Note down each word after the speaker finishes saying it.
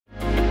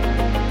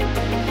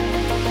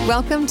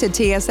Welcome to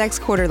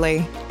TSX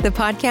Quarterly, the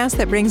podcast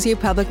that brings you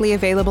publicly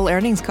available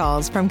earnings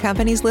calls from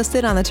companies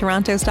listed on the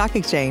Toronto Stock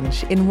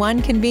Exchange in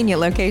one convenient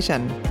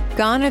location.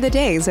 Gone are the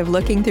days of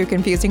looking through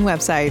confusing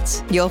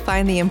websites. You'll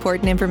find the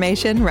important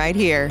information right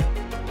here.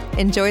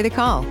 Enjoy the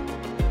call.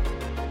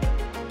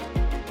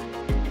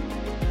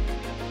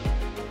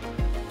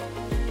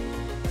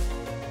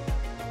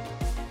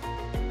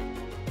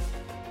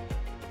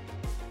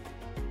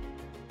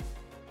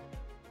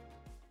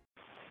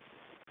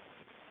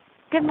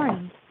 Good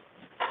morning.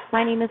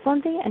 My name is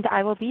Lindsay, and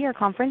I will be your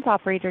conference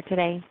operator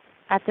today.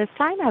 At this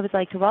time, I would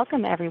like to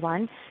welcome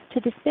everyone to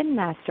the Spin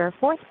Master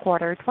Fourth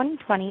Quarter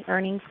 2020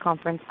 Earnings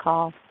Conference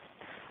Call.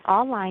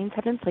 All lines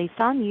have been placed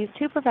on mute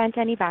to prevent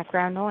any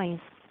background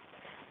noise.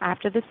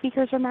 After the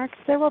speaker's remarks,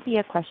 there will be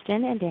a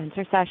question and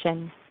answer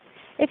session.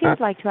 If you would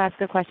like to ask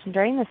a question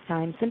during this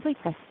time, simply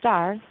press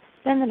star,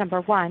 then the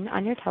number 1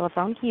 on your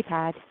telephone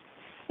keypad.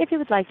 If you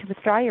would like to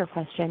withdraw your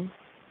question,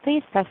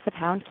 please press the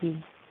pound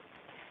key.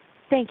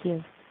 Thank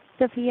you.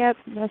 Sophia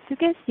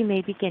Masukis, you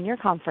may begin your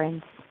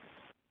conference.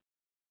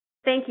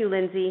 Thank you,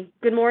 Lindsay.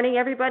 Good morning,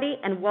 everybody,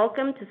 and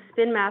welcome to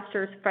Spin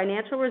Master's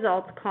Financial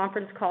Results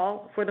Conference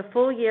Call for the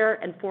full year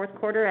and fourth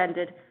quarter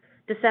ended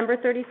December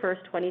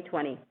 31st,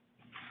 2020.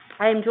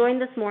 I am joined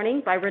this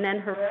morning by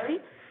Ronnen Harary,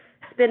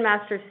 Spin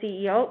Master's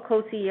CEO,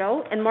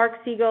 co-CEO, and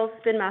Mark Segal,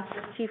 Spin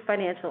Master's Chief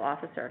Financial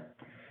Officer.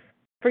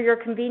 For your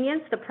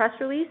convenience, the press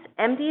release,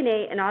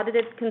 MD&A, and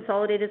audited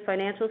consolidated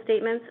financial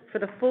statements for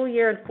the full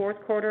year and fourth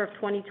quarter of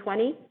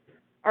 2020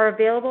 are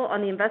available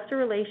on the Investor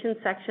Relations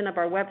section of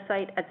our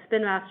website at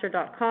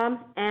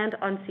spinmaster.com and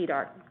on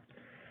SEDAR.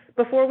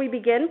 Before we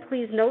begin,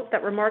 please note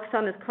that remarks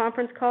on this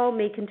conference call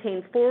may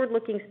contain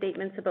forward-looking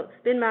statements about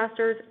Spin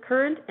Master's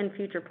current and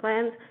future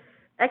plans,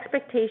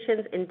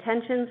 expectations,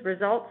 intentions,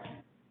 results,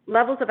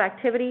 levels of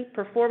activity,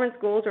 performance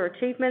goals or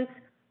achievements,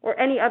 or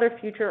any other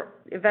future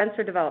events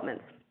or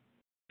developments.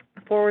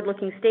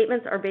 Forward-looking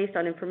statements are based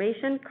on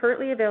information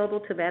currently available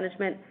to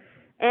management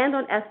and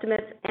on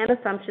estimates and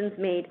assumptions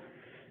made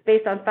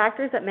based on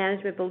factors that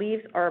management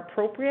believes are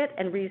appropriate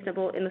and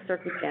reasonable in the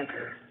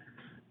circumstances.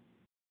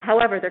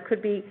 However, there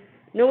could be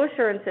no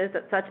assurances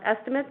that such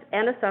estimates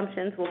and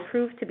assumptions will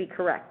prove to be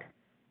correct.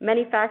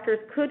 Many factors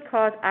could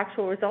cause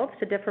actual results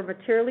to differ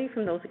materially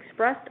from those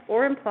expressed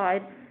or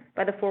implied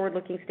by the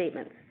forward-looking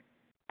statements.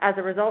 As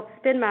a result,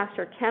 Spin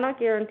Master cannot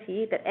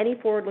guarantee that any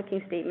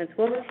forward-looking statements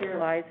will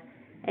materialize,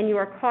 and you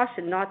are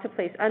cautioned not to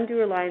place undue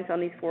reliance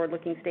on these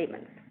forward-looking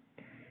statements.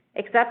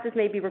 Except as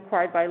may be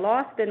required by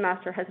law, Spin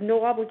Master has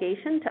no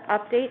obligation to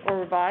update or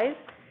revise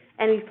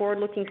any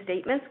forward-looking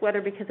statements, whether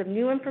because of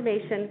new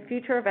information,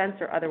 future events,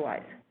 or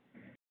otherwise.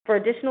 For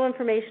additional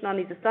information on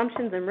these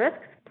assumptions and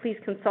risks, please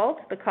consult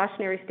the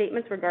cautionary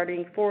statements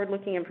regarding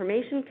forward-looking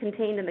information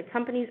contained in the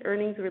company's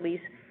earnings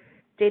release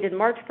dated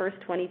March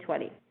 1st,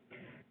 2020.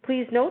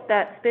 Please note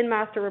that Spin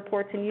Master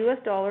reports in U.S.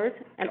 dollars,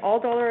 and all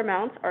dollar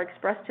amounts are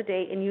expressed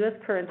today in U.S.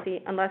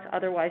 currency unless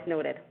otherwise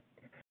noted.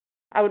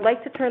 I would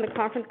like to turn the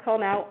conference call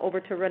now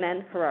over to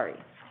Ronnen Harary.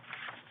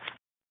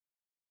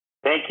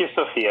 Thank you,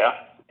 Sophia,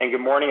 and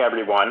good morning,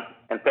 everyone,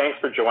 and thanks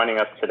for joining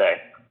us today.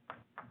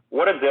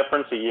 What a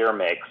difference a year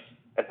makes.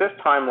 At this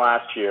time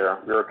last year,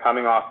 we were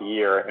coming off a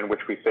year in which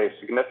we faced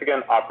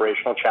significant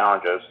operational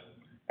challenges,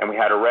 and we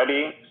had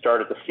already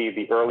started to see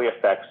the early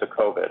effects of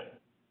COVID.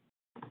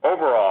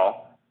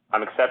 Overall,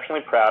 I'm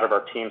exceptionally proud of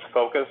our team's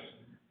focus,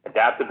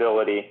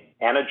 adaptability,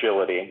 and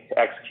agility to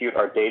execute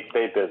our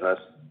day-to-day business,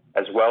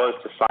 as well as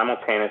to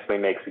simultaneously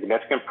make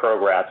significant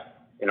progress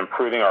in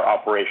improving our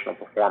operational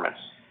performance.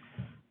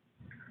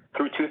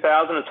 Through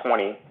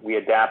 2020, we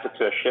adapted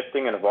to a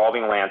shifting and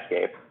evolving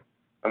landscape,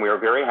 and we are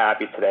very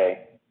happy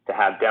today to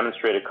have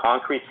demonstrated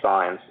concrete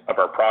signs of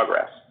our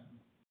progress.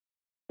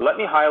 Let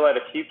me highlight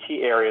a few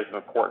key areas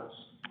of importance.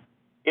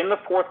 In the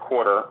fourth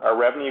quarter, our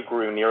revenue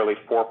grew nearly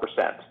 4%,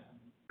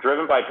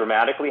 driven by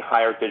dramatically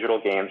higher digital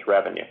games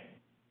revenue.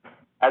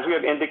 As we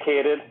have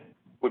indicated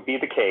would be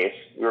the case,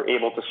 we were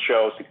able to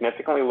show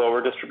significantly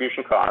lower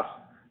distribution costs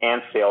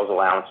and sales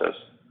allowances.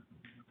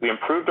 We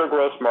improved our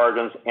gross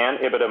margins and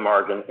EBITDA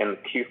margin in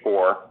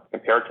Q4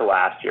 compared to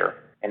last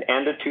year and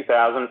ended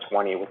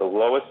 2020 with the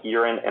lowest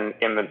year-end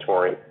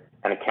inventory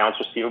and accounts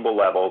receivable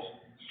levels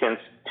since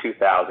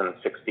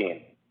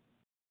 2016.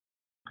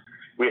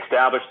 We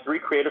established 3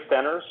 creative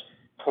centers: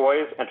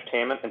 toys,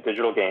 entertainment, and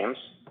digital games.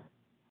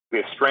 We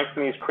have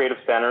strengthened these creative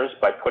centers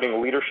by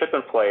putting leadership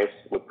in place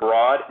with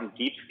broad and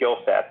deep skill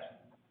sets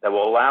that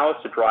will allow us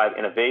to drive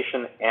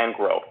innovation and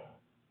growth.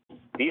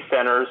 These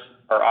centers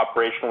are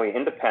operationally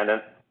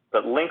independent,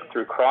 but link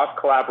through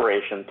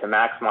cross-collaboration to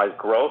maximize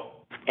growth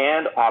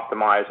and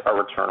optimize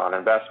our return on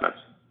investments.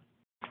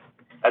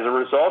 As a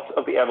result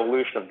of the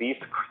evolution of these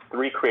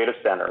 3 creative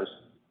centers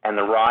and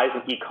the rise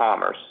in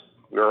e-commerce,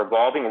 we are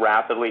evolving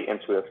rapidly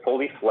into a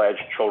fully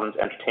fledged children's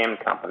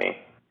entertainment company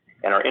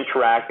and are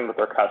interacting with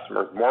our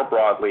customers more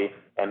broadly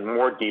and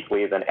more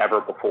deeply than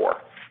ever before.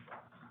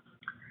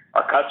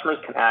 Our customers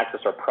can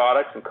access our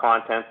products and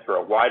content through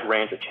a wide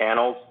range of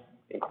channels,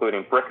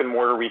 including brick and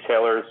mortar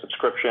retailers,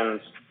 subscriptions,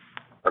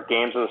 our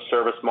games as a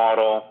service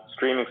model,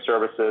 streaming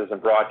services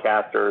and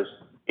broadcasters,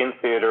 in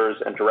theaters,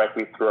 and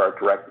directly through our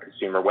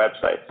direct-to-consumer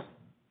websites.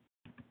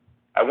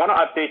 I want to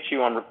update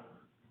you on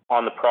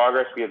the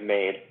progress we have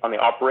made on the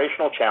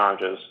operational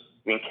challenges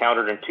we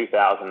encountered in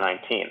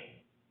 2019.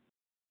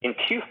 In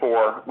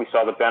Q4, we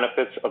saw the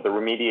benefits of the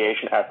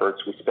remediation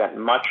efforts we spent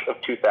much of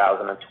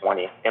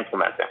 2020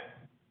 implementing.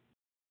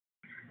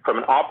 From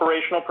an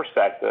operational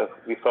perspective,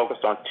 we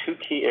focused on two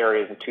key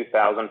areas in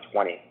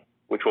 2020,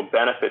 which will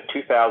benefit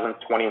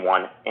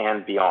 2021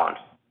 and beyond.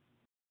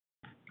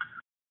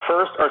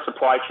 First, our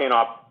supply chain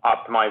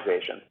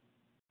optimization.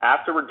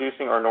 After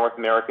reducing our North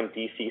American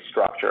DC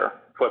structure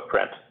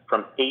footprint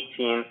from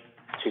 18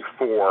 to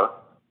 4,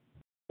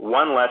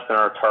 one less than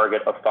our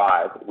target of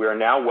 5, we are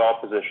now well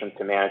positioned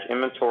to manage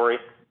inventory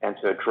and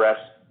to address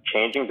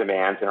changing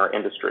demands in our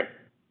industry.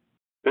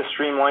 This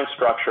streamlined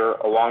structure,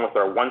 along with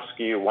our one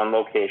SKU, one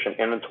location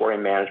inventory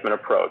management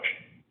approach,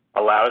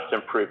 allowed us to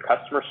improve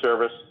customer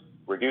service,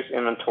 reduce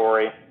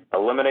inventory,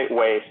 eliminate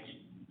waste,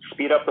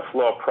 speed up the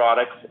flow of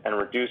products, and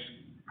reduce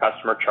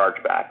customer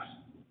chargebacks.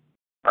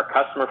 Our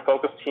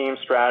customer-focused team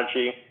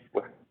strategy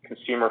with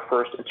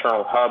consumer-first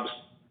internal hubs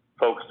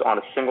focused on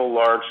a single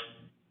large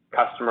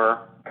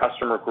customer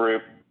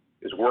group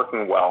is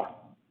working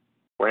well.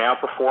 We're now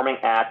performing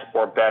at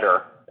or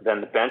better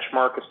than the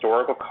benchmark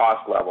historical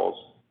cost levels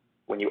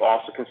when you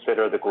also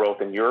consider the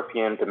growth in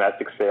European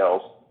domestic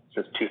sales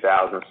since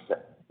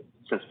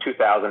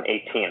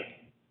 2018.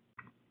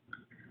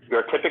 We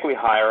are typically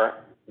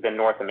higher than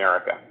North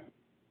America.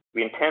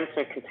 We intend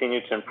to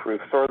continue to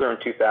improve further in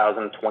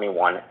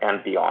 2021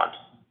 and beyond.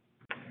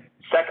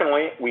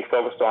 Secondly, we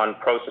focused on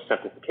process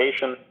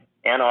simplification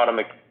and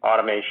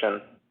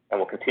automation, and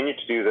will continue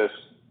to do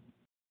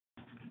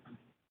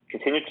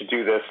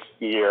this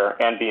year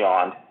and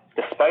beyond,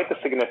 despite the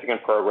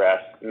significant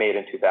progress made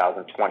in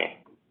 2020.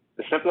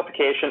 The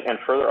simplification and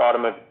further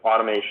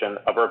automation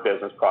of our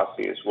business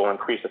processes will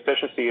increase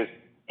efficiencies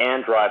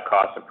and drive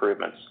cost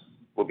improvements.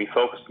 We'll be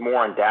focused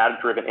more on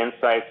data-driven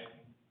insights,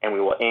 and we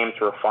will aim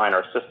to refine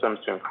our systems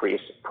to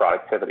increase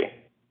productivity.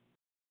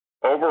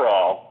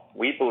 Overall,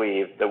 we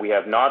believe that we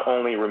have not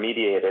only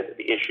remediated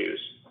the issues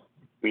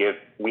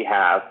we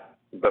have,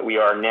 but we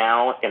are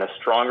now in a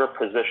stronger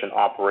position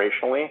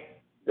operationally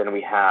than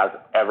we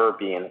have ever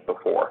been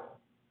before.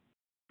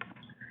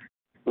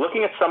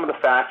 Looking at some of the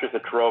factors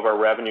that drove our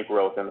revenue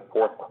growth in the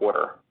fourth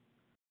quarter,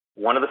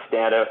 one of the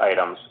standout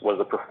items was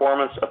the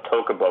performance of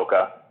Toca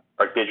Boca,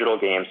 our digital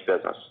games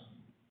business.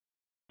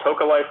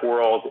 Toca Life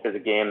World is a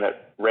game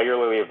that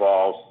regularly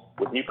evolves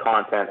with new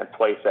content and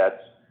play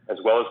sets,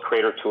 as well as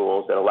creator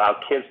tools that allow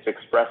kids to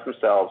express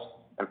themselves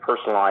and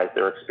personalize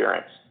their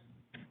experience.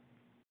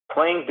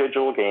 Playing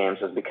digital games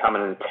has become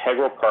an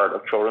integral part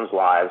of children's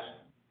lives,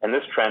 and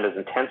this trend has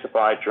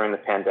intensified during the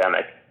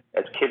pandemic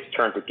as kids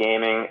turn to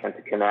gaming and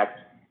to connect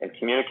and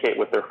communicate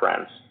with their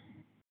friends.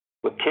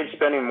 With kids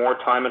spending more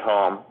time at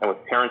home and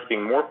with parents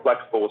being more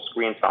flexible with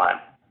screen time,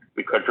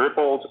 we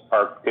quadrupled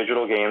our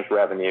digital games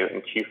revenue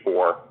in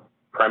Q4,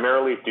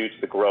 primarily due to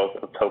the growth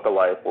of Toca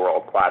Life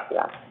World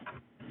platform.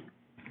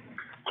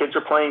 Kids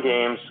are playing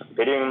games,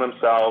 videoing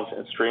themselves,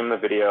 and streaming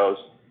the videos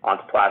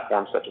onto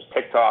platforms such as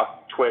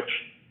TikTok, Twitch,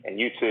 and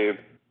YouTube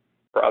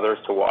for others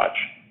to watch.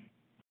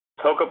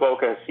 Toca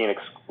Boca has seen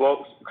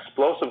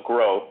explosive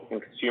growth in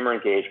consumer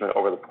engagement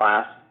over the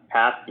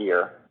past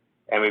year,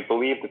 and we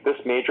believe that this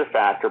major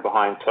factor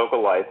behind Toca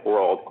Life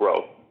World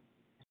growth.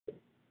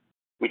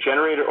 We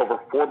generated over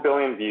 4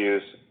 billion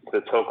views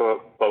to the Toca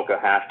Boca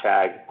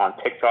hashtag on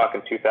TikTok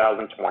in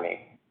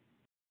 2020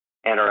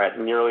 and are at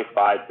nearly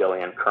 5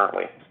 billion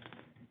currently.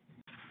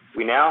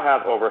 We now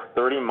have over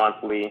 30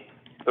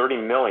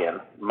 million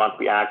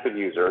monthly active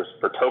users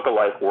for Toca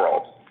Life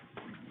World.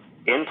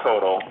 In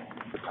total,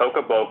 the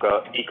Toca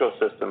Boca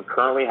ecosystem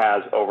currently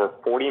has over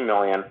 40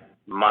 million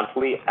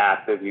monthly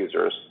active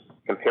users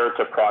compared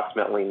to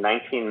approximately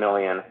 19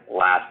 million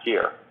last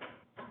year.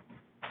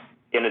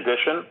 In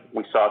addition,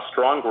 we saw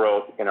strong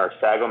growth in our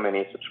Sago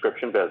Mini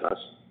subscription business,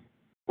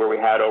 where we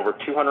had over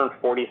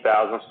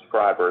 240,000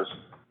 subscribers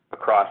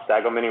across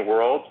Sago Mini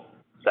World,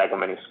 Sago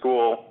Mini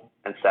School,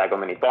 and Sago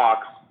Mini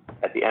Box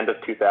at the end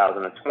of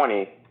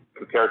 2020,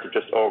 compared to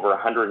just over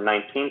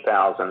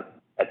 119,000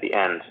 at the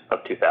end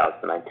of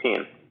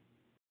 2019.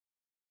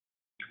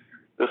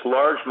 This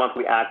large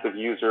monthly active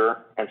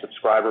user and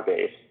subscriber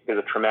base is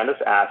a tremendous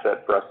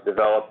asset for us to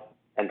develop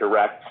a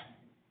direct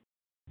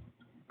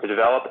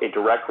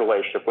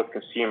relationship with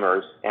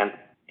consumers and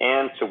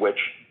to which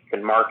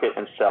can market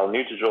and sell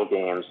new digital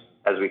games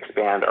as we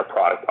expand our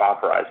product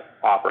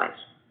offerings.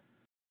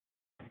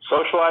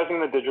 Socializing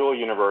in the digital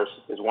universe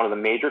is one of the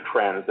major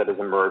trends that has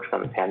emerged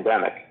from the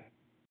pandemic.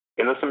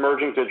 In this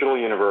emerging digital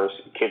universe,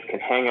 kids can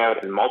hang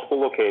out in multiple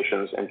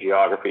locations and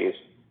geographies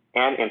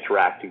and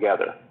interact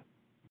together.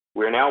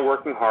 We are now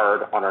working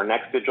hard on our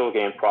next digital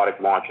game product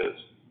launches,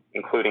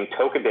 including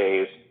Toca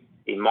Days,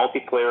 a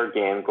multiplayer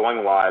game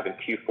going live in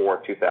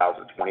Q4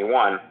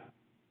 2021,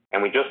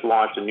 and we just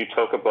launched a new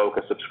Toca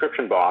Boca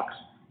subscription box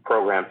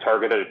program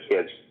targeted at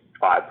kids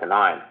 5 to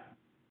 9.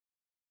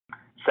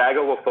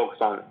 Saga will focus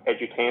on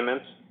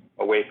edutainment,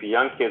 a way for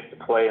young kids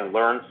to play and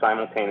learn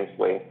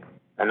simultaneously,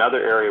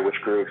 another area which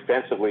grew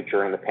extensively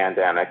during the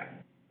pandemic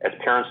as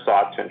parents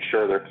sought to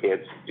ensure their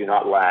kids do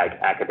not lag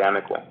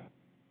academically.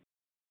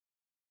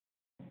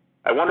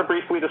 I want to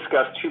briefly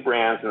discuss two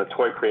brands in the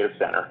Toy Creative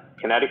Center,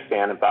 Kinetic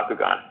Sand and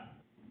Bakugan.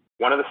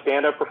 One of the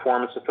standout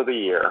performances for the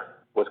year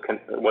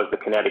was the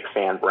Kinetic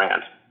Sand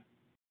brand.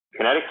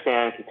 Kinetic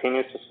Sand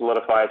continues to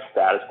solidify its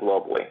status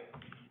globally,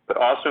 but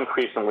also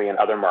increasingly in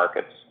other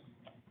markets.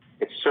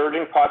 Its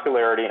surging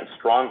popularity and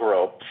strong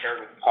growth, paired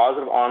with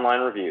positive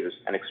online reviews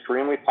and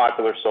extremely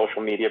popular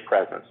social media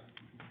presence,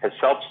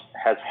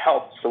 has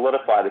helped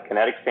solidify the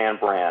Kinetic Sand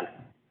brand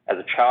as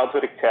a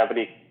childhood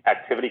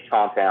activity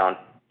compound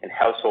in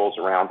households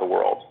around the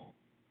world.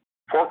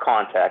 For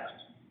context,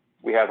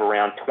 we have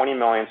around 20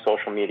 million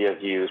social media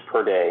views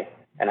per day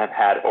and have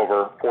had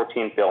over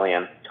 14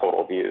 billion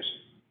total views.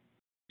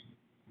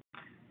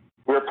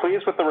 We are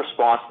pleased with the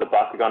response to the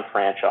Bakugan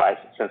franchise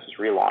since its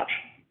relaunch.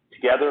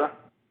 Together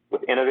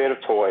with innovative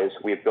toys,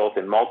 we have built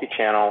a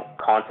multi-channel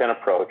content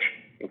approach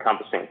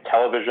encompassing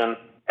television,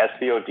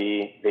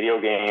 SVOD,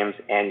 video games,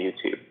 and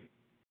YouTube.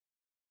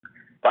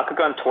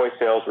 Bakugan toy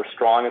sales were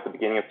strong at the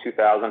beginning of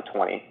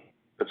 2020,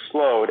 but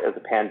slowed as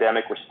the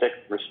pandemic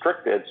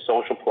restricted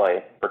social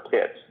play for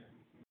kids.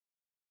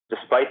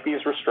 Despite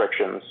these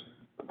restrictions,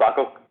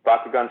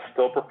 Bakugan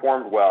still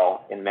performed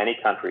well in many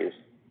countries,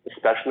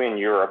 especially in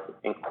Europe,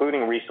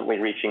 including recently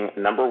reaching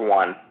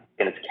 #1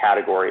 in its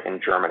category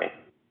in Germany.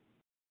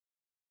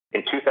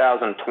 In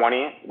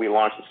 2020, we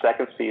launched the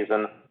second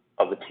season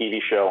of the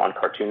TV show on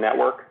Cartoon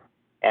Network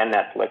and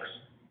Netflix,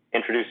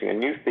 introducing a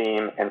new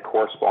theme and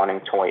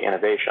corresponding toy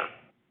innovation.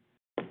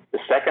 The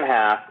second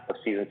half of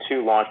season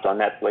 2 launched on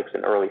Netflix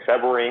in early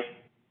February.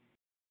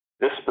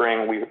 This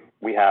spring,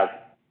 we have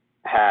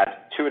had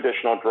 2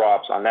 additional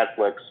drops on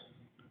Netflix,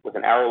 with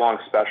an hour-long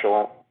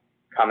special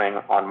coming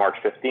on March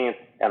 15th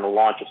and the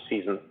launch of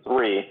season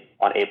 3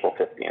 on April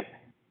 15th.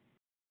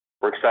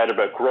 We're excited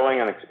about growing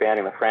and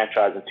expanding the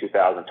franchise in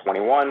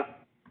 2021,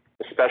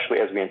 especially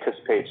as we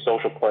anticipate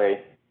social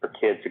play for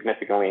kids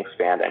significantly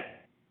expanding.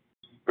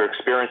 We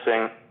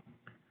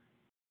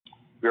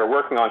are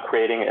working on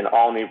creating an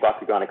all-new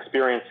Bakugan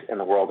experience in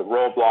the world of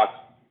Roblox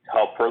to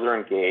help further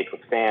engage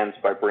with fans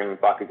by bringing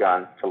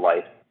Bakugan to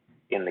life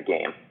in the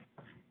game.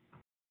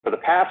 For the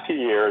past few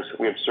years,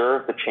 we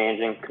observed the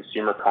changing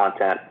consumer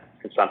content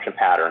consumption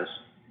patterns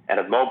and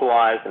have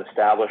mobilized and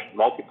established a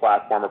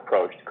multi-platform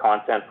approach to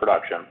content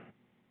production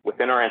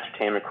within our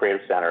entertainment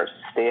creative centers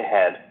to stay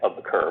ahead of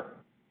the curve.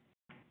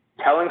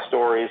 Telling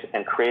stories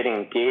and creating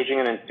engaging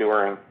and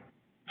enduring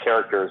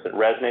characters that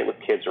resonate with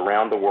kids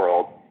around the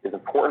world is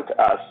important to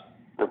us,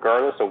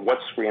 regardless of what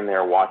screen they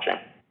are watching.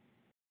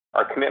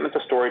 Our commitment to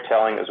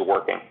storytelling is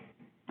working.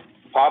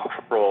 Paw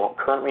Patrol,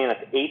 currently in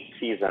its 8th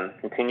season,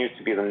 continues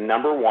to be the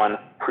 #1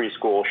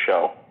 preschool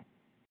show.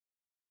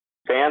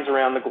 Fans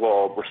around the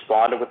globe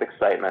responded with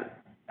excitement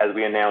as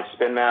we announced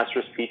Spin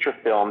Master's feature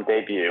film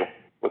debut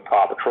with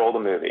Paw Patrol the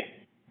movie.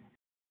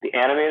 The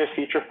animated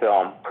feature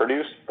film,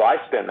 produced by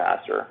Spin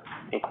Master,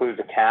 includes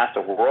a cast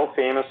of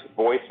world-famous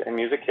voice and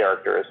music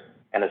characters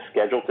and is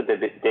scheduled to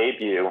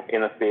debut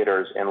in the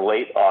theaters in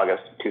late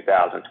August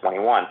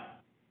 2021,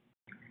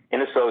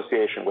 in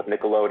association with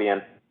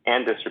Nickelodeon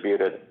and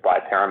distributed by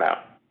Paramount.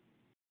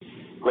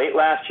 Late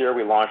last year,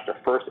 we launched our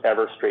first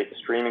ever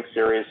straight-to-streaming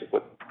series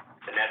with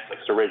the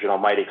Netflix original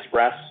Mighty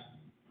Express.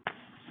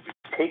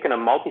 We've taken a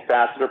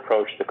multifaceted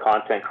approach to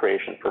content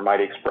creation for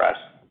Mighty Express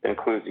that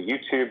includes a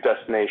YouTube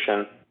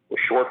destination with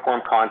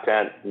short-form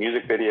content,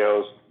 music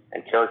videos,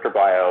 and character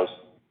bios,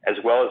 as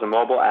well as a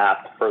mobile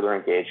app to further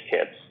engage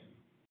kids.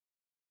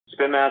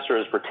 Spin Master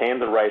has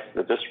retained the rights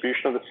to the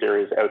distribution of the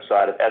series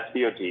outside of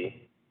SVOD,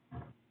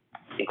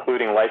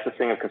 including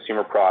licensing of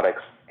consumer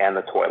products and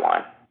the toy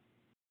line.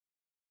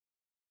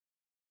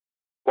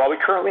 While we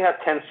currently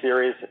have 10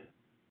 series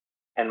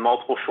and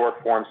multiple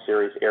short-form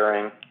series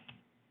airing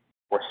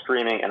or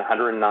streaming in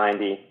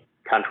 190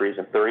 countries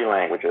and 30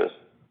 languages,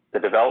 the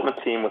development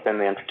team within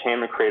the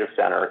Entertainment Creative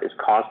Center is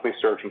constantly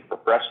searching for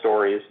fresh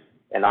stories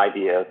and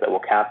ideas that will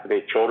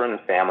captivate children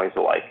and families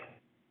alike.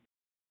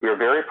 We are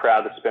very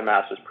proud that Spin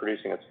Master is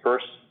producing its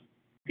first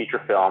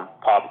feature film,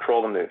 Paw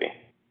Patrol the movie.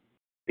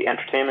 The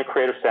Entertainment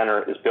Creative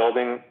Center is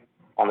building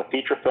on the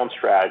feature film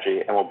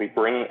strategy and will be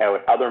bringing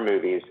out other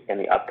movies in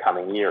the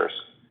upcoming years.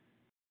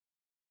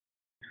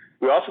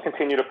 We also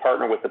continue to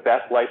partner with the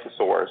best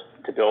licensors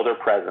to build their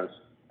presence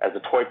as a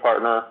toy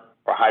partner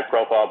for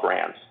high-profile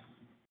brands.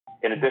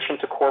 In addition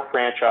to core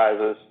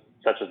franchises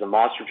such as the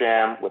Monster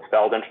Jam with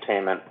Feld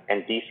Entertainment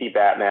and DC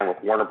Batman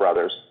with Warner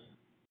Brothers,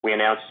 we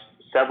announced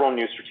several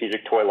new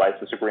strategic toy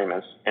license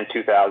agreements in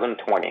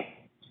 2020,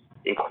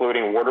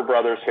 including Warner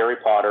Brothers' Harry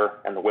Potter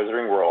and the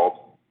Wizarding World,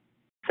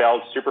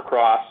 Feld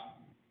Supercross,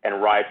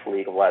 and Ride for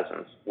League of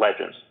Legends,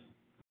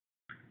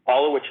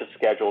 all of which have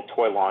scheduled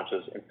toy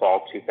launches in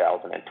fall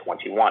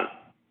 2021.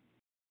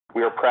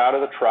 We are proud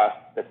of the trust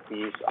that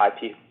these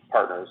IP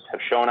partners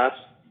have shown us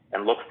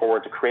and look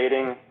forward to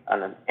creating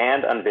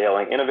and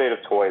unveiling innovative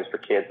toys for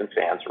kids and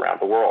fans around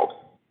the world.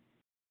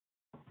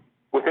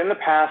 Within the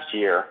past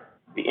year,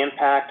 the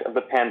impact of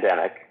the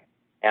pandemic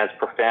and its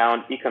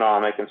profound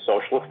economic and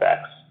social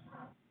effects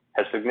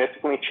has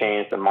significantly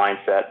changed the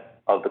mindset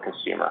of the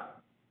consumer.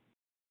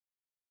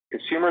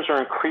 Consumers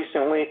are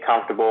increasingly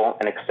comfortable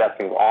in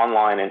accepting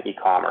online and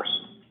e-commerce.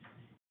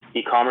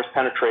 E-commerce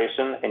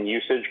penetration and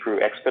usage grew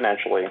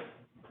exponentially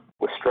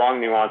with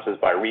strong nuances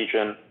by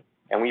region,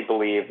 and we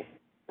believe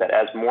that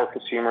as more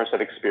consumers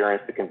have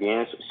experienced the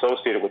convenience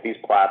associated with these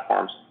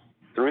platforms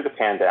through the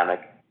pandemic,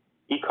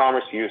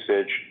 e-commerce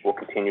usage will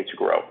continue to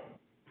grow.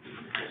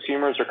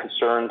 Consumers are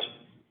concerned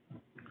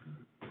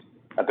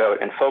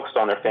about and focused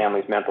on their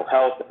family's mental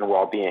health and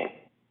well-being.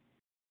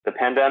 The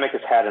pandemic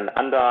has had an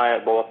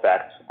undeniable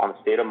effect on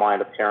the state of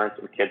mind of parents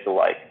and kids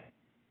alike.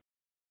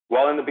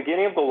 While in the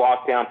beginning of the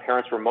lockdown,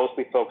 parents were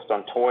mostly focused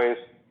on toys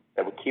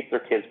that would keep their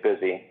kids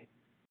busy,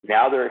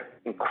 now they're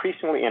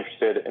increasingly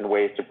interested in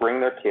ways to bring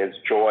their kids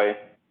joy,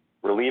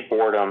 relieve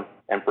boredom,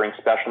 and bring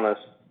specialness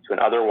to an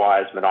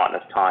otherwise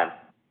monotonous time.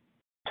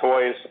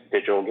 Toys,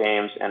 digital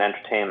games, and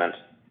entertainment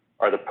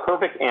are the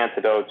perfect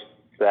antidote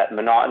to that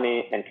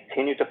monotony and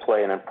continue to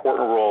play an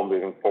important role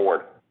moving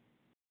forward.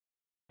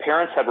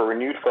 Parents have a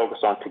renewed focus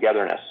on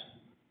togetherness.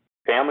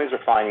 Families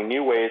are finding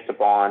new ways to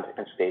bond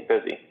and stay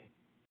busy.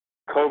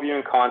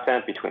 Co-viewing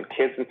content between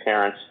kids and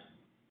parents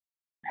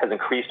has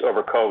increased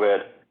over COVID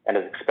and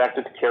is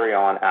expected to carry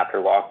on after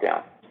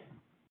lockdown.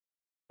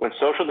 When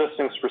social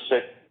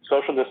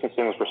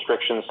distancing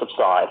restrictions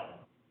subside,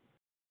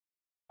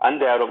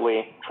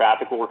 undoubtedly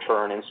traffic will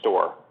return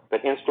in-store,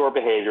 but in-store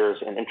behaviors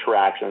and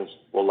interactions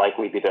will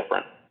likely be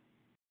different.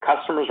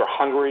 Customers are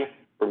hungry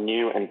for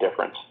new and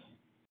different.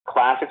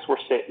 Classics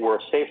were a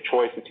safe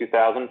choice in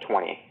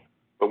 2020,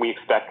 but we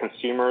expect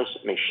consumers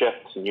may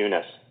shift to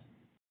newness.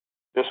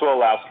 This will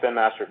allow Spin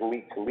Master to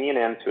lean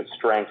into its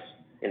strengths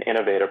in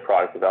innovative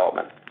product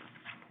development.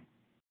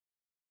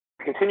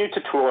 We continue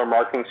to tool our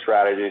marketing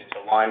strategies to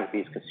align with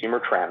these consumer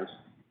trends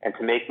and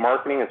to make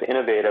marketing as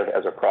innovative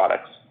as our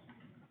products.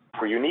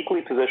 We're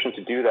uniquely positioned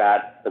to do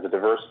that as a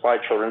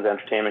diversified children's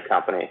entertainment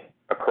company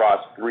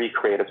across 3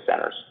 creative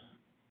centers.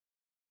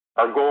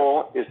 Our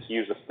goal is to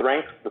use the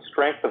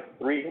strength of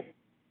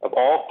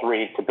all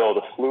three to build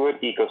a fluid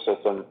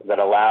ecosystem that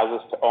allows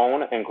us to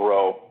own and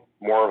grow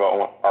more of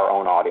our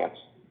own audience,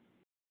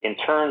 in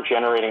turn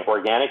generating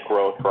organic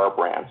growth for our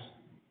brands.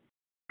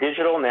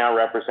 Digital now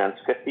represents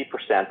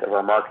 50% of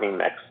our marketing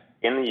mix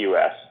in the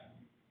U.S.,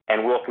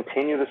 and we'll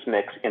continue this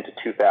mix into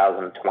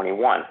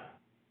 2021.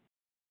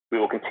 We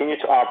will continue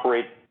to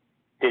operate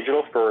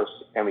digital first,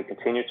 and we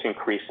continue to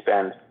increase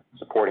spend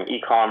supporting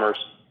e-commerce,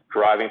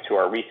 driving to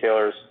our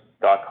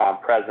retailers.com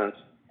presence,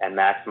 and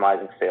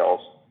maximizing sales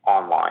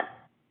online.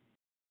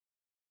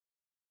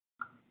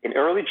 In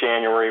early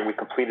January, we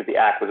completed the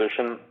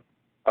acquisition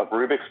of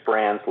Rubik's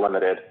Brands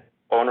Limited,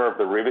 owner of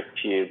the Rubik's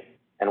Cube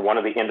and one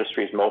of the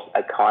industry's most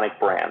iconic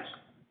brands.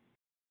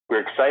 We're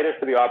excited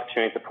for the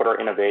opportunity to put our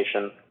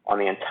innovation on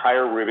the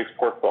entire Rubik's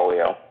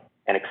portfolio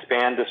and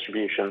expand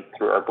distribution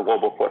through our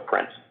global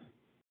footprint.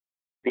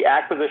 The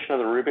acquisition of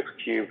the Rubik's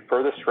Cube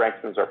further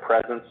strengthens our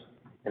presence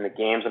in the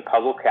games and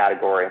puzzle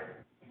category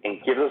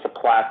and gives us a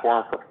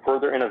platform for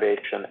further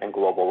innovation and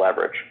global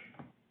leverage.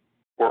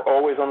 We're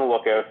always on the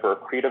lookout for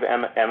accretive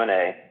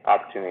M&A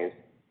opportunities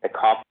that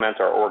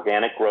complement our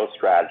organic growth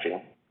strategy,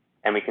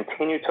 and we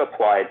continue to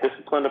apply a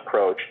disciplined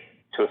approach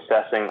to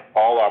assessing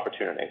all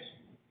opportunities.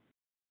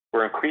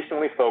 We're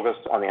increasingly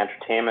focused on the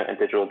entertainment and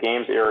digital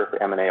games area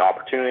for M&A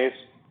opportunities.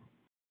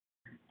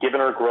 Given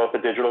our growth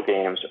of digital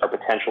games, our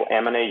potential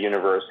M&A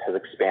universe has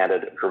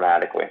expanded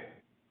dramatically.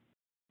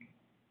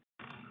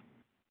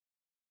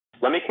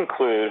 Let me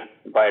conclude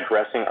by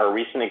addressing our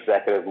recent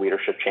executive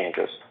leadership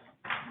changes.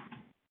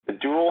 The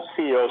dual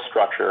CEO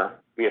structure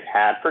we have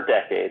had for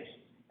decades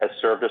has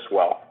served us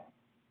well,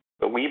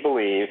 but we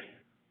believe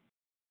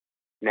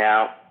we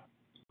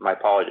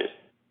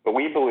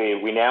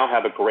now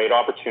have a great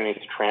opportunity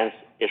to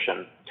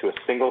transition to a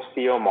single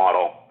CEO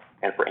model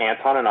and for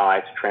Anton and I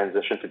to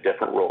transition to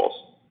different roles.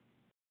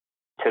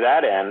 To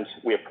that end,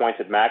 we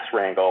appointed Max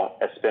Rangel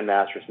as Spin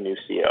Master's new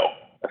CEO,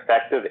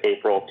 effective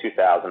April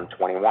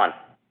 2021.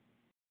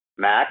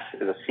 Max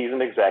is a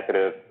seasoned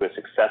executive who has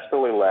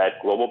successfully led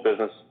global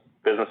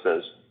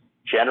businesses,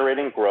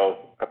 generating growth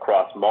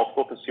across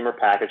multiple consumer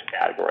package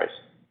categories.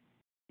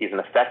 He's an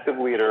effective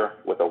leader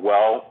with a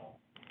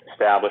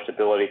well-established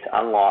ability to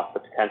unlock the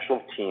potential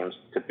of teams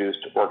to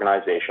boost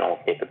organizational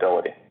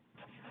capability.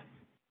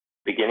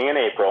 Beginning in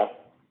April,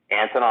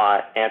 Anton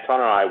and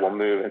I will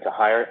move into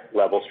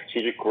higher-level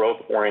strategic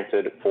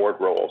growth-oriented board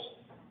roles,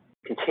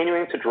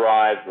 continuing to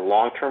drive the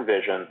long-term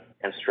vision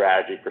and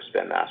strategy for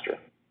Spin Master.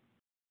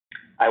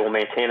 I will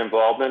maintain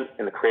involvement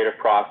in the creative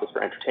process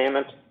for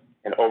entertainment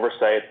and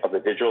oversight of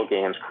the Digital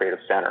Games Creative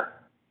Center.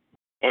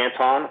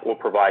 Anton will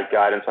provide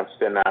guidance on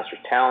Spin Master's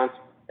talent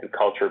and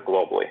culture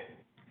globally.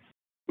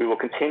 We will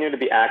continue to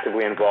be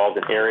actively involved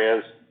in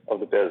areas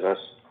of the business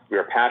we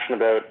are passionate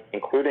about,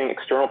 including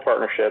external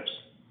partnerships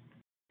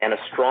and a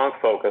strong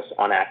focus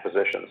on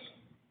acquisitions.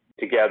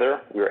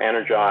 Together, we are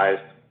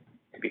energized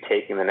to be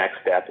taking the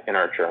next step in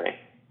our journey.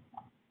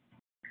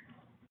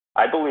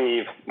 I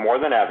believe more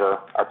than ever,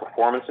 our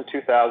performance in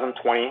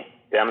 2020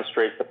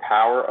 demonstrates the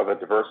power of a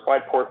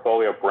diversified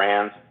portfolio of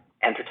brands,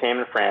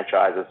 entertainment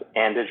franchises,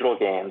 and digital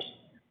games,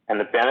 and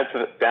the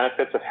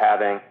benefits of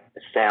having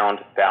a sound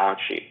balance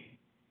sheet.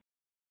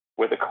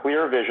 With a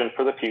clear vision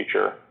for the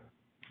future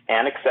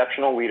and an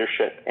exceptional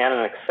leadership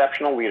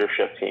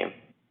team,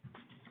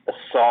 a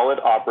solid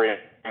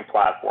operating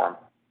platform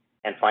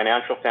and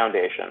financial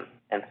foundation,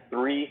 and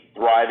 3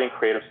 thriving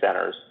creative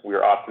centers, we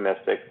are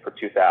optimistic for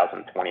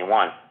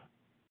 2021.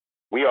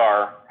 We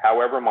are,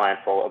 however,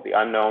 mindful of the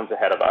unknowns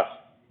ahead of us,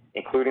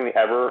 including the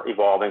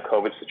ever-evolving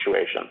COVID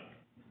situation.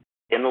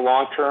 In the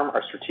long term,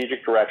 our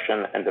strategic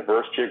direction and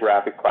diverse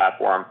geographic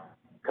platform,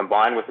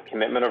 combined with the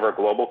commitment of our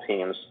global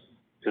teams,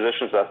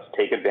 positions us to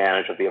take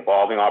advantage of the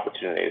evolving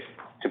opportunities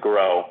to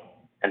grow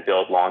and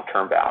build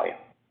long-term value.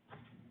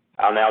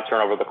 I'll now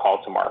turn over the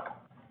call to Mark.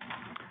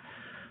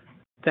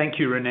 Thank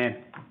you, René.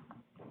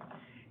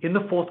 In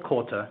the fourth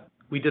quarter,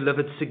 we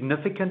delivered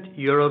significant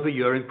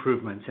year-over-year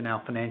improvements in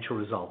our financial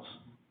results.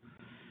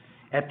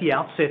 At the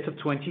outset of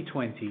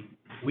 2020,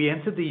 we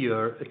entered the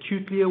year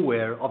acutely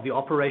aware of the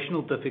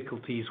operational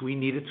difficulties we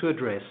needed to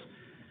address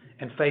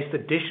and faced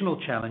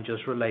additional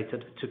challenges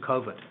related to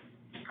COVID.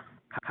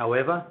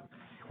 However,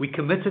 we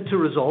committed to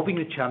resolving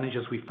the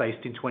challenges we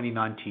faced in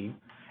 2019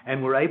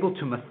 and were able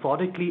to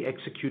methodically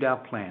execute our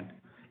plan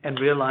and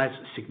realize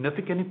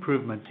significant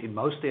improvements in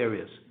most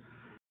areas,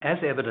 as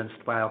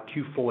evidenced by our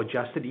Q4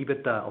 adjusted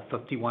EBITDA of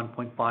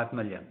 $51.5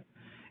 million,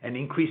 an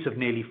increase of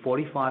nearly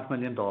 $45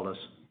 million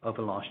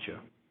over last year.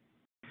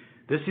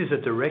 This is a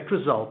direct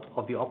result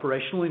of the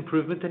operational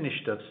improvement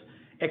initiatives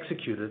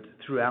executed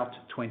throughout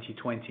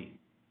 2020.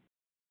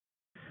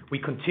 We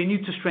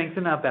continued to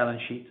strengthen our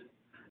balance sheet,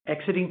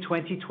 exiting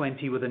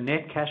 2020 with a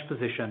net cash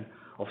position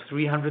of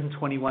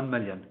 $321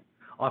 million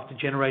after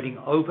generating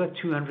over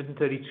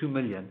 $232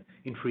 million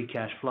in free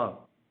cash flow.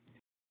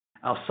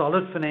 Our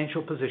solid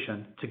financial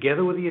position,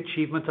 together with the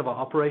achievement of our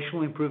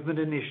operational improvement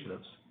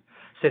initiatives,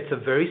 sets a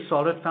very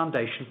solid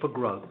foundation for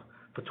growth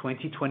for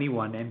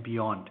 2021 and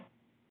beyond.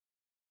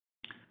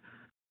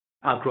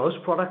 Our gross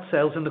product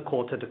sales in the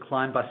quarter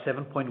declined by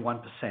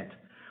 7.1%,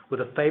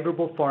 with a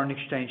favorable foreign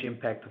exchange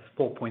impact of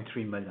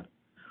 $4.3 million.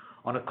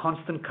 On a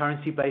constant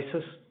currency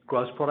basis,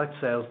 gross product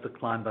sales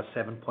declined by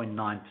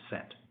 7.9%.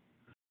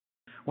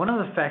 One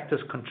of the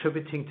factors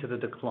contributing to the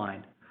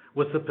decline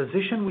was the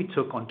position we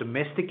took on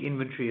domestic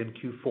inventory in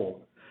Q4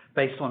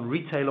 based on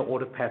retailer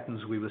order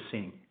patterns we were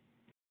seeing.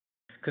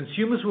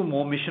 Consumers were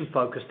more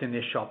mission-focused in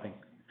their shopping,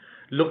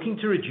 looking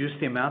to reduce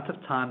the amount of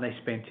time they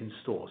spent in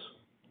stores.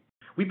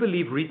 We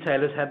believe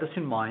retailers had this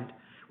in mind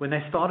when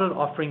they started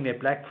offering their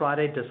Black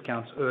Friday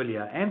discounts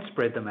earlier and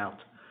spread them out,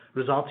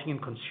 resulting in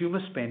consumer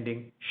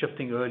spending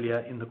shifting earlier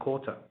in the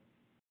quarter.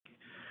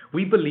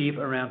 We believe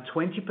around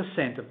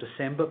 20% of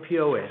December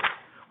POS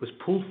was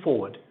pulled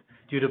forward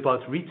due to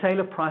both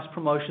retailer price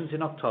promotions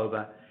in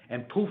October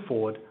and pull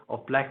forward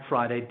of Black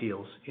Friday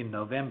deals in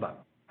November.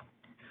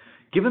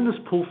 Given this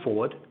pull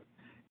forward,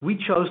 we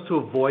chose to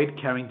avoid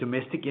carrying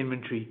domestic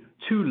inventory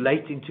too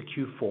late into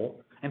Q4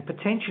 and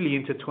potentially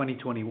into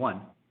 2021,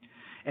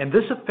 and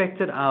this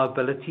affected our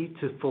ability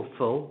to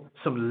fulfill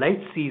some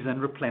late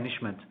season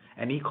replenishment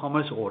and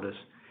e-commerce orders,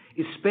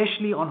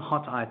 especially on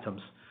hot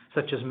items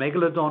such as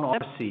Megalodon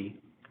RC,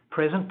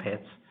 Present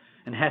Pets,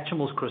 and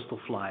Hatchimals Crystal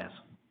Flyers.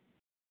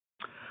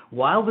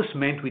 While this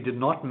meant we did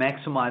not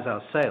maximize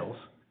our sales,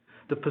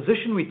 the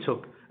position we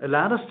took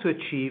allowed us to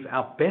achieve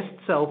our best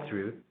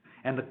sell-through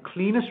and the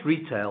cleanest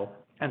retail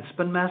and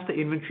Spin Master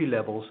inventory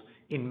levels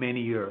in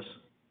many years.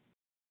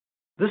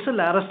 This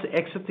allowed us to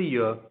exit the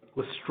year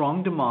with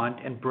strong demand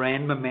and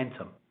brand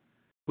momentum,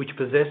 which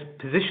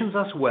positions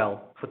us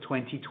well for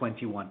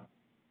 2021.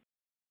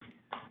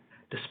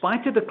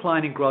 Despite the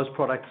decline in gross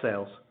product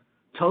sales,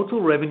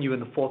 total revenue in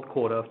the fourth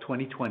quarter of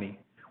 2020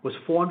 was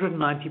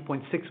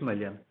 $490.6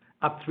 million,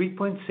 up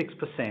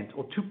 3.6%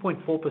 or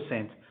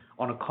 2.4%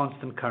 on a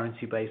constant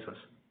currency basis.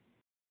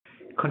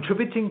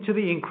 Contributing to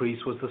the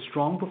increase was the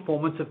strong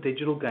performance of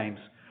digital games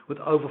with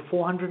over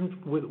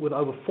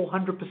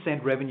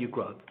 400% revenue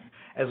growth,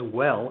 as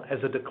well as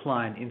a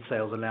decline in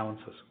sales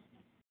allowances.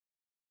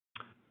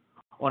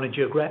 On a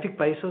geographic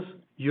basis,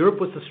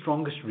 Europe was the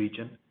strongest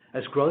region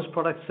as gross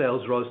product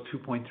sales rose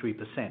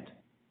 2.3%.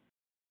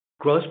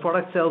 Gross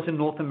product sales in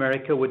North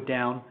America were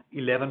down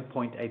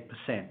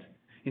 11.8%.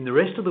 In the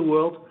rest of the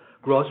world,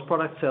 gross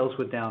product sales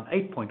were down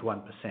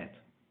 8.1%.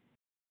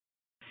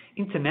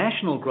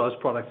 International gross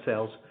product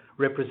sales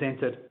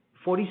represented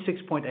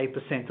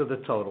 46.8% of the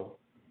total,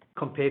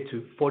 compared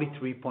to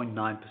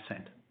 43.9%.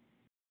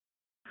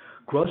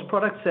 Gross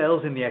product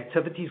sales in the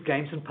activities,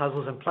 games and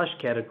puzzles and plush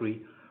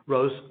category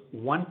rose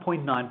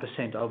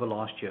 1.9% over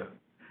last year,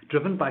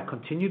 driven by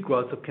continued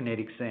growth of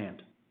Kinetic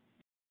Sand.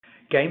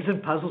 Games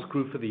and puzzles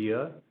grew for the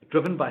year,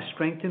 driven by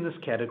strength in this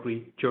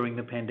category during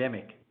the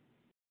pandemic.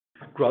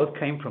 Growth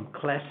came from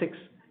classics,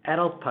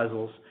 adult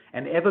puzzles,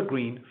 and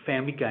evergreen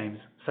family games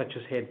such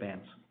as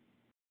headbands.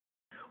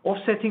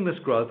 Offsetting this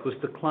growth was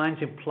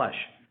declines in plush,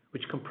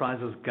 which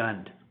comprises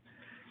Gund.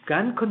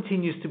 Gun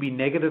continues to be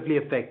negatively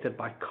affected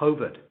by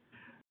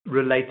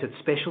COVID-related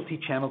specialty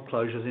channel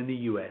closures in the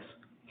U.S.,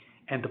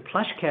 and the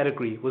plush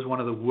category was one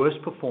of the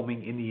worst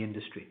performing in the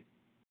industry.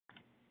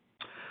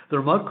 The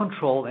remote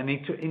control and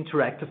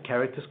interactive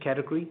characters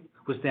category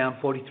was down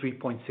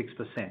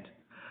 43.6%,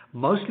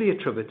 mostly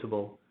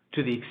attributable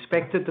to the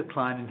expected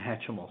decline in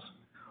Hatchimals,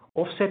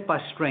 offset by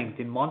strength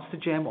in Monster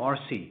Jam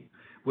RC,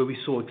 where we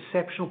saw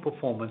exceptional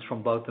performance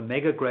from both the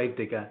Mega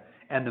Gravedigger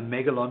and the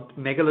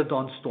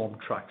Megalodon Storm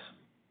trucks.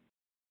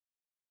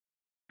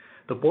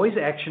 The boys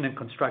action and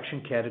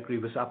construction category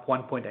was up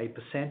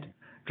 1.8%,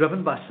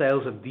 driven by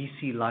sales of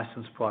DC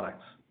licensed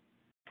products,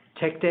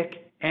 Tech Deck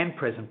and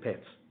Present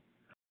Pets,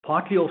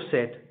 partly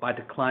offset by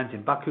declines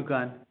in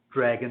Bakugan,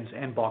 Dragons,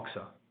 and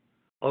Boxer.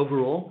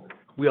 Overall,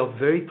 we are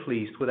very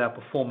pleased with our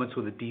performance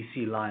with the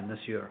DC line this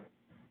year.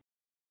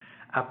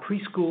 Our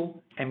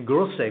preschool and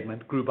girls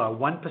segment grew by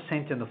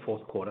 1% in the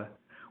fourth quarter,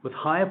 with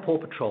higher Paw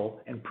Patrol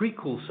and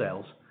Pre-Cool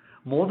sales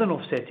more than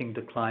offsetting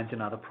declines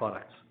in other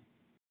products.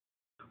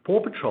 Paw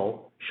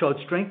Patrol showed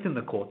strength in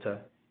the quarter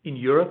in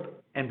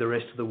Europe and the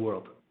rest of the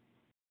world.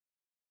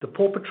 The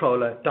Paw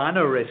Patroller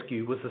Dino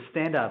Rescue was the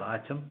standout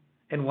item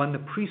and won the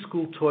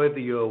Preschool Toy of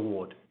the Year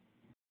award.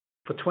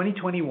 For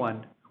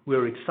 2021, we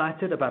are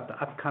excited about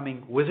the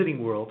upcoming Wizarding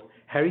World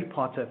Harry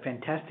Potter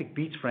Fantastic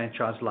Beasts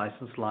franchise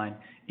license line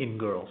in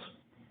girls.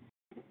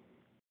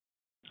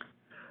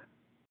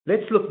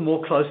 Let's look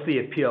more closely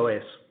at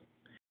POS.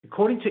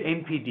 According to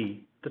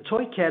NPD, the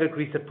toy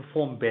categories that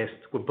performed best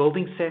were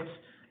building sets,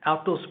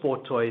 outdoor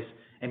sport toys,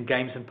 and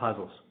games and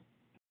puzzles.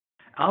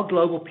 Our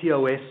global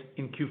POS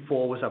in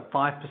Q4 was up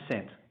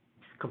 5%,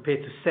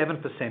 compared to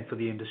 7% for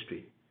the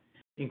industry.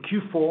 In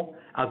Q4,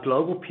 our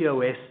global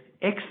POS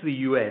ex the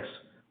US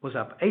was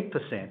up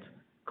 8%,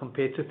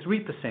 compared to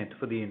 3%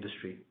 for the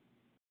industry.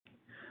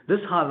 This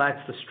highlights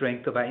the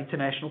strength of our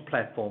international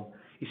platform,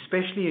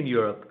 especially in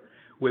Europe,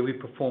 where we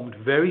performed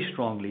very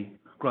strongly,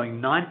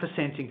 growing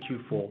 9% in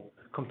Q4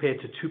 compared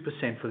to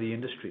 2% for the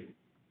industry.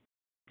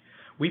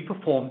 We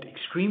performed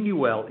extremely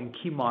well in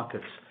key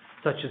markets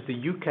such as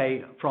the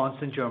UK, France,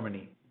 and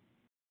Germany.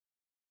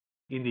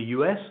 In the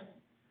US,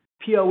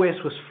 POS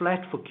was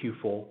flat for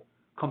Q4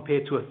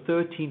 compared to a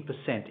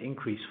 13%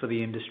 increase for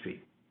the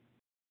industry.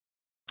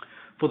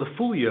 For the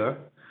full year,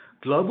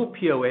 global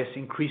POS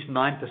increased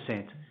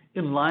 9%,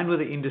 in line with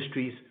the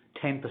industry's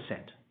 10%.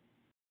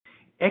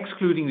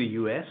 Excluding the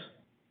US,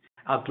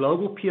 our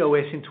global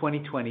POS in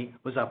 2020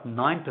 was up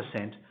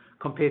 9%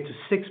 compared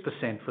to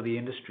 6% for the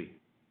industry.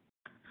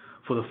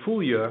 For the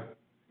full year,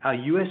 our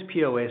US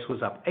POS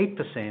was up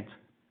 8%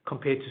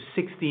 compared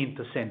to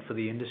 16% for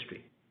the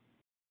industry.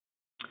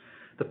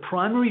 The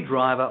primary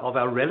driver of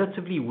our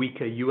relatively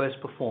weaker US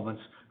performance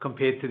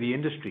compared to the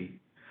industry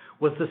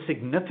was the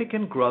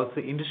significant growth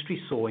the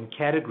industry saw in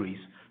categories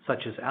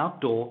such as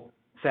outdoor,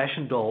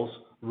 fashion dolls,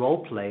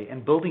 role play,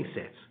 and building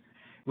sets,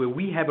 where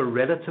we have a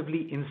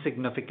relatively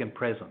insignificant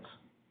presence.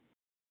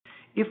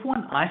 If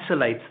one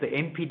isolates the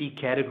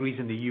NPD categories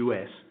in the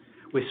US,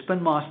 where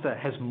Spin Master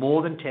has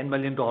more than $10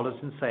 million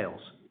in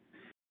sales,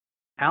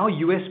 our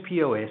US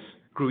POS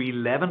grew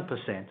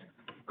 11%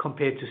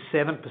 compared to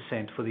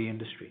 7% for the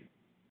industry.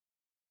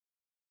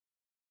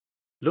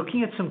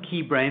 Looking at some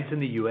key brands in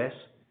the US,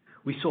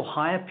 we saw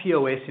higher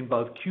POS in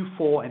both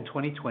Q4 and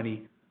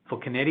 2020 for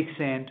Kinetic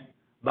Sand,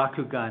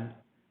 Bakugan,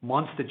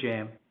 Monster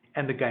Jam,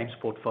 and the games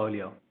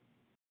portfolio.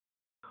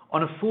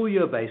 On a full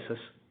year basis,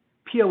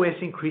 POS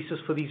increases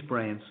for these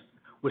brands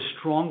were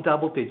strong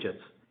double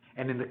digits,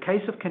 and in the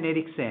case of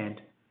Kinetic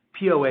Sand,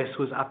 POS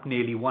was up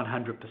nearly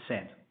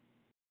 100%.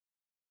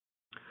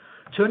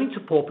 Turning to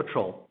Paw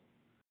Patrol,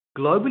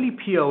 globally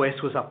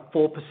POS was up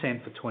 4%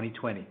 for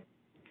 2020.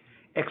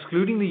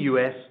 Excluding the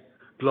US,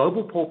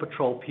 global Paw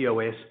Patrol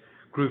POS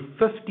grew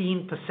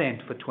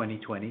 15% for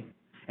 2020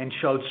 and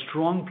showed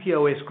strong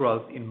POS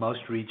growth in most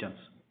regions.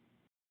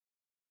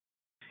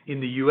 In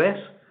the US,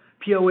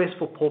 POS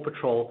for Paw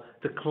Patrol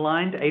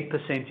declined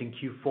 8% in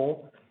Q4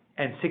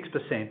 and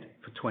 6%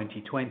 for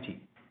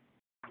 2020.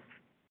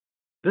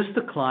 This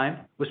decline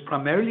was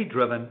primarily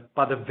driven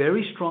by the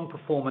very strong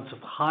performance of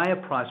higher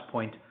price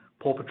point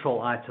Paw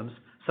Patrol items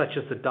such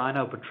as the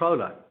Dino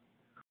Patroller,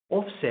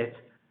 offset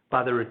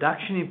by the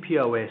reduction in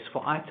POS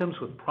for items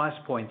with price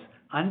points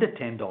under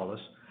 $10,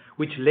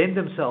 which lend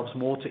themselves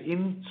more to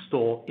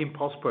in-store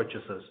impulse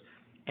purchases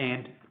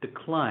and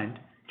declined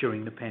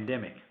during the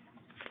pandemic.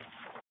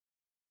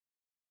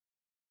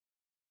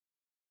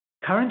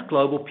 Current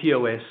global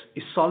POS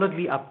is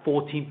solidly up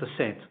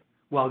 14%,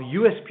 while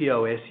US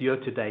POS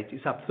year-to-date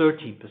is up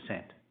 13%.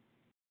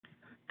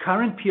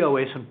 Current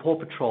POS on Paw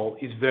Patrol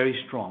is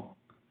very strong.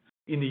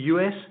 In the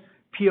US,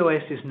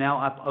 POS is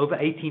now up over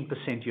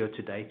 18%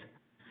 year-to-date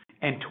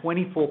and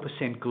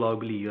 24%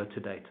 globally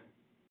year-to-date.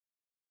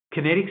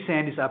 Kinetic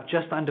Sand is up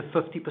just under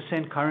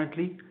 50%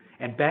 currently,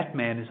 and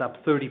Batman is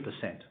up 30%.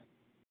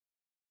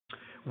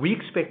 We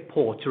expect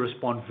Paw to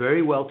respond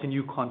very well to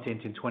new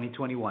content in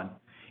 2021,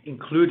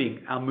 including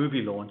our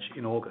movie launch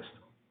in August.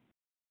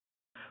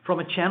 From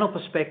a channel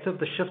perspective,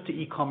 the shift to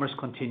e-commerce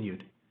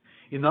continued.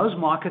 In those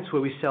markets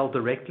where we sell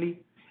directly,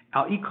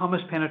 Our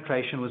e-commerce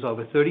penetration was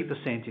over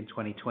 30% in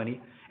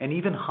 2020 and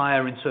even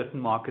higher in certain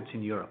markets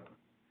in Europe.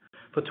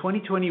 For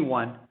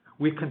 2021,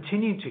 we're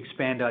continuing to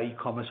expand our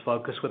e-commerce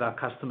focus with our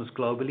customers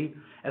globally,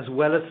 as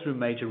well as through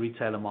major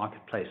retailer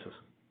marketplaces.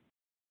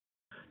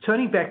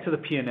 Turning back to the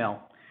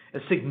P&L, a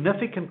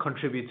significant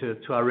contributor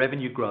to our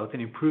revenue growth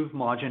and improved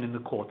margin in the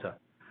quarter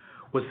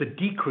was the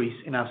decrease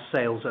in our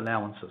sales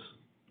allowances.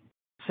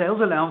 Sales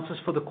allowances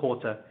for the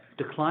quarter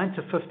declined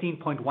to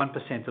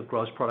 15.1% of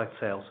gross product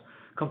sales,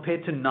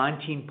 compared to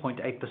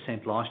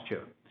 19.8% last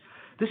year.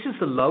 This is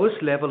the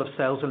lowest level of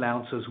sales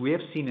allowances we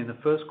have seen in the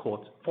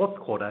fourth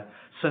quarter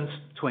since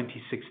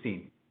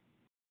 2016.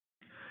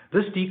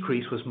 This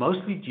decrease was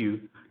mostly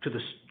due to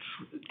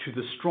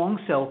the strong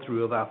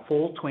sell-through of our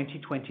fall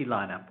 2020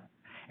 lineup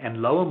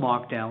and lower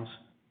markdowns,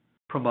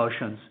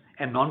 promotions,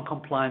 and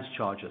non-compliance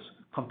charges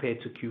compared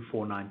to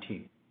Q4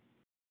 19.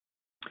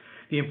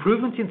 The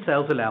improvement in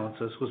sales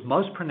allowances was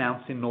most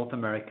pronounced in North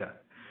America,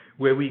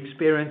 where we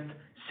experienced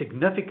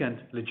significant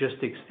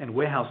logistics and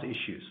warehouse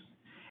issues,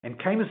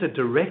 and came as a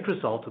direct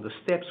result of the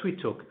steps we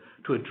took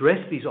to address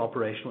these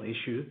operational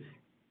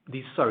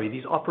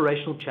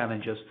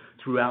challenges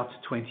throughout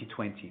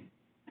 2020.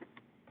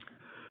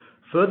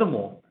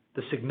 Furthermore,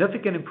 the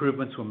significant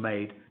improvements were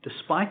made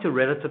despite a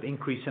relative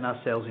increase in our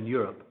sales in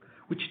Europe,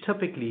 which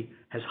typically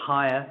has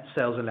higher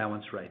sales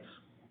allowance rates.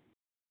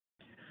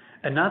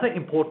 Another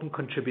important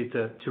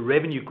contributor to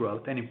revenue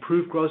growth and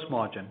improved gross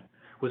margin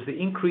was the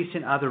increase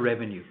in other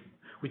revenue,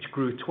 which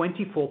grew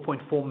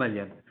 $24.4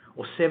 million,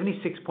 or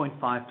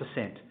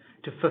 76.5%,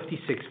 to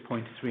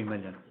 $56.3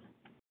 million.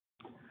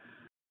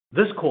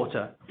 This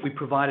quarter, we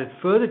provided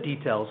further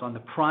details on the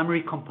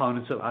primary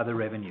components of other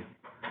revenue,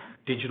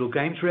 digital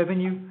games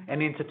revenue,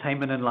 and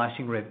entertainment and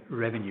licensing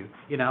revenue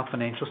in our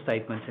financial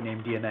statements and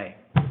MD&A.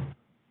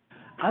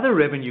 Other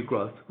revenue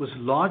growth was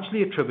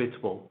largely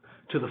attributable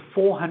to the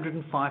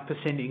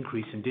 405%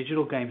 increase in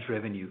digital games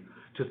revenue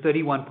to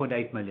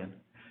 $31.8 million,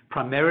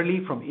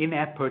 primarily from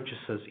in-app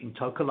purchases in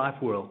Toca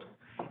Life World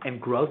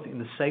and growth in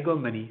the Sago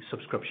Mini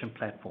subscription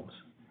platforms.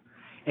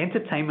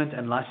 Entertainment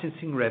and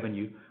licensing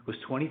revenue was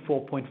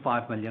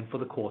 $24.5 million for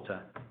the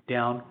quarter,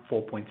 down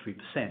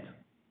 4.3%.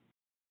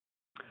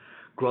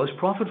 Gross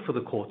profit for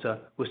the quarter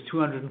was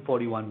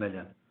 $241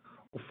 million,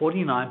 or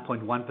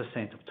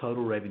 49.1% of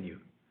total revenue,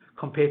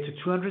 compared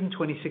to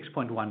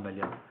 $226.1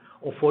 million,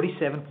 or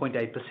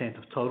 47.8%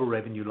 of total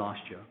revenue last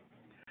year.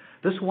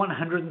 This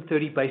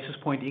 130 basis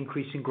point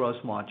increase in gross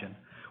margin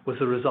was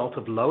the result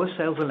of lower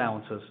sales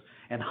allowances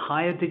and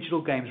higher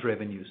digital games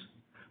revenues,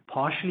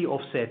 partially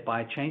offset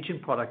by a change in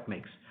product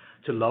mix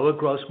to lower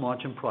gross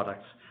margin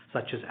products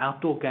such as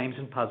outdoor games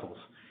and puzzles,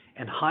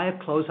 and higher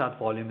closeout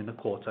volume in the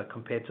quarter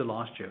compared to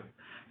last year,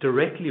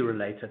 directly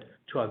related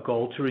to our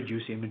goal to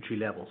reduce inventory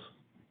levels.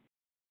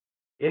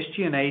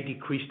 SG&A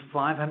decreased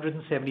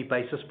 570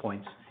 basis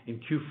points in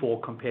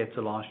Q4 compared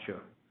to last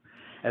year.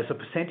 As a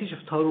percentage of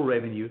total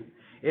revenue,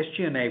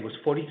 SG&A was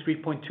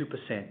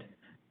 43.2%,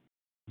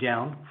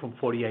 down from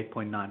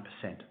 48.9%.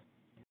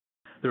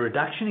 The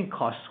reduction in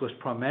costs was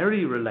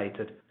primarily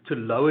related to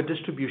lower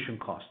distribution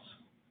costs.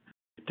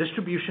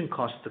 Distribution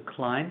costs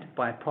declined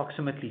by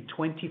approximately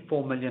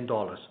 $24 million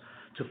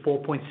to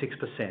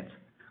 4.6%,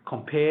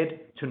 compared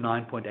to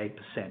 9.8%.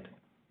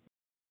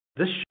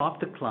 This sharp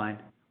decline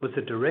was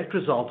the direct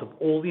result of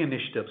all the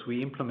initiatives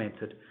we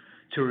implemented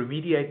to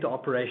remediate the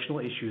operational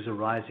issues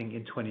arising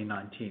in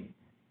 2019.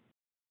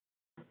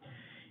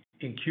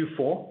 In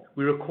Q4,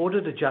 we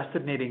recorded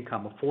adjusted net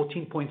income of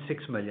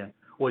 $14.6 million,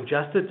 or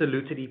adjusted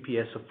diluted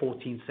EPS of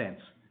 14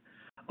 cents,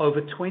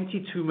 over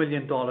 $22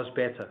 million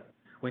better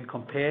when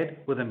compared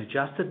with an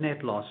adjusted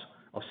net loss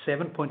of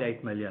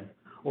 $7.8 million,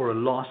 or a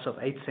loss of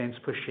 8 cents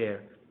per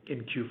share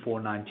in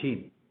Q4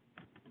 19.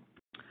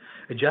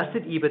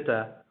 Adjusted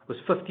EBITDA was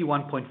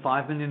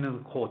 $51.5 million in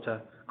the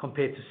quarter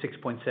compared to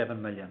 $6.7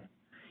 million.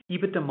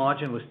 EBITDA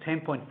margin was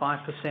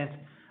 10.5%,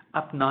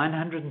 up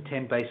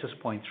 910 basis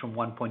points from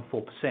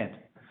 1.4%.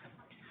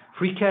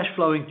 Free cash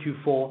flow in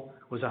Q4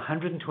 was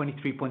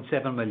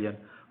 $123.7 million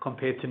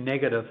compared to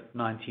negative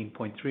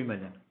 $19.3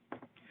 million.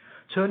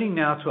 Turning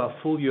now to our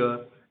full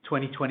year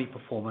 2020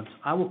 performance,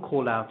 I will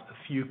call out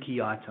a few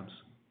key items.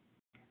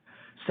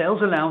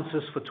 Sales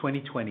allowances for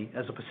 2020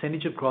 as a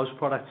percentage of gross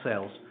product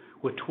sales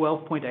were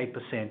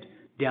 12.8%,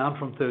 down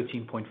from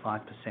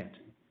 13.5%.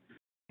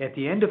 At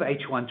the end of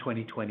H1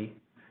 2020,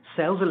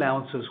 sales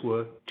allowances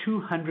were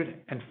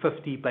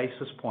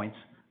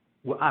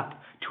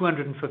up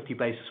 250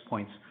 basis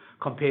points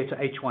compared to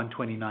H1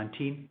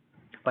 2019,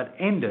 but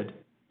ended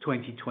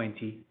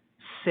 2020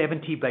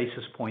 70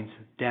 basis points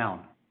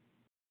down.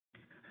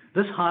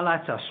 This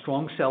highlights our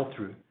strong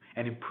sell-through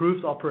and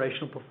improved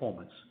operational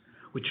performance,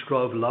 which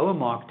drove lower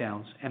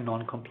markdowns and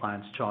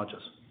non-compliance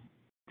charges.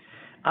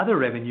 Other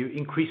revenue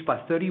increased by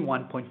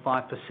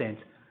 31.5%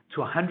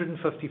 to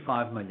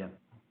 $155 million.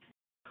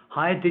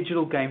 Higher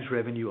digital games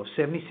revenue of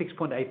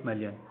 $76.8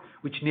 million,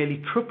 which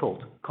nearly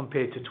tripled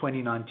compared to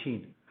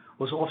 2019,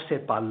 was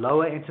offset by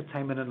lower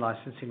entertainment and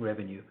licensing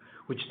revenue,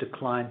 which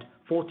declined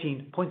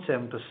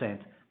 14.7%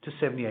 to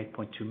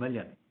 $78.2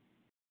 million.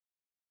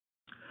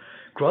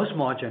 Gross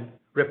margin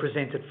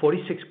represented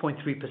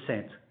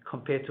 46.3%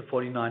 compared to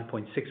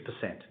 49.6%.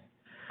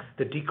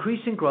 The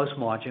decrease in gross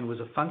margin was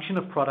a function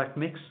of product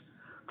mix,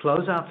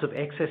 closeouts of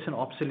excess and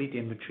obsolete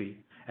inventory,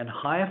 and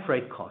higher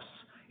freight costs,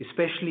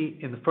 especially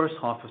in the first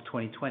half of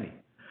 2020,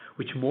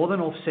 which more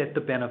than offset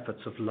the benefits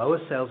of lower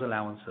sales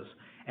allowances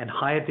and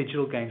higher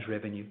digital gains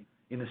revenue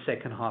in the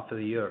second half of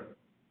the year.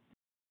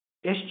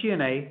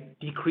 SG&A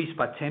decreased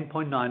by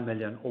 $10.9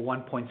 million or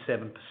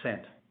 1.7%.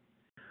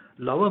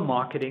 Lower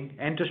marketing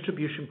and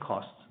distribution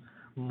costs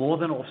more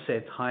than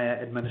offset higher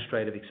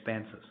administrative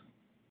expenses.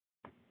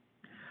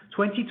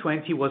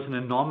 2020 was an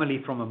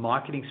anomaly from a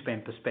marketing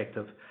spend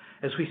perspective,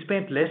 as we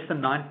spent less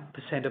than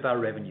 9% of our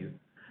revenue,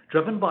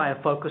 driven by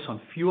a focus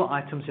on fewer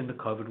items in the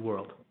COVID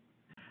world.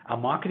 Our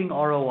marketing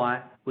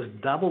ROI was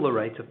double the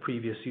rate of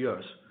previous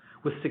years,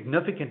 with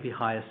significantly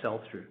higher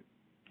sell-through.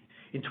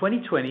 In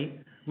 2020,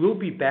 we'll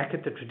be back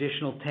at the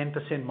traditional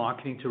 10%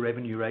 marketing to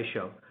revenue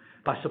ratio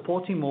by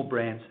supporting more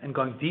brands and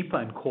going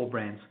deeper in core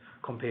brands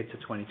compared to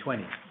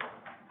 2020.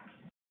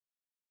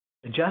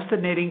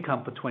 Adjusted net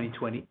income for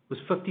 2020 was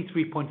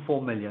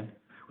 $53.4 million,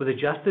 with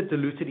adjusted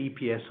diluted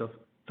EPS of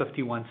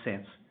 51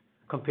 cents,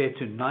 compared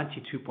to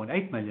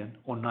 $92.8 million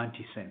or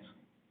 90 cents.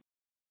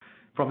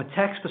 From a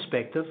tax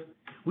perspective,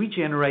 we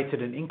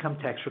generated an income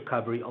tax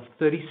recovery of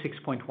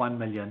 $36.1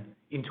 million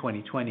in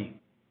 2020.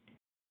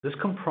 This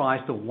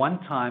comprised a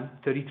one-time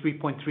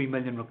 $33.3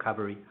 million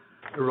recovery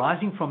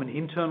arising from an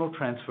internal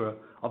transfer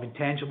of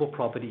intangible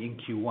property in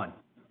Q1.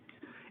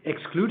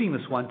 Excluding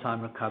this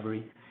one-time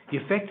recovery, the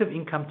effective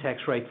income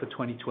tax rate for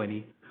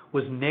 2020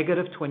 was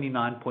negative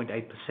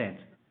 29.8%,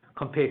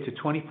 compared to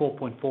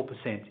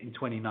 24.4% in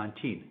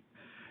 2019,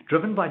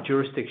 driven by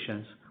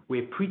jurisdictions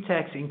where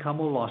pre-tax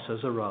income or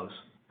losses arose,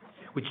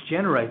 which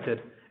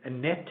generated a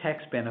net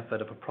tax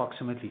benefit of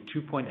approximately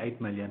 $2.8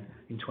 million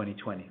in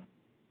 2020.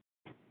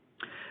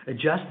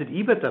 Adjusted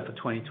EBITDA for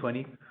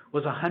 2020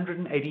 was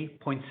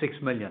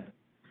 $180.6 million,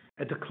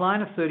 a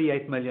decline of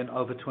 $38 million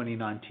over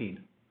 2019.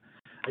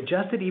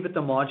 Adjusted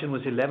EBITDA margin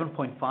was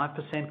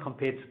 11.5%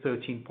 compared to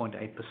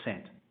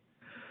 13.8%.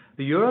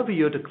 The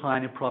year-over-year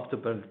decline in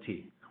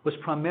profitability was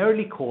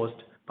primarily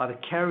caused by the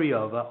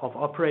carryover of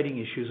operating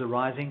issues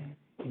arising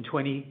in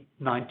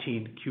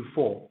 2019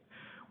 Q4,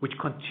 which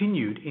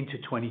continued into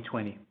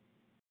 2020.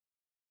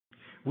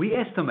 We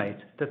estimate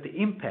that the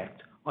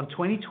impact on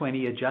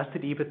 2020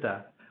 adjusted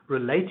EBITDA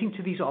relating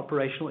to these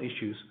operational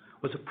issues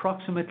was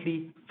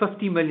approximately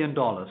 $50 million,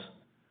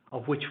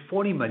 of which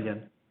 $40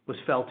 million was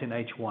felt in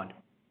H1.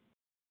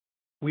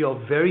 We are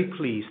very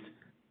pleased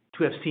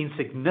to have seen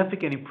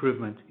significant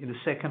improvement in the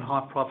second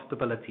half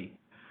profitability,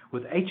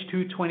 with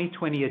H2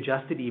 2020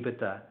 adjusted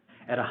EBITDA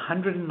at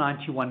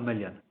 $191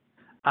 million,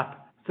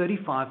 up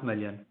 $35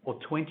 million or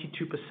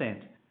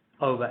 22%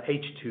 over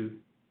H2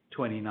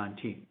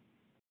 2019.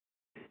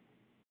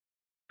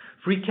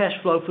 Free cash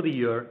flow for the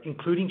year,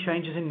 including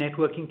changes in net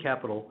working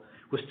capital,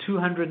 was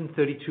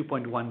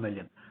 $232.1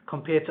 million,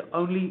 compared to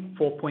only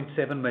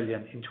 $4.7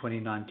 million in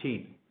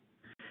 2019.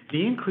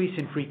 The increase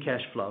in free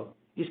cash flow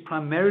is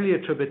primarily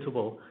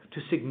attributable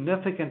to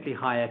significantly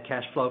higher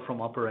cash flow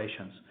from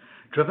operations,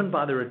 driven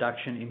by the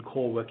reduction in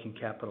core working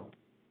capital.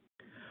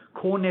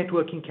 Core net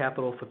working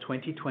capital for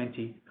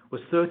 2020 was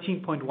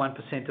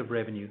 13.1% of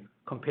revenue,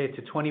 compared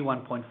to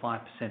 21.5%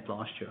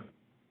 last year.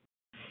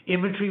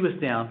 Inventory was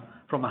down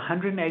from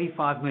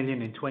 $185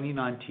 million in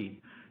 2019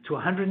 to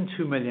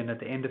 $102 million at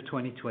the end of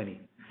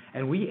 2020,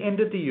 and we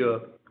ended the year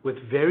with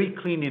very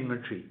clean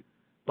inventory,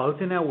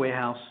 both in our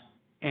warehouse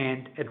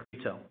and at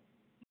retail.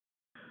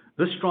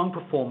 This strong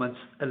performance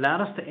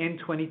allowed us to end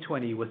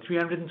 2020 with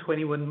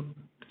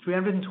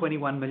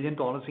 $321 million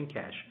in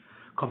cash,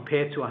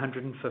 compared to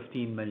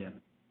 $115 million.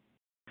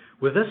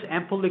 With this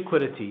ample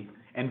liquidity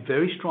and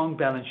very strong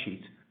balance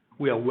sheet,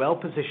 we are well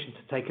positioned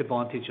to take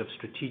advantage of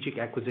strategic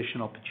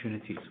acquisition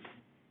opportunities.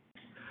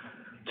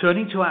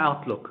 Turning to our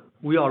outlook,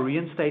 we are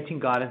reinstating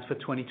guidance for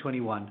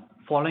 2021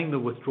 following the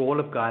withdrawal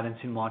of guidance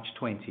in March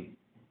 20.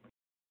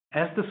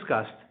 As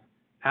discussed,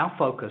 our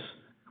focus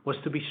was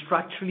to be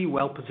structurally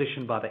well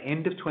positioned by the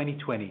end of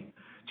 2020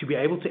 to be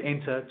able to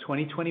enter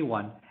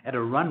 2021 at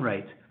a run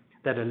rate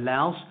that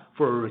allows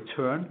for a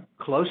return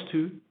close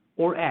to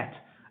or at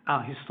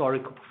our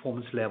historical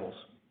performance levels.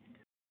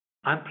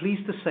 I'm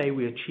pleased to say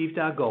we achieved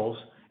our goals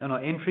and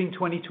are entering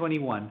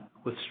 2021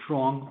 with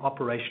strong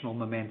operational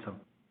momentum.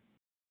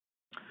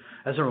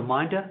 As a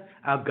reminder,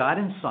 our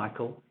guidance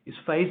cycle is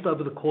phased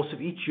over the course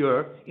of each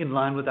year in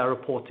line with our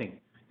reporting: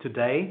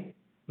 today,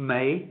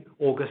 May,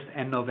 August,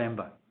 and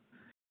November.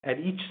 At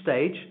each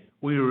stage,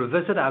 we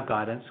revisit our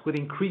guidance with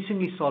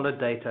increasingly solid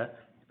data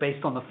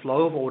based on the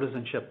flow of orders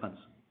and shipments.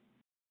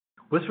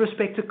 With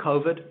respect to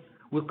COVID,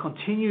 we'll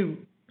continue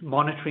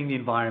monitoring the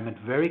environment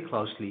very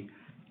closely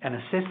and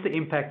assess the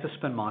impact of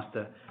Spin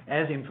Master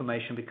as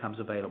information becomes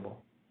available.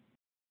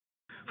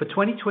 For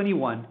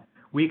 2021,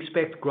 we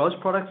expect gross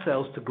product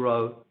sales to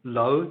grow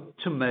low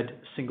to mid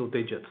single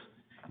digits.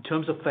 In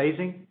terms of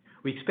phasing,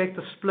 we expect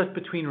the split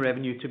between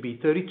revenue to be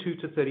 32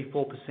 to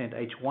 34%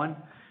 H1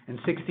 and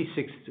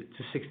 66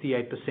 to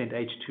 68%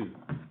 H2,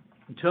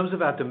 In terms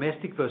of our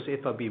domestic versus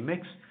FOB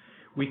mix,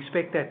 we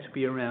expect that to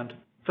be around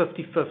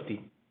 50-50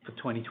 for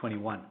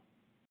 2021.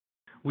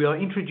 We are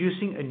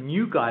introducing a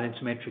new guidance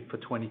metric for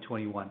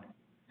 2021.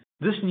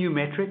 This new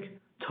metric,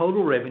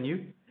 total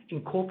revenue,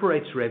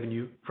 incorporates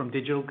revenue from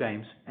digital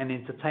games and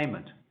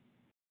entertainment.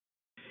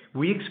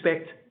 We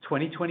expect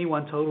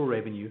 2021 total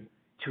revenue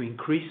to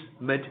increase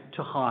mid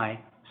to high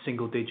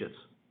single digits.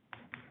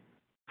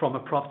 From a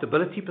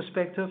profitability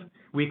perspective,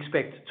 we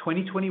expect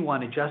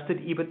 2021 adjusted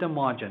EBITDA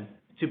margin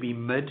to be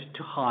mid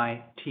to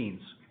high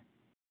teens.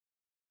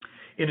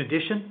 In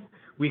addition,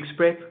 we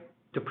expect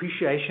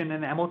depreciation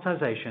and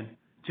amortization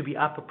to be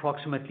up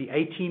approximately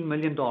 $18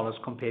 million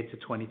compared to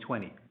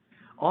 2020.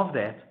 Of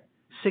that,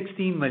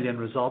 $16 million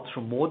results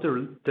from more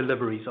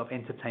deliveries of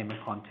entertainment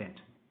content.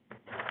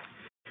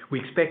 We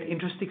expect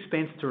interest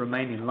expense to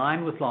remain in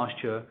line with last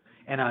year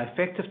and our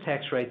effective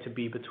tax rate to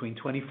be between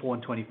 24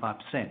 and 25%.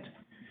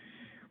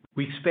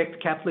 We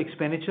expect capital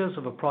expenditures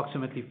of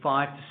approximately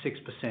 5 to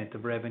 6%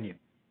 of revenue.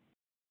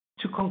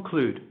 To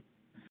conclude,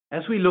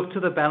 as we look to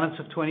the balance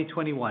of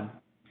 2021,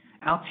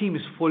 our team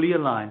is fully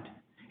aligned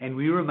and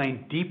we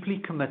remain deeply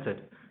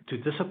committed to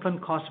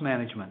disciplined cost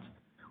management,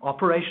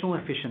 operational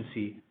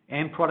efficiency,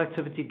 and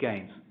productivity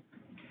gains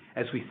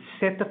as we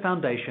set the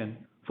foundation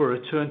for a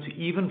return to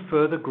even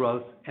further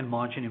growth and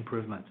margin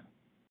improvement.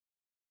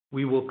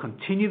 We will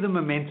continue the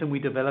momentum we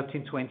developed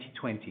in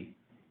 2020,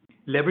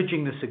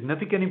 leveraging the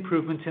significant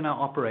improvements in our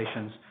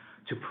operations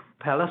to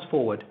propel us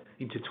forward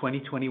into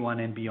 2021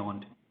 and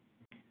beyond.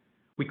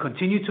 We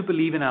continue to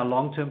believe in our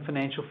long-term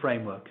financial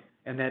framework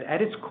and that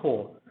at its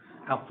core,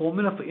 our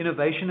formula for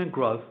innovation and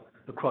growth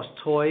across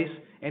toys,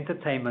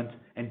 entertainment,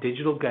 and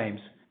digital games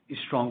is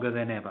stronger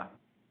than ever.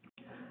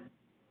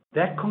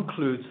 That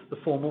concludes the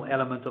formal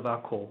element of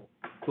our call.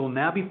 We'll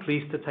now be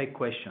pleased to take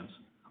questions.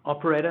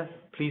 Operator,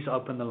 please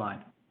open the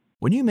line.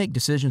 When you make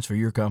decisions for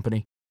your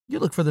company, you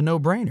look for the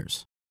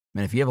no-brainers.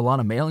 And if you have a lot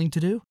of mailing to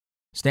do,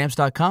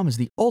 Stamps.com is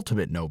the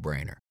ultimate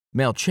no-brainer.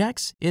 Mail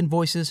checks,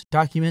 invoices,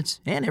 documents,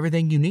 and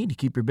everything you need to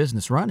keep your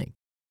business running.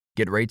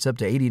 Get rates up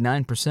to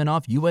 89%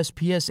 off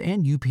USPS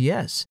and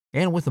UPS.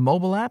 And with the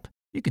mobile app,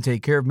 you can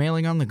take care of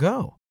mailing on the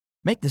go.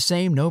 Make the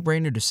same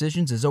no-brainer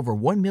decisions as over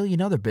 1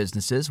 million other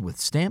businesses with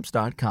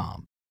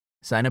Stamps.com.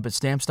 Sign up at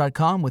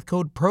Stamps.com with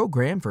code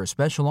PROGRAM for a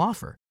special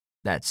offer.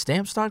 That's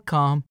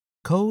Stamps.com,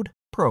 code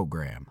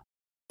PROGRAM.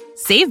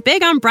 Save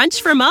big on brunch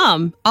for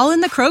mom, all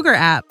in the Kroger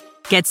app.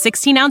 Get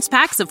 16-ounce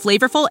packs of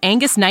flavorful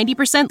Angus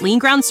 90% lean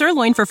ground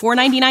sirloin for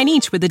 $4.99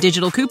 each with a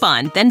digital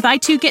coupon. Then buy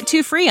 2, get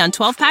 2 free on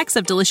 12 packs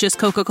of delicious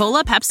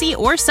Coca-Cola, Pepsi,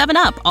 or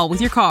 7-Up, all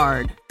with your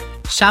card.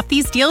 Shop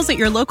these deals at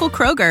your local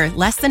Kroger,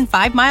 less than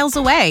 5 miles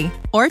away.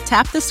 Or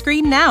tap the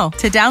screen now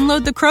to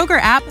download the Kroger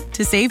app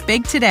to save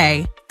big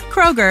today.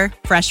 Kroger,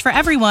 fresh for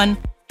everyone.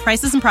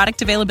 Prices and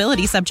product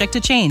availability subject to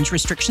change.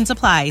 Restrictions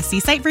apply. See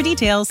site for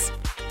details.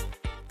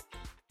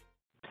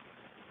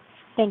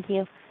 Thank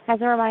you. As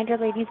a reminder,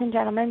 ladies and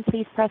gentlemen,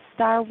 please press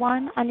star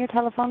 1 on your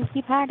telephone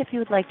keypad if you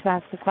would like to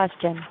ask a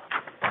question.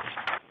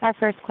 Our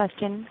first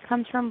question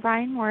comes from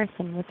Brian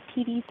Morrison with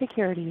TD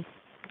Securities.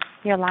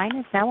 Your line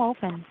is now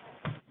open.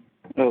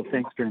 Oh,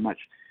 thanks very much.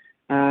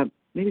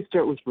 Maybe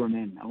start with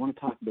Ronnen. I want to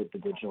talk about the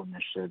digital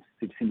initiatives.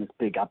 We've seen this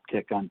big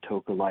uptick on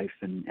Toca Life,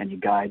 and you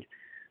guide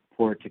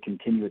for it to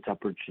continue its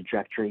upward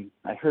trajectory.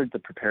 I heard the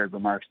prepared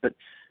remarks, but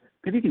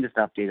maybe you can just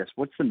update us.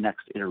 What's the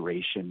next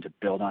iteration to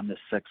build on this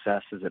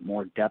success? Is it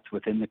more depth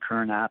within the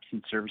current apps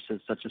and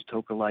services such as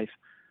Toca Life,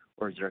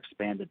 or is there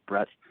expanded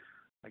breadth?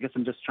 I guess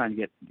I'm just trying to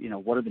get,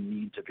 what are the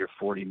needs of your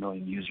 40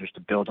 million users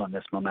to build on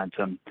this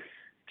momentum?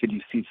 Could you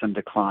see some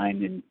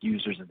decline in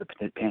users as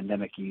the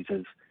pandemic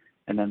eases?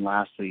 And then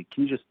lastly,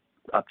 can you just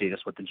update us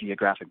what the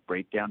geographic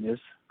breakdown is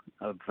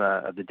of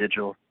the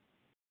digital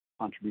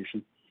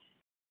contribution?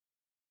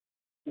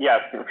 Yeah,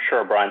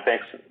 sure, Brian.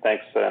 Thanks.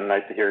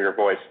 Nice to hear your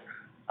voice.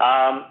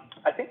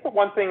 I think the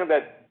one thing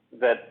that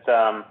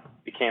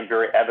became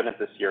very evident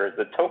this year is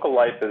that Toca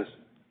Life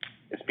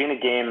it's been a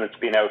game that's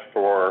been out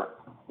for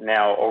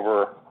now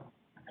over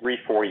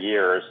 3-4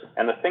 years.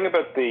 And the thing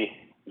about the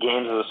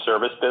games as a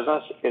service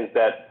business is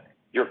that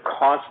you're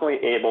constantly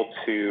able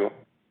to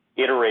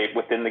iterate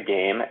within the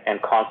game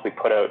and constantly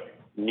put out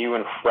new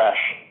and fresh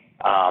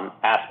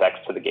aspects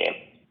to the game.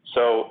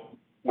 So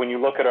when you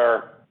look at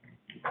our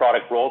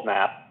product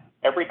roadmap,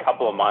 every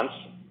couple of months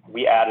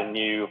we add a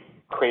new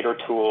creator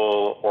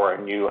tool or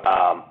a new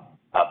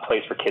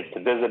place for kids to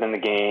visit in the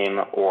game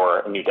or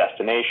a new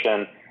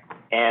destination.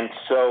 And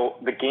so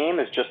the game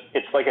is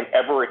it's like an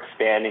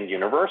ever-expanding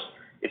universe.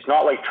 It's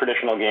not like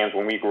traditional games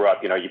when we grew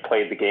up, you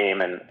played the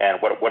game and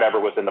whatever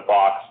was in the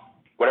box,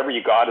 whatever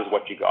you got is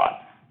what you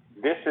got.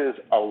 This is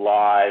a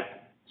live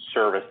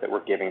service that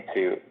we're giving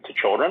to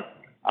children,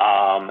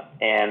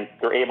 and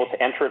they're able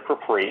to enter it for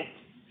free.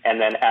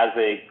 And then as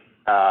they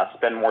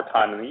spend more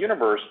time in the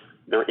universe,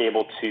 they're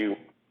able to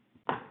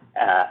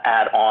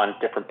add on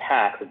different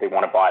packs that they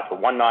want to buy for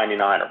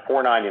 $1.99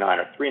 or $4.99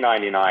 or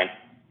 $3.99,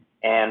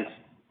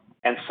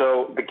 and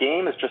so the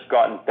game has just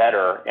gotten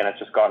better and it's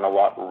just gotten a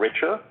lot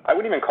richer. I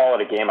wouldn't even call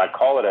it a game. I'd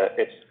call it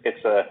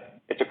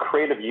it's a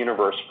creative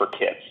universe for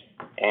kids,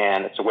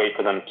 and it's a way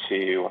for them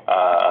to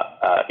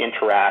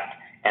interact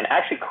and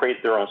actually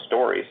create their own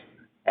stories.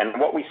 And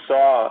what we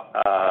saw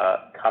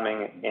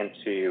coming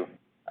into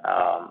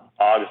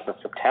August and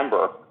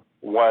September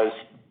was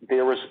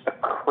there was a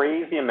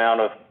crazy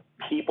amount of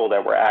people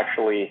that were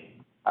actually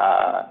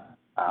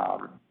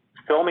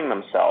filming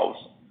themselves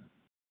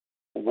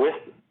with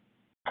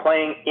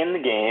playing in the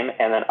game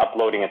and then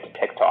uploading it to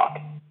TikTok.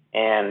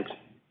 And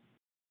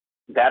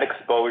that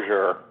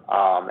exposure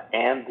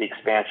and the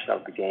expansion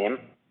of the game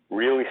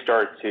really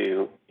started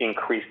to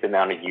increase the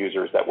amount of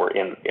users that were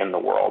in the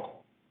world.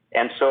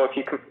 And so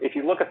if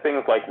you look at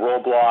things like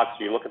Roblox,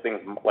 or you look at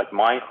things like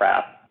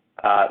Minecraft,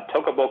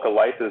 Toca Boca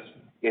Life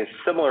is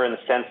similar in the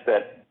sense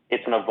that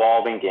it's an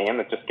evolving game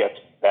that just gets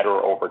better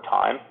over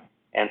time.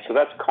 And so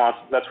that's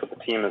what the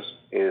team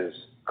is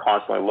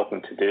constantly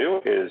looking to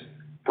do, is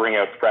bring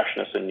out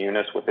freshness and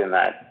newness within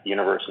that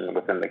universe and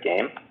within the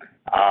game.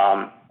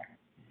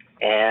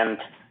 And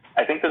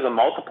I think there's a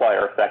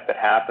multiplier effect that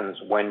happens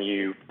when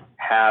you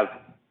have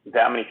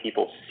that many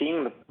people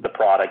seeing the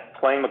product,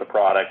 playing with the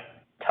product,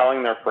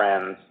 telling their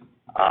friends,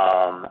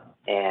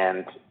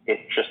 and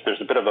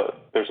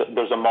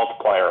there's a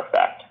multiplier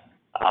effect.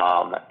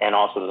 And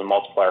also there's a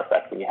multiplier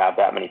effect when you have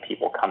that many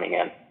people coming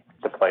in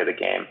to play the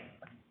game.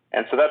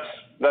 And so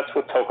that's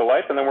with Toca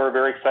Life. And then we're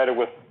very excited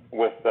with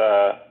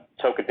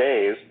Toca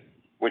Days,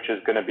 which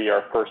is going to be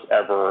our first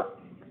ever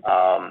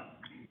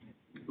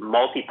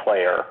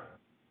multiplayer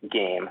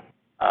game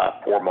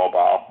for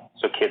mobile,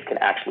 so kids can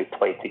actually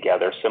play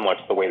together, similar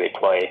to the way they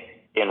play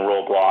in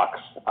Roblox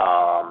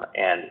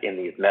and in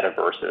these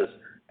metaverses.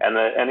 And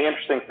the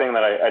interesting thing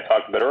that I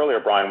talked about earlier,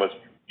 Brian, was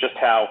just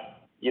how,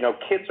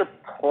 kids are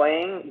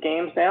playing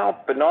games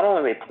now, but not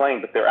only are they playing,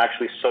 but they're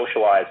actually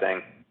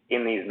socializing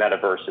in these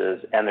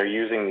metaverses, and they're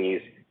using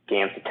these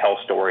games to tell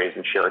stories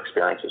and share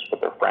experiences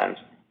with their friends.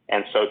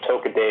 And so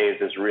Toca Days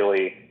is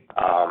really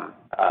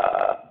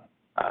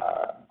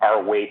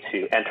our way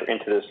to enter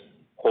into this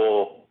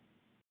whole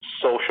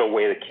social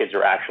way that kids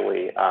are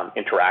actually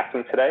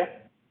interacting today,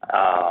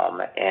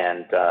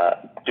 and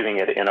doing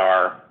it in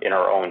our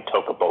own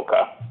Toca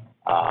Boca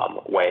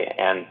way.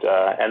 And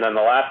then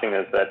the last thing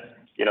is that,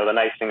 the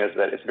nice thing is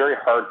that it's very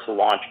hard to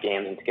launch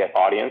games and to get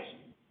audience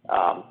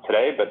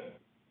today, but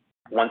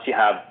once you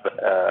have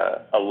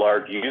a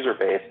large user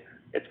base,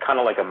 it's kind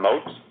of like a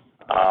moat,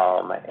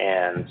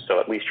 and so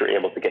at least you're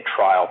able to get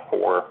trial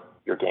for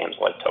your games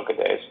like Toca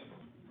Days.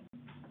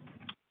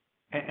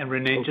 And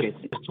Renee, okay.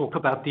 just talk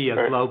about the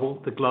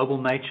global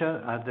nature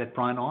that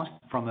Brian asked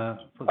from a.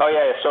 Oh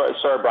yeah.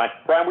 Sorry, Brian.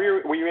 Brian,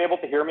 were you able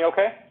to hear me?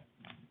 Okay.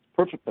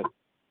 Perfectly.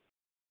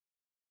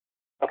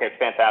 Okay,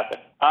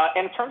 fantastic.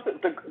 And in terms of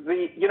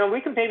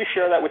we can maybe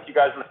share that with you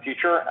guys in the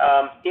future.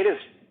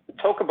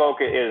 Toca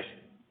Boca is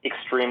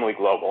extremely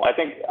global. I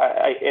think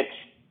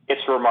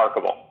it's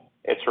remarkable.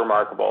 It's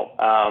remarkable.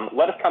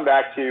 Let us come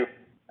back to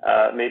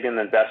maybe in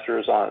the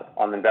investors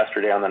on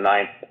Investor Day on the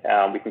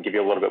 9th. We can give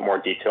you a little bit more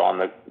detail on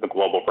the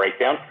global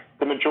breakdown.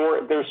 I wouldn't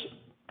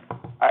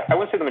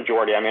say the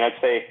majority. I mean,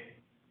 I'd say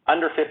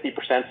under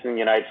 50% in the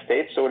United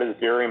States. So it is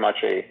very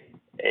much a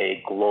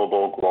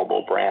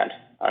global brand.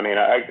 I mean,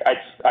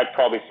 I'd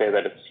probably say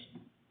that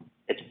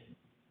it's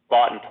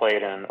bought and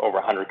played in over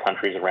 100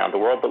 countries around the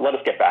world. But let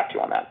us get back to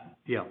you on that.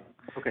 Yeah.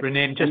 Okay.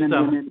 Renee, just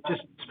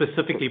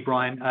specifically,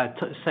 Brian,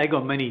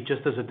 Sago Mini,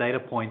 just as a data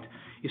point,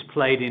 is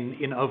played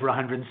in over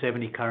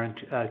 170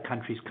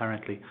 countries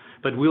currently.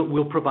 But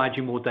we'll provide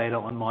you more data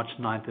on March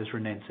 9th, as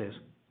Renee says.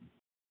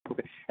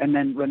 Okay. And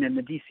then, Renee,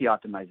 the DC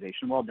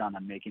optimization, well done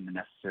on making the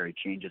necessary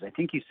changes. I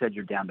think you said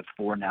you're down to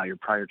 4 now. Your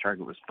prior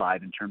target was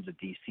 5 in terms of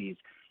DCs.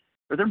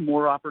 Are there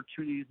more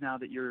opportunities now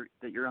that you're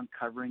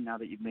uncovering now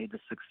that you've made the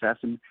success?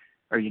 And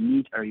are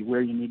you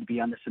where you need to be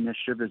on this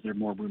initiative? Is there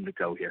more room to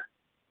go here?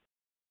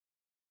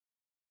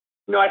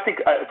 No, I think,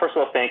 first of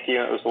all, thank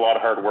you. It was a lot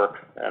of hard work,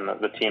 and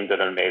the team did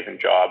an amazing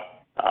job.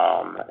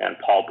 And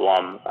Paul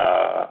Blum,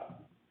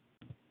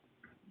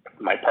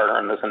 my partner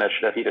in this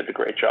initiative, he did a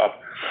great job.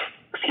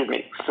 Excuse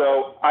me.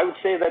 So I would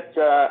say that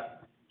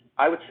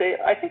I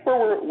think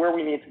where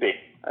we need to be.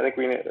 I think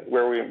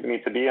where we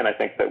need to be, and I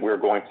think that we're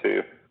going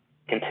to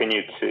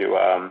continue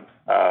to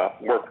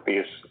work with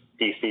these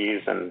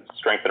DCs and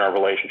strengthen our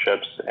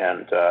relationships,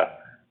 and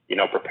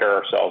prepare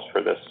ourselves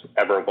for this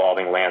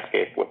ever-evolving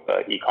landscape with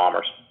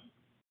e-commerce.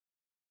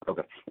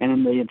 Okay. And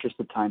in the interest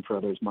of time for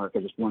others, Mark,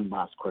 just one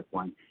last quick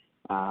one.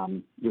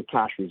 Your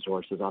cash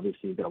resources,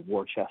 obviously you've got a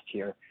war chest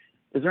here.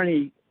 Is there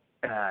any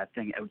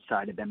thing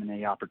outside of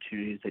M&A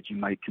opportunities that you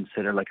might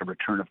consider, like a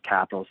return of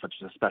capital, such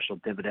as a special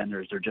dividend, or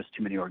is there just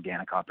too many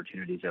organic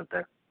opportunities out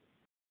there?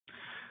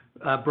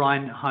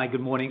 Brian, hi,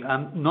 good morning.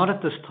 Not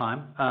at this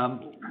time.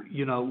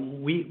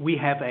 We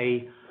have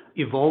a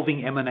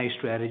evolving M&A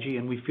strategy,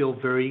 and we feel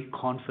very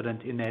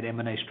confident in that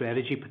M&A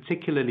strategy,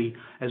 particularly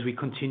as we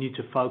continue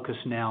to focus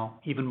now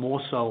even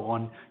more so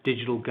on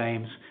digital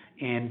games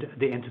and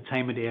the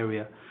entertainment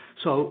area.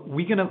 So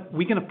we're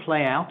gonna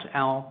play out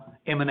our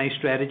M&A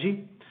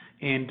strategy,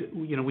 and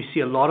we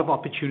see a lot of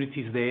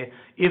opportunities there.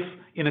 If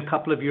in a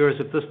couple of years,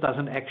 if this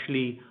doesn't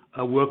actually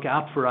work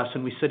out for us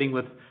and we're sitting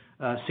with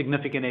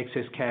significant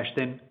excess cash,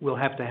 then we'll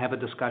have to have a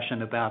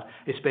discussion about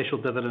a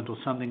special dividend or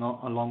something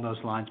along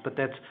those lines. But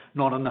that's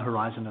not on the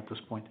horizon at this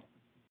point.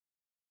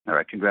 All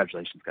right.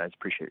 Congratulations, guys.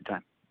 Appreciate your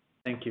time.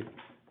 Thank you.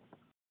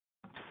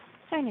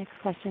 Our next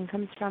question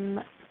comes from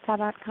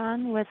Sabahat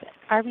Khan with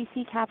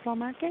RBC Capital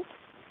Markets.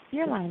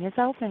 Your line is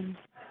open.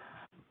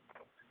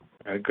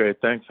 Great.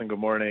 Thanks, and good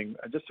morning.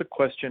 Just a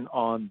question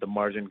on the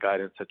margin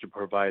guidance that you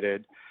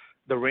provided.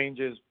 The range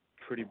is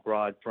pretty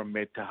broad from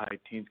mid to high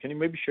teens. Can you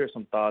maybe share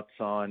some thoughts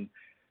on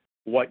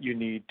what you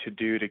need to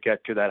do to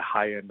get to that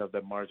high end of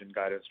the margin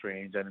guidance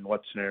range, and in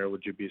what scenario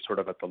would you be sort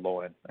of at the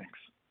low end? Thanks.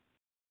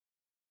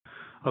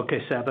 Okay,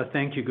 Saba,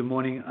 thank you. Good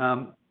morning.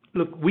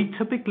 Look, we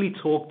typically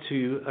talk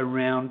to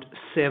around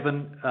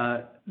 7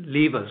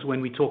 levers when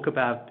we talk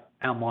about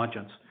our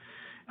margins.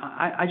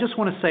 I just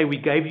want to say we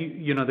gave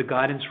you, the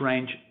guidance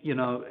range.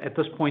 At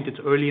this point, it's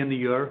early in the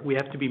year. We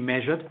have to be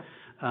measured.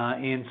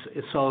 And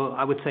so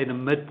I would say the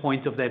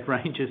midpoint of that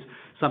range is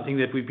something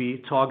that we'd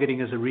be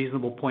targeting as a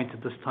reasonable point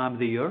at this time of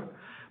the year.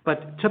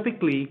 But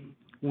typically,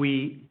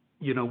 we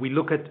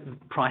look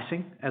at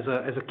pricing as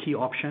a key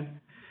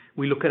option.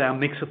 We look at our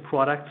mix of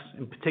products,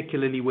 and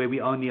particularly where we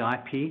own the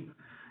IP.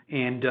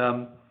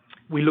 And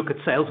we look at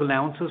sales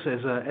allowances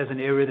as an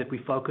area that we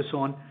focus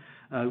on.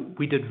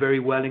 We did very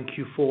well in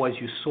Q4,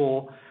 as you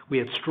saw. We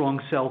had strong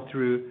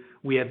sell-through.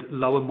 We had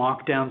lower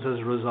markdowns as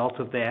a result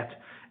of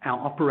that. Our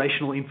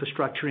operational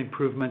infrastructure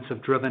improvements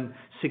have driven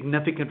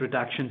significant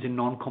reductions in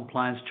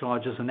non-compliance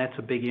charges, and that's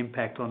a big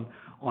impact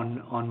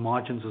on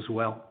margins as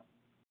well.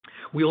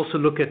 We also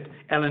look at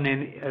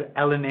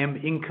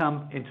L&M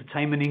income,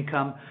 entertainment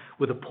income,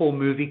 with a PAW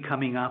movie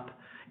coming up,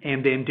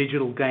 and then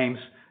digital games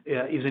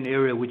is an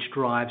area which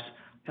drives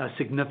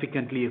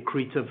significantly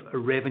accretive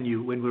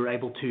revenue when we're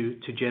able to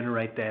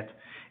generate that.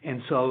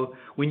 And so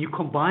when you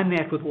combine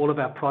that with all of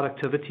our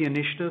productivity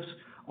initiatives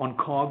on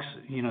COGS,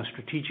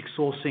 strategic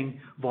sourcing,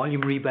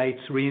 volume rebates,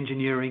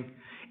 re-engineering,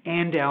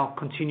 and our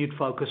continued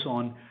focus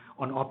on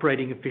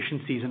operating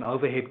efficiencies and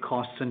overhead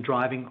costs and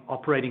driving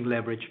operating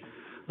leverage,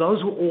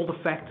 those were all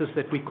the factors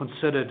that we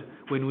considered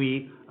when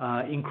we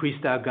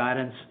increased our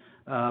guidance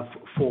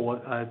for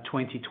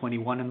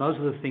 2021. And those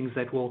are the things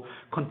that will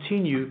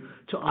continue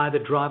to either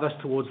drive us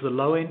towards the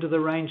low end of the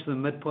range, the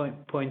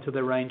midpoint of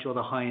the range, or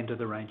the high end of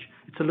the range.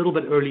 It's a little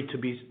bit early to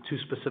be too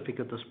specific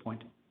at this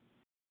point.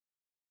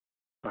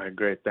 All right,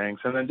 great,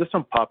 thanks. And then just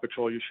on PAW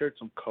Patrol, you shared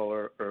some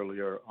color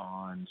earlier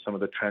on some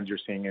of the trends you're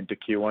seeing into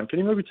Q1. Can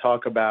you maybe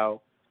talk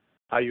about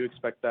how you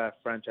expect that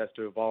franchise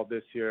to evolve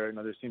this year?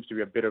 There seems to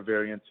be a bit of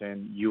variance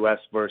in U.S.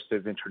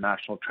 versus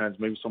international trends.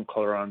 Maybe some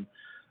color on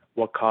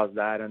what caused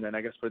that. And then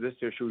I guess for this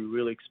year, should we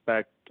really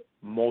expect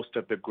most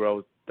of the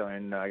growth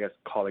in,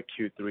 call it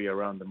Q3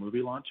 around the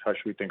movie launch? How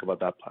should we think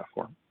about that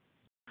platform?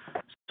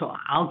 So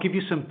I'll give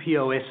you some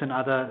POS and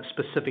other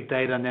specific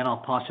data, and then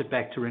I'll pass it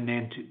back to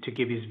Renan to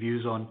give his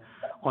views on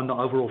the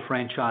overall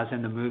franchise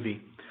and the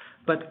movie.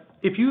 But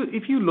if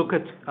you look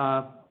at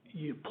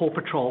PAW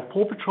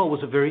Patrol was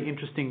a very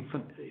interesting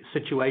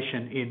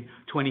situation in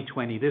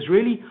 2020. There's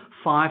really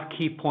 5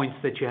 key points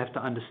that you have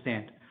to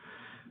understand.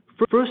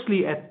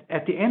 Firstly,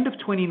 at the end of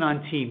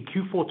 2019,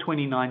 Q4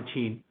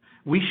 2019,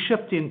 we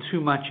shipped in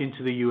too much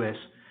into the U.S.,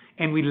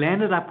 and we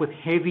landed up with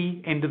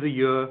heavy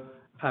end-of-the-year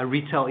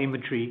retail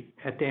inventory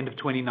at the end of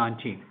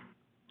 2019.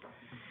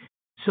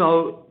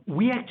 So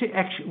we had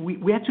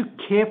to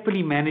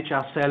carefully manage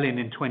our sell-in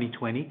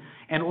 2020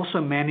 and also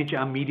manage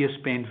our media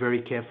spend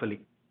very carefully.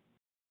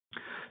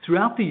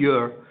 Throughout the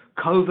year,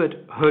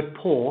 COVID hurt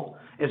PAW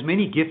as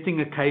many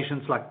gifting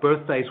occasions like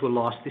birthdays were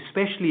lost,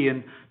 especially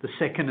in the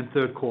second and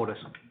third quarters.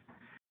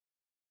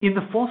 In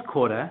the fourth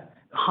quarter,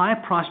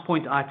 higher price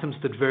point items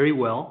did very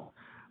well,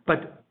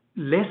 but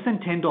less than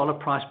 $10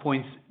 price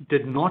points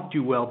did not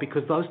do well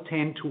because those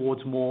tend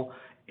towards more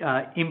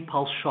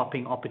impulse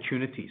shopping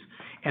opportunities,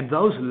 and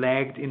those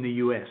lagged in the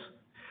U.S.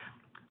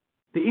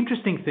 The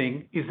interesting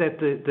thing is that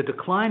the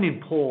decline in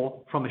PAW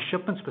from a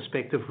shipments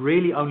perspective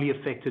really only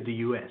affected the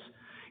U.S.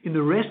 In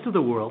the rest of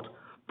the world,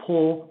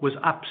 PAW was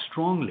up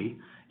strongly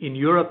in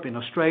Europe, in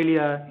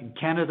Australia, in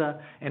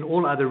Canada, and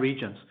all other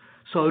regions.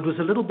 So it was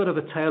a little bit of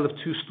a tale of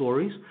 2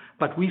 stories,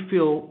 but we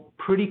feel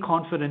pretty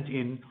confident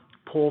in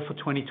PAW for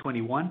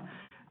 2021.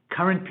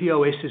 Current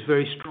POS is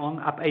very strong,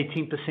 up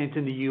 18%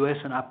 in the U.S.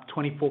 and up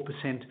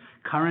 24%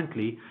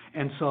 currently.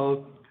 And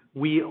so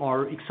we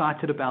are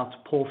excited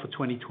about PAW for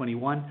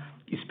 2021,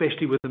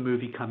 especially with the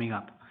movie coming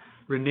up.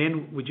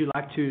 Renan, would you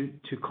like to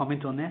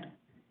comment on that?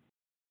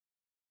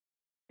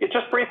 Yeah,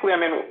 just briefly.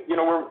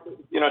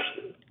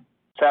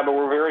 Saba,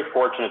 we're very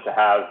fortunate to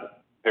have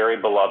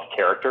very beloved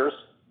characters,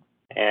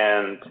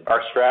 and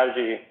our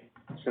strategy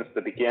since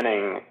the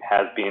beginning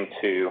has been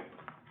to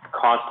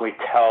constantly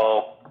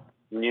tell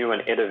new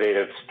and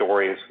innovative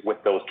stories with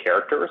those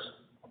characters,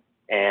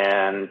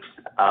 and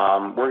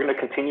we're going to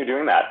continue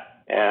doing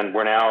that. And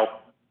we're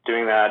now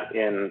doing that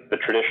in the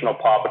traditional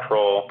PAW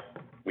Patrol.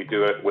 We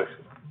do it with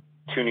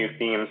 2 new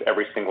themes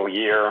every single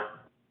year,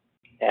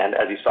 and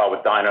as you saw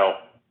with Dino,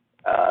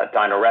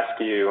 Dino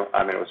Rescue.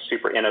 I mean, it was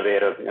super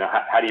innovative. You know,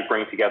 how do you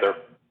bring together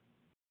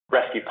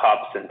rescue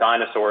pups and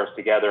dinosaurs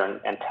together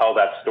and tell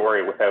that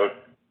story without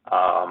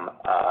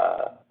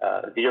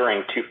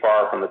veering too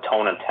far from the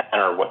tone and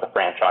tenor of what the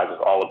franchise is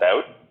all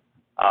about.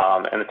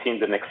 And the team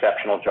did an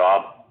exceptional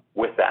job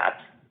with that.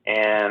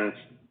 And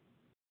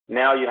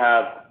now you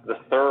have the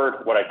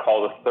third, what I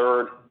call the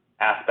third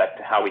aspect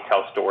to how we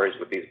tell stories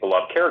with these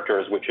beloved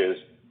characters, which is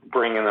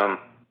bringing them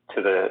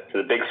to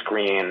the big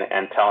screen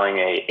and telling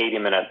a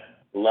 80-minute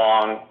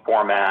long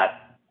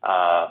format,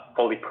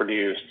 fully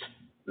produced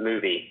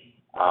movie.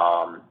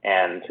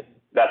 And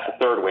that's the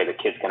third way that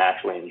kids can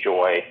actually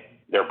enjoy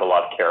their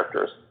beloved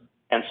characters.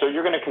 And so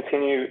you're going to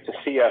continue to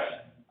see us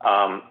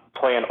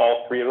play in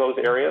all three of those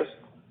areas,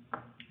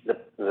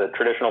 the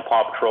traditional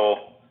Paw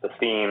Patrol, the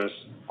themes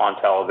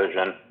on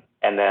television,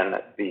 and then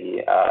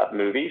the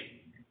movies.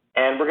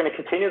 And we're going to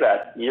continue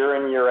that year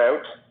in, year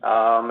out,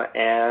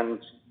 and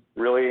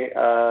really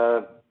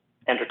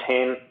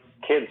entertain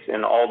kids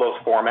in all those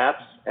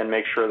formats and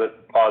make sure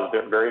that Paw is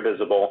very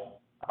visible,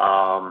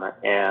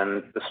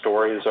 and the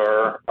stories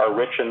are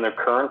rich and they're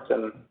current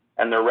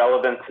and they're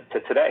relevant to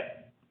today.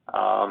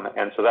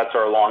 And so that's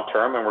our long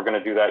term, and we're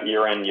going to do that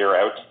year in, year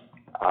out,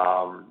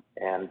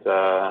 and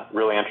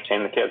really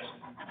entertain the kids.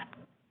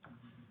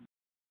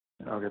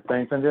 Okay,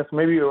 thanks. And just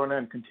maybe,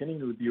 Ronan,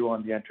 continuing with you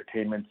on the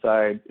entertainment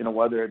side, you know,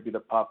 whether it be the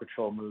Paw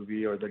Patrol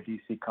movie or the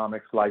DC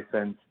Comics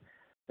license,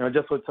 you know,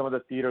 just with some of the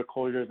theater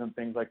closures and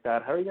things like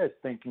that, how are you guys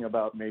thinking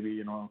about maybe,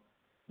 you know,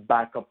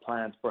 backup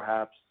plans,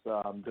 perhaps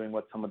doing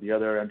what some of the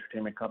other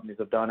entertainment companies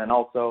have done? And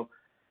also,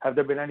 have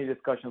there been any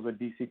discussions with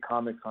DC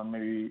Comics on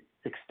maybe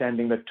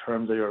extending the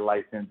terms of your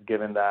license,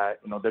 given that,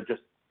 you know, there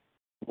just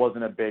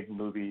wasn't a big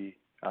movie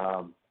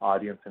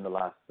audience in the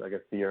last, I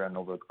guess, year and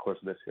over the course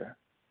of this year?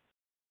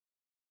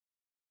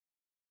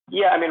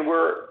 Yeah, I mean,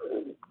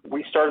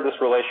 we started this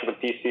relationship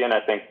with DC, and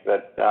I think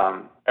that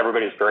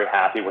everybody's very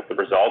happy with the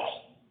results,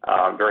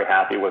 very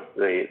happy with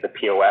the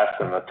POS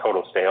and the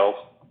total sales.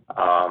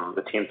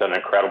 The team's done an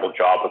incredible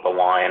job with the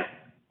line,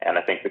 and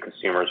I think the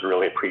consumer is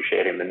really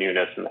appreciating the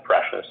newness and the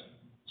freshness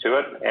to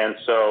it. And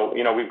so,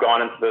 you know, we've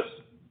gone into this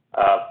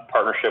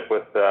partnership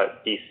with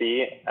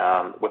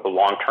DC with a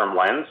long-term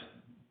lens,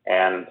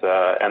 and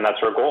that's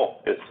our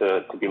goal, is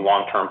to be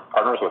long-term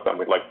partners with them.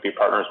 We'd like to be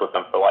partners with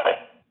them for life.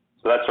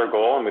 So that's our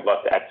goal, and we'd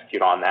love to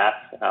execute on that.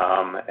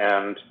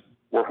 And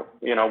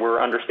we're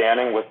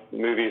understanding with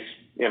movies,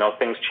 you know,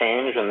 things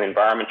change and the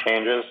environment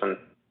changes, and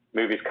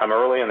movies come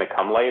early and they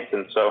come late,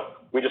 and so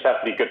we just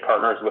have to be good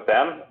partners with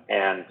them.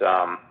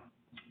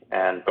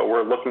 But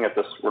we're looking at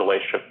this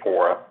relationship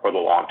for the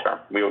long term.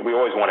 We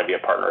always want to be a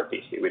partner of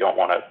DC. We don't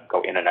want to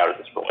go in and out of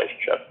this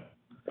relationship.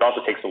 It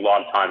also takes a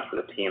lot of time for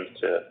the teams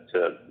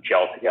to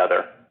gel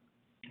together,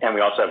 and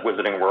we also have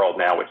Wizarding World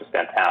now, which is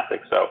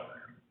fantastic. So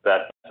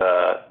that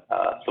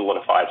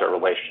solidifies our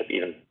relationship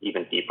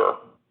even deeper.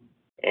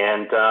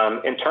 And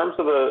in terms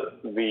of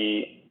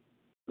the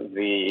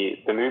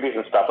movies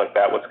and stuff like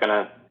that, what's going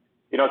to,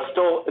 you know,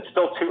 it's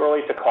still too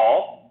early to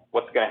call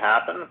what's going to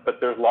happen, but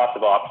there's lots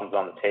of options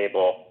on the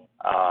table,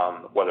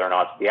 whether or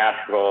not it's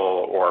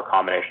theatrical or a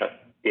combination of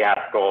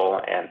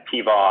theatrical and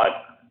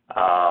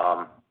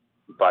PVOD.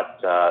 But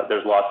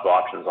there's lots of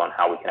options on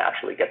how we can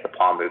actually get the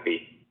Paw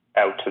movie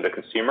out to the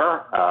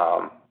consumer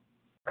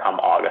come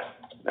August.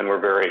 And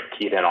we're very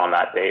keyed in on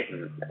that date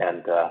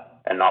and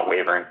not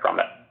wavering from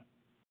it.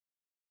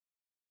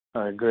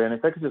 All right, great. And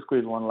if I could just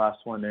squeeze one last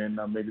one in,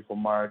 maybe for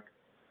Mark.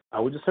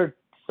 We just heard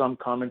some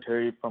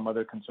commentary from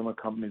other consumer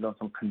companies on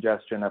some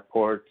congestion at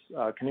ports.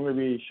 Can you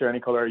maybe share any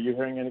color? Are you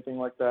hearing anything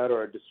like that,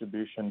 or are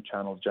distribution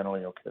channels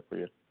generally okay for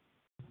you?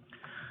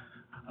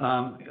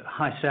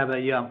 Hi, Saba.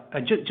 Yeah,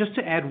 just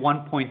to add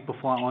one point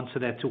before I answer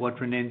that to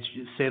what Renan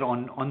said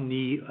on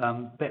the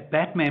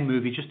Batman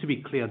movie, just to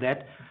be clear,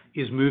 that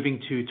is moving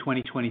to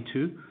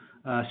 2022,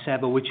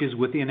 Saba, which is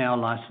within our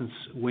license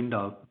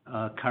window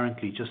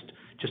currently.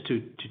 Just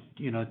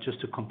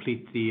to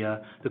complete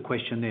the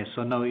question there.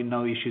 So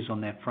no issues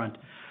on that front.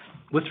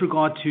 With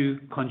regard to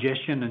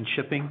congestion and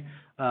shipping,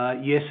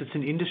 yes, it's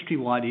an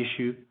industry-wide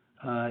issue.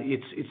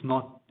 It's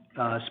not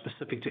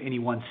specific to any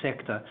one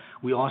sector.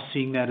 We are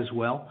seeing that as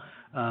well.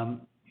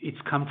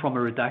 It's come from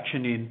a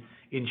reduction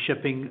in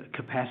shipping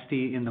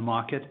capacity in the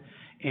market,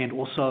 and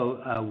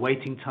also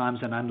waiting times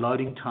and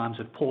unloading times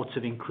at ports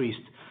have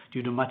increased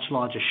due to much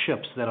larger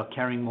ships that are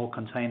carrying more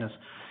containers.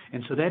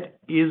 And so that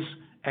is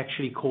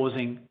actually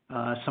causing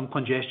some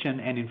congestion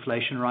and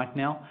inflation right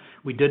now.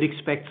 We did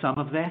expect some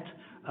of that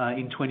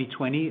in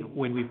 2020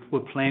 when we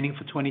were planning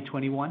for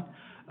 2021.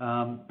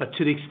 But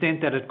to the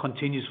extent that it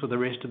continues for the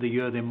rest of the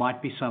year, there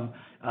might be some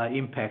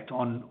impact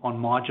on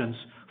margins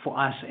for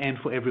us and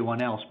for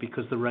everyone else,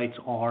 because the rates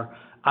are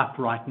up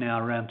right now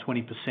around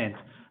 20%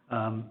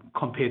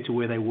 compared to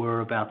where they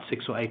were about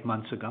 6 or 8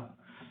 months ago.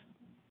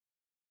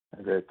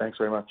 Great. Thanks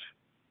very much.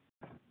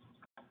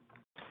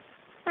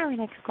 Our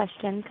next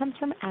question comes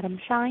from Adam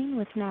Shine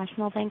with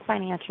National Bank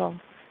Financial.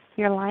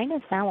 Your line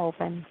is now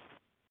open.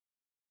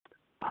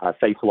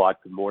 Thanks a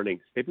lot. Good morning.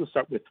 Maybe we'll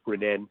start with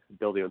Ronnen,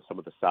 building on some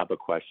of the Saba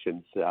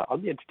questions.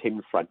 On the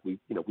entertainment front, we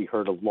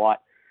heard a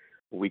lot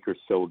a week or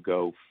so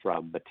ago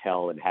from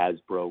Mattel and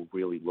Hasbro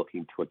really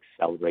looking to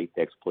accelerate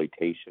the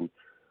exploitation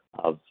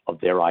of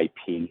their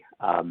IP.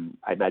 I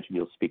imagine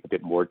you'll speak a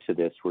bit more to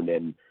this,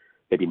 Ronnen,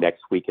 maybe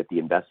next week at the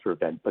investor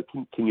event. But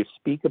can you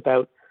speak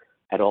about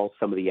at all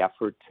some of the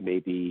effort to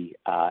maybe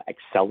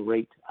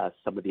accelerate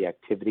some of the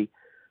activity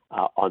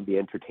on the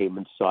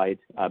entertainment side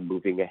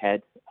moving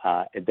ahead?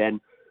 And then,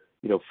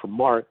 for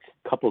Mark,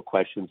 a couple of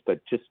questions, but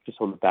just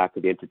on the back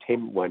of the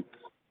entertainment one,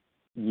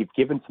 you've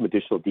given some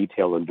additional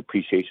detail on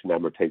depreciation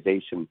and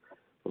amortization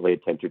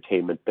related to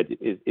entertainment, but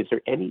is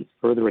there any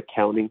further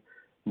accounting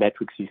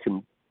metrics you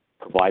can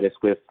provide us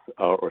with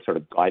or sort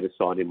of guide us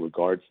on in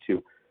regards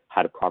to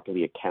how to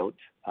properly account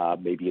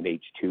maybe in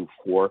H2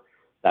 for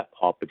that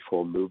Paw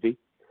Patrol movie?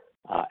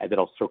 And then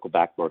I'll circle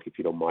back, Mark, if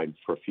you don't mind,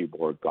 for a few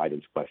more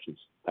guidance questions.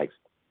 Thanks.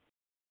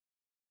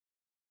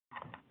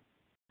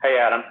 Hey,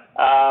 Adam.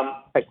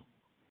 Hey.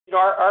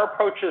 Our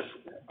approach is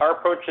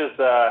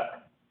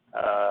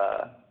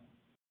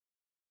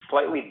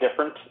slightly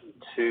different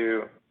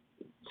to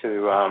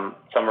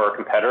some of our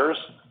competitors,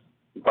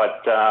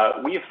 but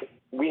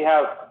we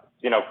have,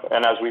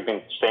 and as we've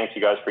been saying to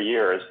you guys for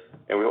years,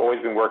 and we've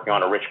always been working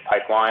on a rich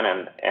pipeline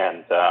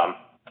and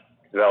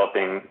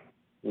developing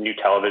new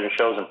television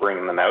shows and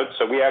bringing them out.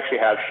 So we actually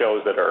have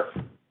shows that are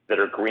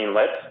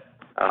greenlit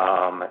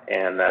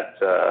and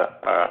that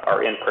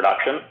are in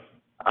production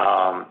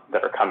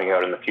that are coming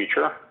out in the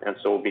future, and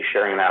so we'll be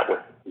sharing that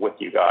with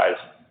you guys.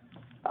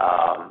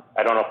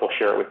 I don't know if we'll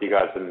share it with you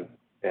guys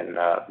in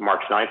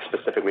March 9th,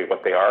 specifically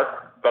what they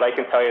are, but I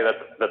can tell you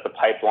that the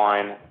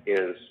pipeline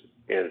is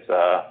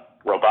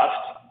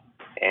robust,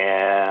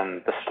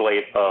 and the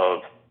slate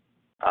of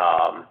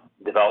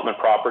development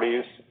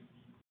properties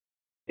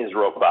is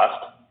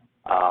robust,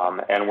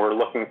 and we're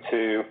looking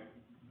to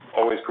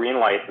always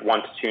greenlight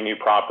 1 to 2 new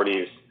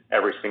properties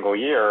every single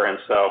year. And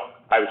so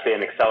I would say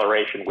an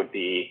acceleration would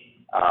be,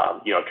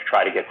 to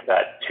try to get to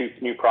that 2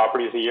 new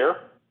properties a year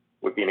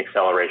would be an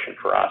acceleration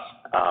for us,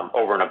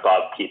 over and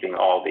above keeping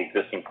all the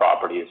existing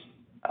properties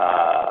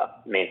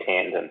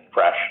maintained and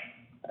fresh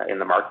in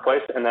the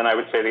marketplace. And then I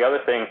would say the other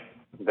thing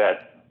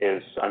that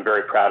is, I'm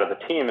very proud of the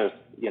team is,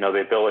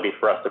 the ability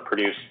for us to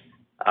produce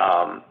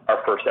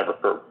our first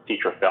ever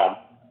feature film.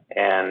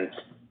 And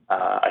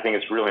I think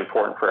it's really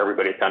important for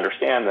everybody to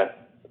understand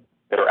that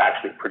they're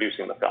actually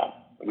producing the film.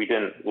 We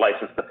didn't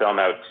license the film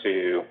out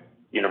to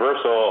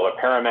Universal or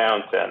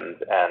Paramount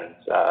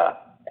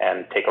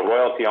and take a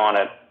royalty on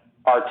it.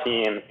 Our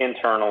team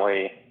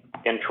internally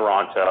in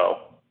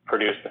Toronto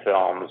produced the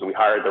films. We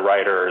hired the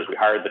writers, we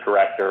hired the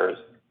directors,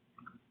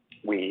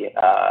 we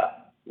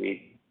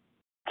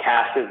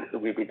casted,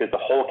 we did the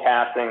whole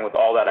casting with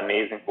all that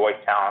amazing voice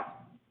talent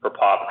for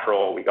Paw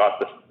Patrol. We got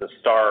the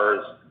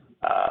stars.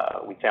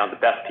 We found the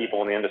best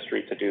people in the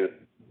industry to do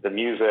the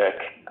music.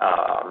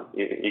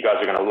 You guys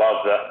are going to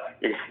love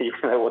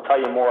we'll tell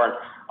you more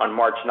on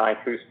March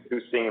 9th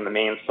who's singing the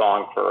main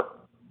song for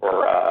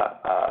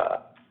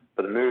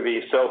the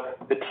movie. So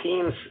the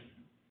team's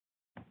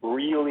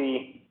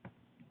really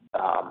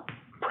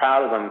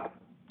proud of them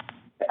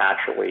to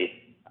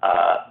actually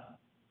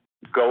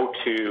go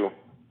to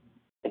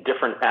a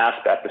different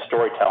aspect of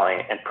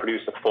storytelling and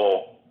produce a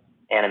full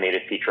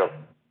animated feature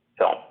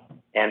film.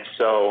 And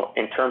so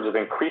in terms of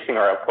increasing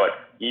our output,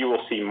 you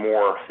will see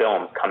more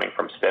films coming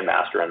from Spin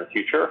Master in the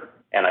future.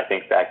 And I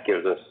think that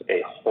gives us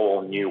a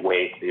whole new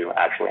way to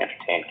actually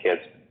entertain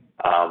kids,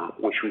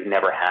 which we've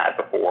never had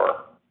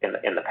before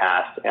in the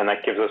past. And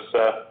that gives us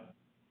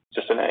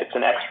it's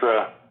an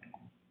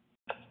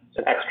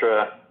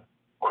extra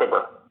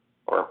quiver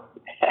or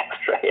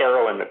extra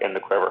arrow in the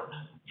quiver.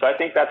 So I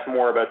think that's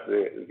more about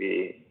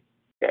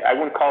I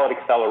wouldn't call it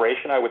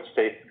acceleration. I would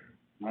say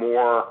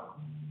more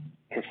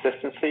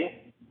consistency,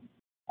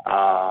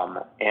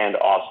 and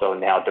also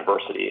now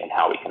diversity in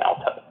how we can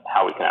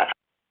actually.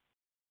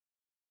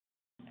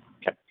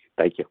 Okay,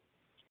 thank you.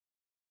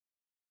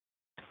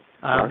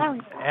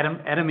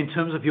 Adam, in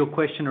terms of your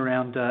question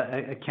around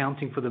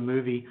accounting for the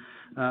movie,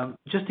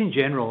 just in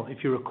general,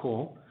 if you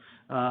recall,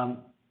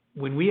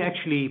 when we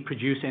actually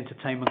produce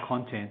entertainment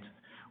content,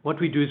 what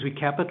we do is we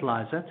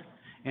capitalize it,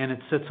 and it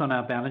sits on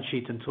our balance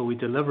sheet until we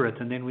deliver it,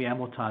 and then we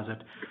amortize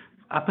it.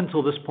 Up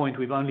until this point,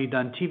 we've only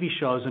done TV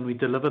shows, and we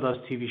deliver those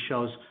TV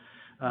shows,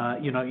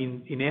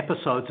 in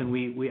episodes, and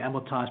we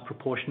amortize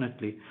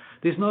proportionately.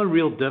 There's no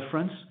real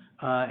difference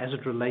as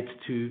it relates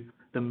to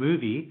the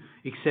movie,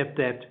 except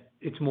that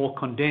it's more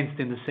condensed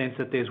in the sense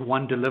that there's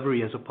one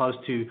delivery as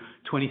opposed to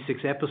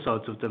 26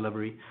 episodes of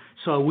delivery.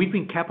 So we've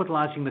been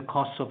capitalizing the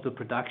costs of the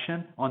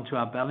production onto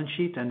our balance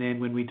sheet, and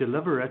then when we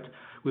deliver it,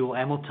 we will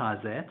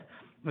amortize that.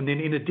 And then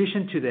in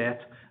addition to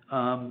that,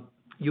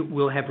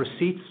 we'll have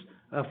receipts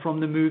from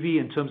the movie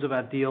in terms of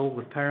our deal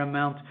with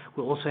Paramount.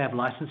 We'll also have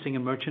licensing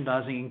and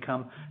merchandising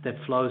income that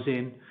flows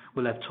in.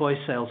 We'll have toy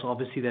sales,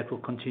 obviously, that will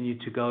continue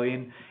to go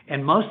in.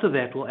 And most of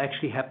that will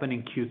actually happen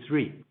in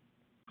Q3.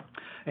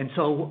 And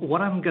so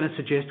what I'm going to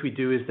suggest we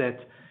do is that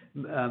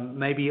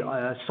maybe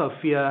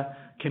Sophia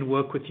can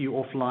work with you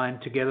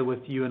offline together with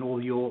you and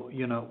all your,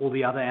 all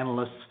the other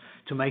analysts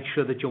to make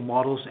sure that your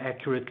models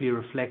accurately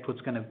reflect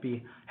what's going to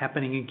be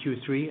happening in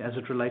Q3 as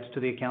it relates to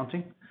the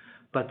accounting.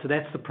 But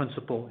that's the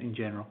principle in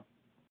general.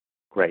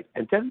 Great.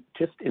 And then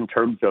just in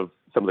terms of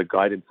some of the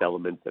guidance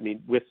elements, I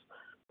mean, with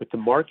the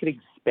marketing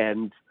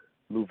spend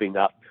moving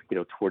up,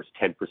 towards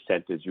 10%,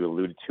 as you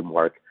alluded to,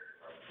 Mark,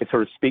 it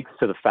sort of speaks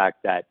to the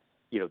fact that,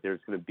 there's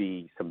going to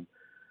be some,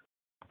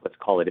 let's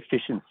call it,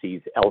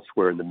 efficiencies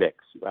elsewhere in the mix.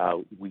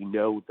 We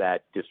know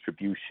that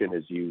distribution,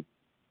 as you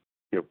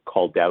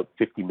called out,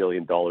 $50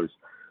 million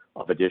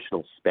of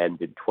additional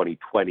spend in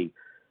 2020.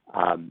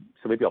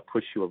 So maybe I'll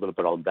push you a little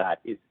bit on that.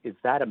 Is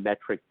that a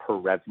metric per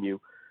revenue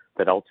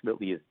that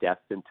ultimately is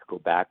destined to go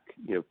back,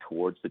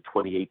 towards the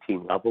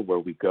 2018 level where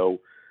we go,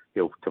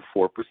 to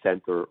 4%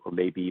 or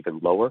maybe even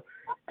lower?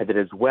 And then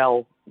as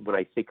well, when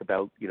I think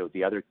about,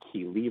 the other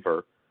key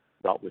lever,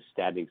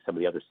 notwithstanding some of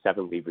the other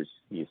 7 levers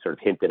you sort of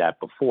hinted at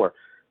before,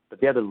 but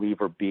the other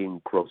lever being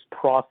gross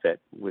profit,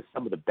 with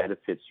some of the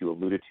benefits you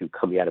alluded to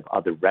coming out of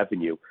other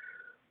revenue,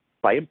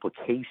 by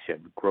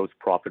implication, gross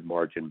profit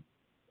margin,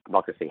 I'm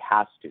not going to say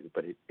has to,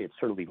 but it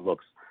certainly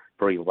looks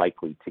very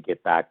likely to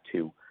get back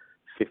to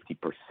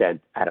 50%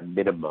 at a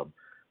minimum.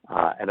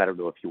 And I don't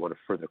know if you want to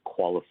further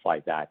qualify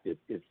that.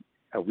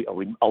 Are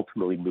we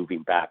ultimately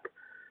moving back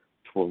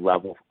to a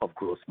level of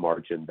gross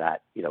margin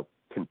that,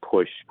 can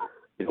push,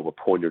 a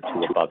point or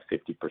two above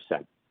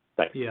 50%?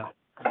 Thanks. Yeah.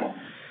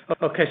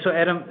 Okay, so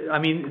Adam, I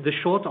mean, the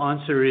short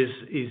answer is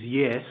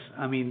yes.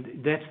 I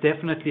mean, that's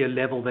definitely a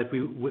level that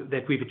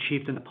we've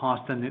achieved in the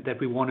past and that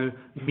we want to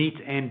meet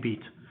and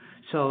beat.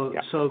 So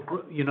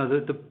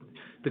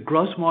the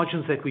gross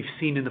margins that we've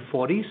seen in the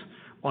 40s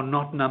are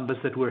not numbers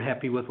that we're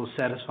happy with or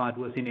satisfied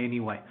with in any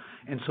way.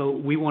 And so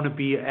we want to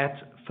be at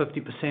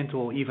 50%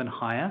 or even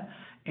higher,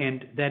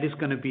 and that is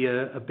going to be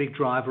a big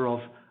driver of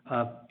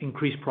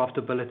increased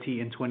profitability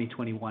in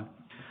 2021.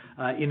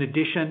 In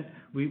addition,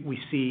 we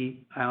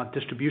see our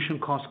distribution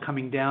costs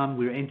coming down.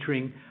 We're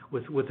entering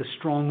with a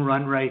strong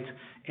run rate,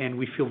 and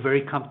we feel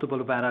very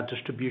comfortable about our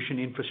distribution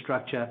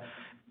infrastructure.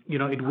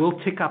 It will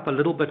tick up a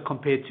little bit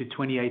compared to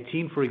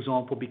 2018, for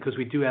example, because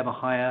we do have a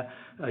higher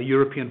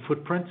European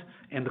footprint,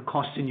 and the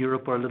costs in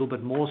Europe are a little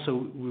bit more.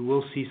 So we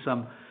will see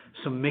some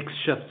mix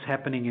shifts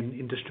happening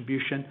in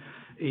distribution.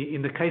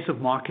 In the case of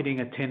marketing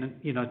at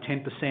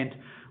 10%,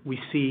 we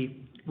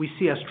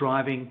see us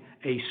driving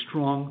a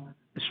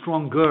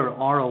stronger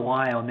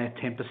ROI on that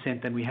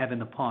 10% than we have in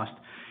the past.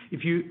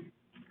 If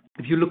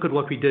you look at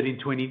what we did in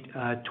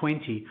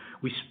 2020,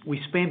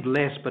 we spent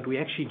less, but we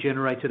actually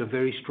generated a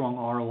very strong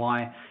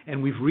ROI,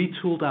 and we've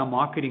retooled our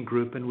marketing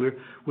group, and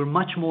we're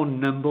much more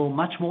nimble,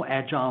 much more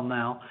agile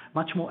now,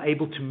 much more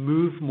able to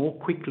move more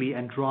quickly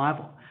and drive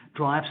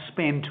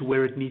spend to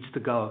where it needs to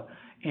go.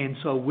 And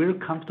so we're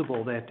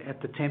comfortable that at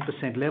the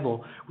 10%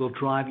 level, we'll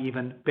drive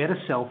even better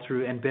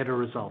sell-through and better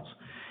results.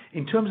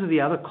 In terms of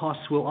the other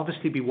costs, we'll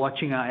obviously be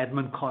watching our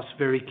admin costs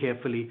very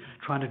carefully,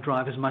 trying to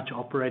drive as much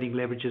operating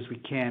leverage as we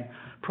can.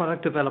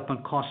 Product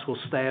development costs will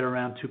stay at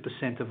around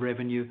 2% of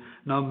revenue,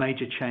 no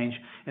major change.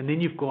 And then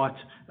you've got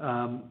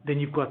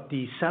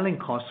the selling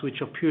costs,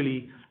 which are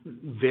purely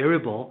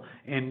variable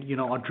and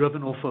are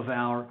driven off of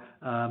our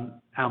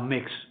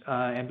mix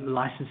and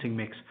licensing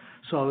mix.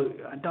 So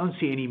I don't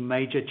see any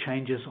major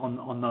changes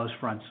on those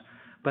fronts.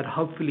 But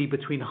hopefully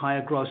between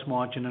higher gross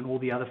margin and all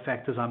the other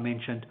factors I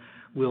mentioned,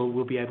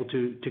 we'll be able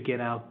to get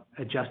our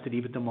adjusted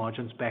EBITDA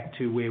margins back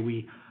to where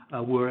we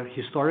were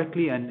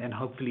historically and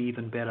hopefully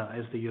even better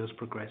as the years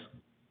progress.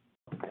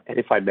 And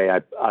if I may,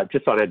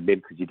 just on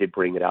admin, because you did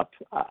bring it up,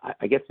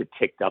 I guess it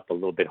ticked up a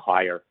little bit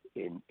higher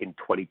in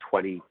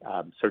 2020.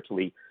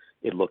 Certainly,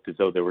 it looked as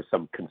though there were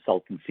some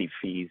consultancy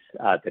fees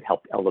that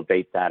helped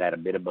elevate that at a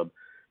minimum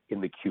in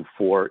the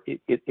Q4.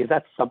 Is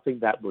that something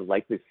that we're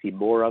likely to see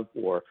more of,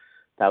 or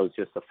that was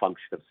just a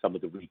function of some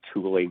of the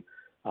retooling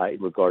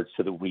in regards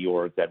to the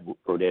reorg that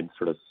Ronen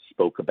sort of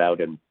spoke about,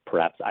 and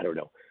perhaps, I don't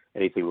know,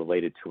 anything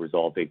related to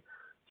resolving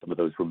some of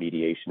those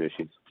remediation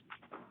issues?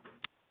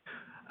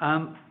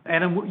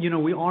 Adam,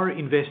 we are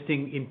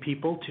investing in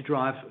people to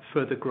drive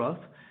further growth,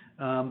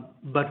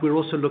 but we're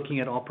also looking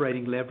at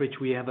operating leverage.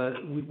 We have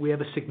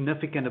a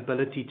significant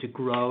ability to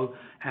grow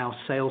our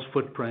sales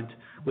footprint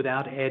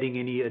without adding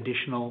any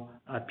additional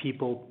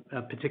people,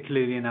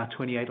 particularly in our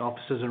 28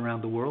 offices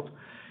around the world.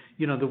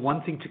 The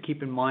one thing to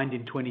keep in mind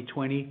in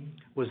 2020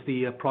 was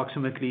the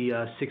approximately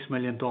 $6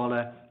 million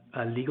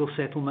legal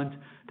settlement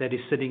that is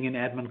sitting in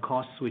admin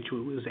costs, which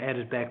was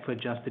added back for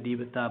adjusted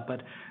EBITDA,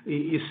 but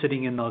is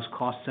sitting in those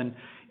costs,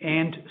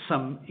 and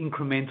some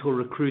incremental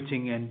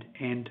recruiting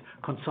and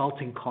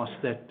consulting costs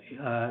that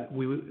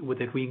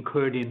we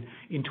incurred in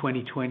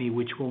 2020,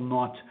 which will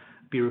not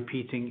be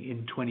repeating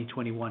in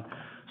 2021.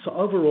 So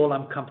overall,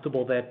 I'm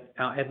comfortable that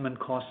our admin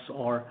costs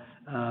are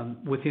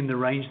within the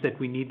range that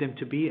we need them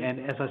to be. And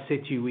as I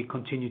said to you, we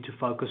continue to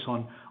focus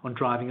on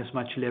driving as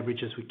much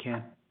leverage as we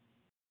can.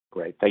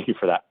 Great. Thank you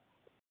for that.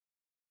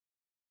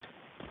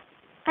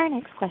 Our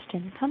next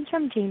question comes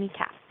from Jamie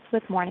Katz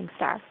with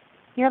Morningstar.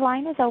 Your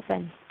line is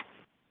open.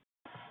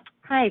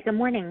 Hi, good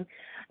morning.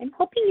 I'm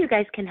hoping you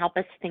guys can help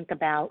us think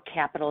about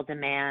capital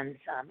demands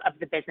of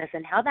the business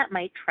and how that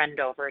might trend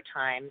over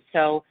time.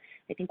 So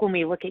I think when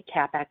we look at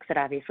CapEx, it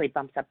obviously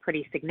bumps up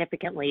pretty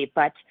significantly,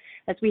 but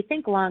as we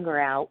think longer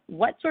out,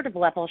 what sort of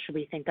level should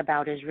we think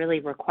about is really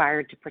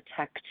required to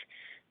protect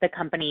the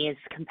company's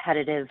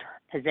competitive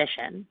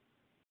position?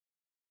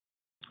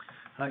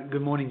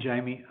 Good morning,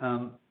 Jamie.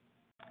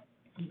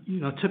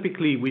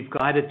 Typically we've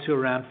guided to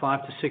around 5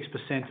 to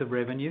 6% of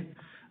revenue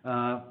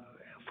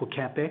for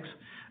CapEx.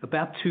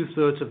 About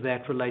 2/3 of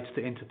that relates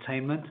to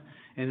entertainment,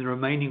 and the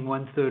remaining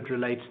 1/3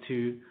 relates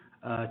to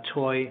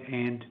toy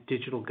and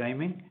digital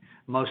gaming,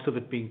 most of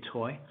it being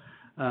toy.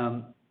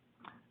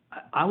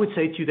 I would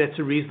say to you that's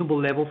a reasonable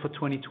level for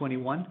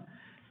 2021.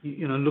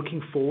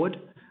 Looking forward,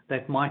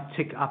 that might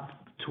tick up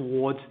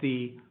towards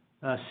the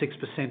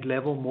 6%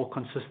 level more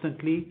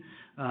consistently.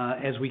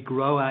 As we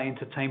grow our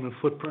entertainment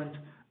footprint,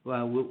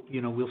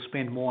 we'll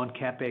spend more on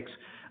CapEx.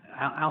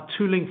 Our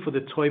tooling for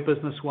the toy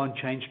business won't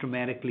change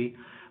dramatically,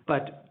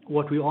 but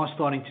what we are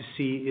starting to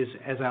see is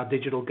as our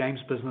digital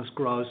games business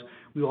grows,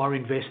 we are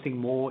investing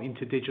more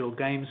into digital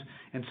games,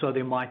 and so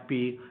there might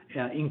be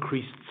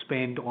increased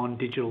spend on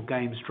digital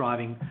games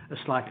driving a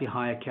slightly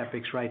higher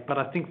CapEx rate. But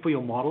I think for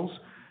your models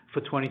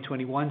for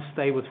 2021,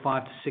 stay with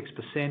 5 to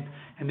 6%,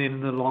 and then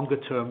in the longer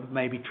term,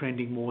 maybe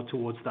trending more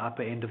towards the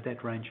upper end of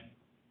that range.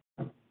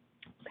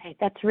 Okay,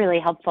 that's really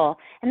helpful.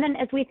 And then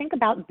as we think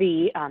about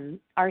the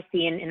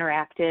RC and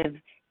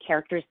interactive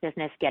characters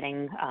business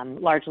getting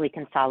largely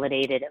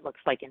consolidated, it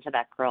looks like, into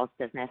that girls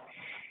business,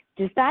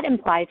 does that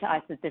imply to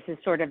us that this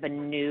is sort of a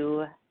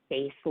new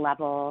base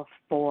level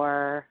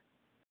for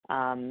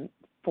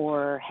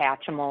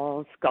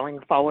Hatchimals going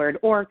forward?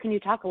 Or can you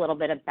talk a little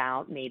bit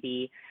about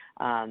maybe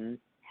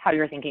how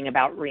you're thinking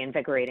about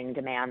reinvigorating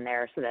demand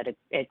there so that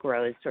it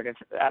grows sort of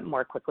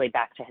more quickly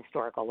back to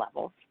historical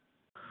levels?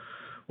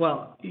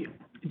 Well,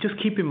 just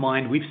keep in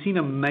mind, we've seen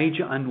a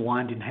major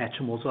unwind in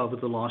Hatchimals over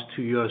the last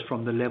 2 years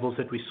from the levels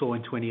that we saw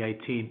in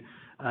 2018.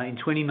 In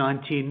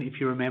 2019,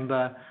 if you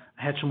remember,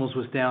 Hatchimals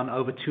was down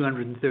over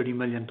 $230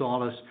 million.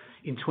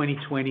 In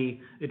 2020,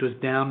 it was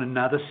down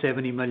another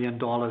 $70 million,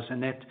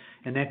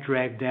 and that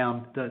dragged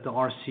down the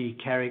RC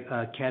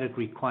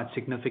category quite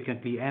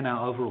significantly, and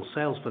our overall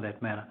sales for that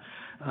matter.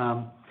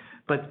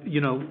 But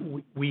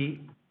we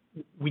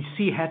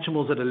see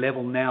Hatchimals at a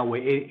level now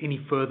where any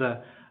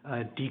further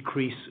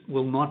decrease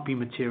will not be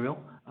material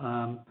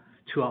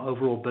to our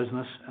overall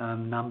business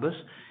numbers.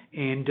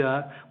 And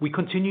we're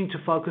continuing to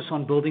focus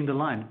on building the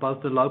line,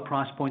 both the low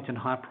price point and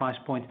high price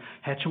point.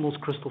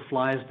 Hatchimals Crystal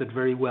Flyers did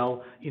very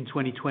well in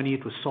 2020.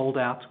 It was sold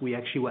out. We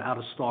actually were out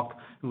of stock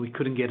and we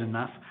couldn't get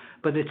enough.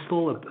 But it's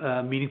still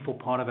a meaningful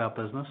part of our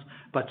business,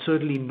 but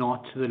certainly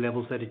not to the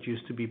levels that it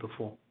used to be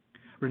before.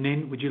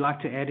 Renan, would you like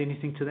to add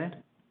anything to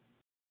that?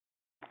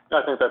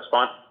 No, I think that's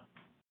fine.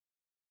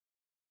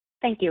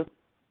 Thank you.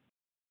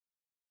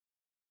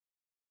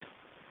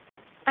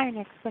 Our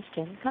next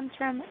question comes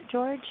from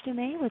George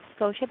Doumet with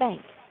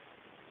Scotiabank.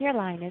 Your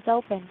line is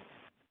open.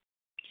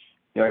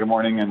 Yeah, good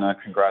morning, and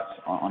congrats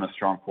on a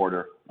strong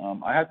quarter.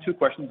 I had two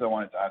questions I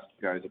wanted to ask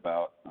you guys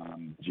about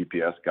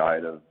GPS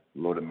guide of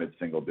low to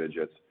mid-single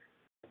digits.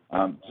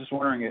 Just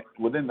wondering,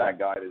 within that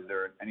guide, is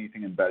there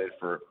anything embedded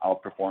for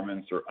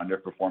outperformance or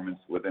underperformance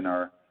within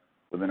our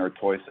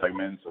toy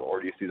segments, or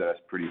do you see that as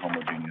pretty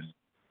homogeneous?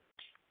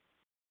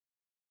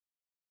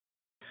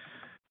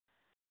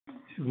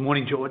 Good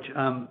morning, George.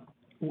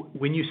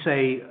 When you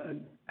say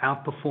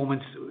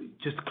outperformance,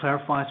 just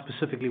clarify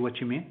specifically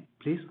what you mean,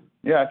 please.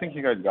 Yeah, I think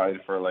you guys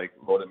guided for like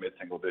low to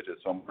mid-single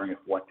digits. So I'm wondering if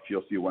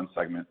you'll see one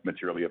segment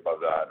materially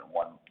above that and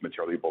one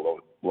materially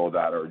below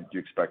that, or do you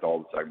expect all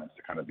the segments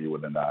to kind of be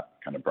within that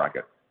kind of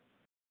bracket?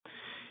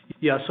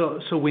 Yeah,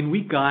 so when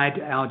we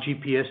guide our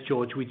GPS,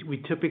 George, we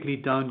typically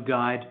don't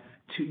guide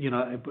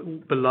to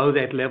below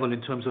that level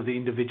in terms of the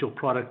individual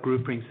product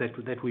groupings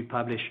that we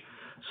publish.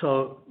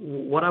 So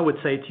what I would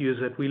say to you is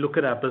that we look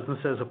at our business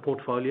as a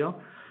portfolio,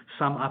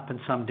 some up and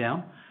some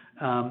down.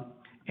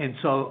 And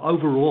so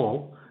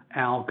overall,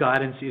 our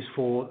guidance is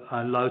for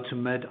low to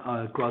mid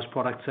gross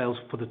product sales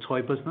for the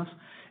toy business.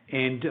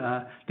 And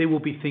there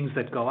will be things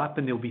that go up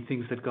and there will be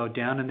things that go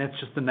down, and that's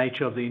just the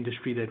nature of the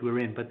industry that we're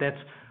in. But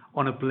that's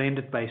on a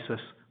blended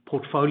basis,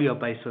 portfolio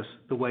basis,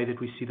 the way that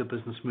we see the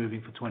business moving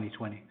for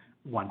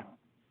 2021.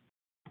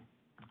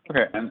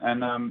 Okay,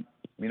 and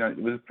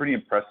it was a pretty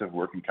impressive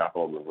working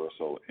capital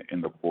reversal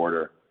in the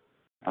quarter.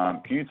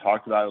 Can you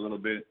talk to that a little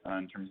bit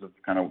in terms of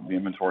kind of the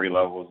inventory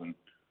levels, and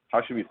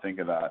how should we think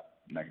of that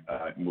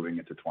moving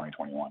into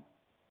 2021?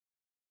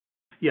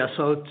 Yeah,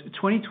 so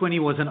 2020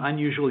 was an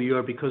unusual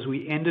year because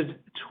we ended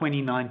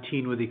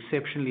 2019 with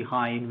exceptionally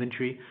high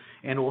inventory,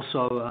 and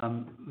also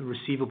the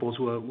receivables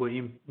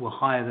were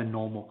higher than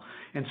normal.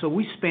 And so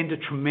we spent a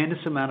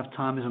tremendous amount of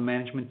time as a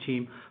management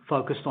team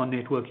focused on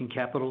net working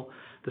capital.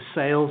 The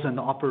sales and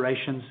the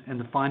operations and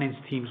the finance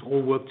teams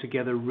all worked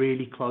together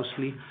really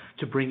closely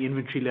to bring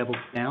inventory levels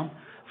down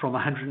from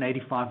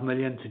 $185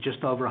 million to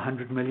just over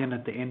 $100 million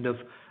at the end of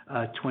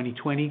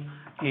 2020.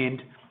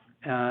 And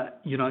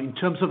in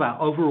terms of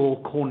our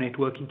overall core net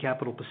working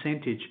capital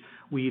percentage,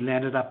 we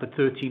landed up at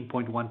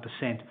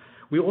 13.1%.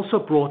 We also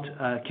brought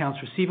accounts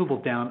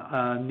receivable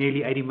down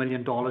nearly $80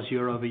 million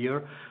year over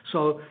year.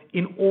 So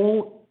in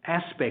all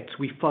aspects,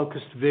 we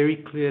focused very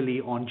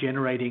clearly on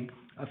generating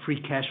a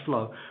free cash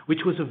flow,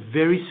 which was a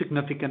very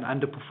significant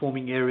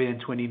underperforming area in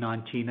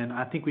 2019. And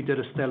I think we did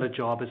a stellar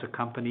job as a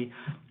company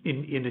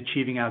in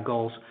achieving our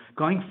goals.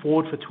 Going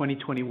forward for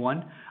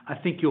 2021, I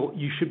think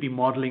you should be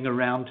modeling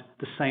around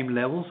the same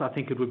levels. I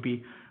think it would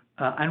be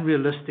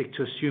unrealistic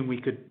to assume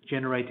we could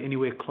generate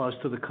anywhere close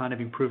to the kind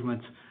of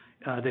improvements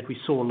that we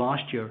saw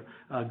last year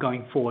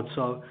going forward.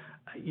 So,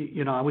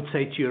 I would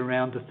say to you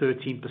around the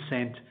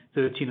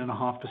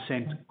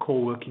 13.5%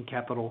 core working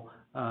capital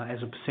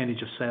as a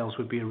percentage of sales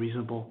would be a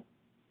reasonable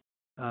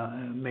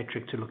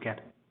metric to look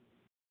at.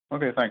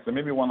 Okay, thanks. And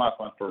maybe one last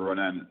one for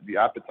Ronnen. The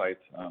appetite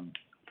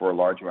for a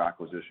larger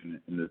acquisition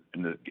in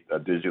the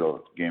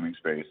digital gaming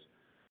space,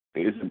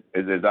 is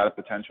that a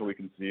potential we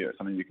can see,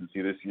 something you can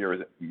see this year, or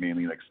is it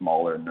mainly like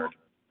smaller and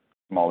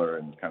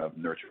kind of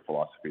nurture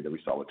philosophy that we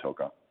saw with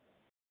Toca?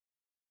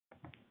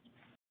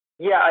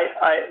 Yeah,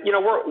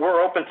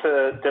 we're open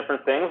to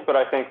different things, but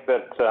I think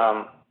that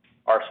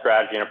our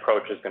strategy and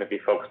approach is going to be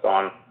focused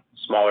on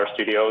smaller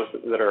studios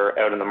that are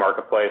out in the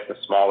marketplace, and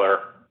smaller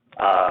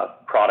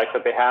products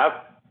that they have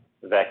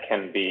that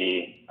can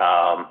be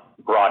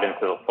brought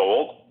into the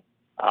fold.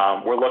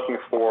 We're looking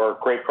for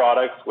great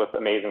products with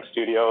amazing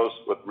studios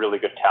with really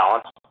good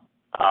talent,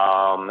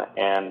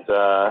 and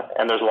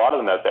there's a lot of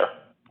them out there,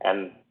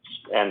 and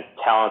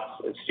talent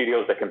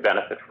studios that can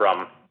benefit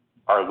from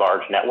our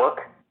large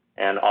network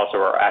and also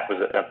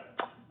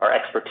our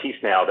expertise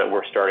now that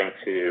we're starting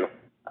to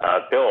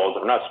build.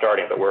 We're not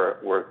starting, but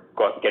we're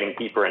getting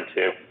deeper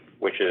into,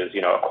 which is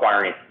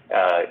acquiring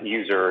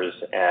users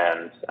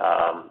and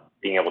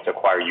being able to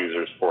acquire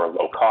users for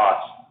low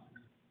cost.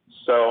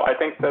 So I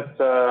think that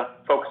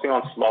focusing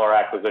on smaller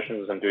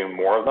acquisitions and doing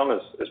more of them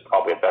is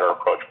probably a better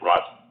approach for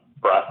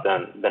us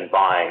than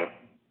buying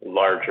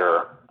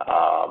larger,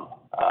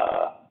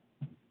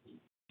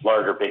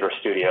 bigger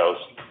studios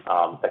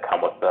that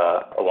come with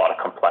a lot of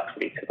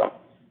complexity to them.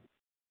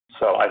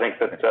 So I think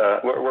that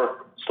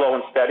we're slow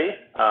and steady,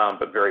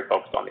 but very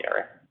focused on the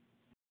area.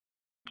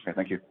 Okay,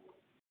 thank you.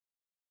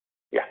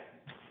 Yeah.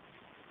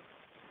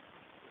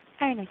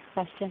 Our next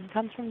question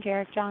comes from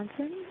Gerrick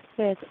Johnson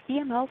with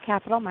BMO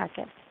Capital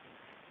Markets.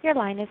 Your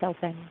line is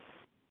open.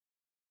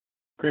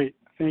 Great.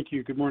 Thank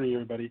you. Good morning,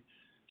 everybody.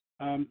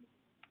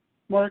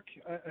 Mark,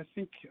 I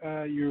think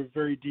you're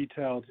very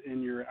detailed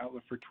in your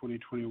outlook for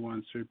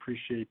 2021, so I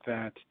appreciate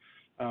that.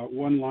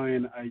 One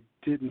line I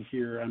didn't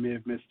hear, I may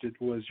have missed it,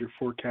 was your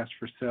forecast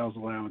for sales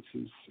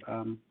allowances.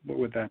 What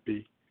would that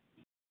be?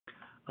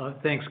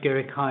 Thanks,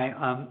 Gerrick.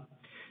 Hi.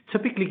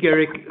 Typically,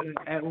 Gerrick,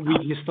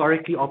 we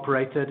historically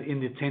operated in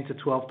the 10 to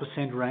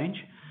 12% range.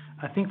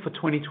 I think for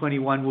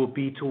 2021 we'll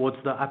be towards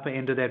the upper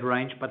end of that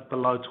range, but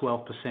below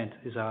 12%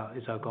 is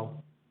our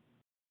goal.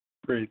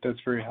 Great, that's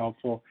very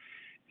helpful.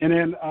 And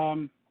then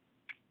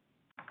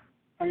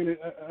I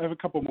have a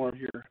couple more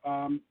here.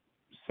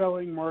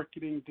 Selling,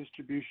 marketing,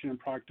 distribution, and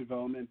product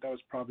development, that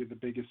was probably the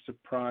biggest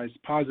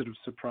positive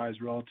surprise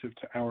relative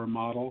to our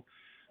model.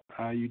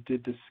 You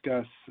did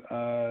discuss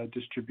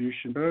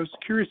distribution, but I was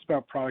curious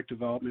about product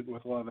development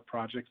with a lot of the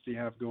projects you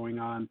have going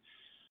on.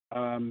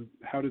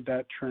 How did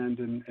that trend,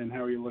 and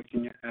how are you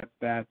looking at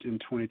that in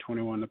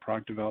 2021, the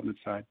product development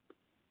side?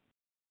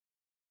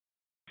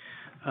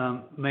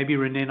 Maybe,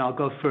 Ronnen, I'll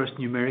go first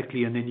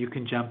numerically, and then you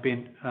can jump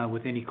in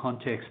with any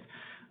context.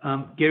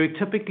 Gerrick,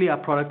 typically our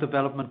product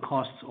development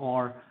costs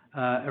are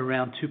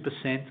around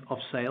 2% of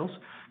sales.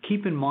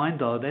 Keep in mind,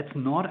 though, that's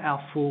not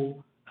our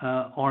full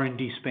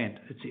R&D spend.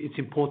 It's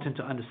important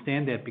to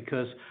understand that,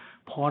 because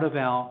part of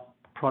our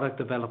product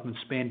development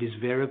spend is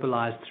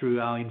variabilized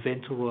through our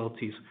inventor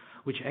royalties,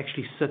 which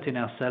actually sit in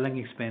our selling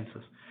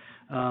expenses.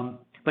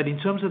 But in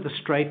terms of the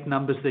straight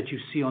numbers that you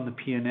see on the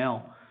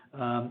P&L,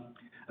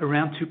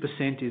 around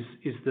 2%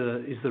 is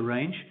the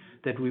range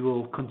that we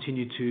will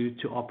continue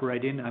to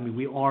operate in. I mean,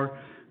 we are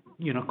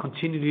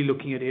continually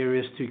looking at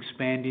areas to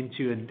expand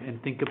into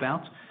and think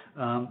about.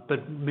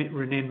 But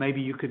Ronnen,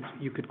 maybe you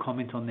could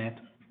comment on that.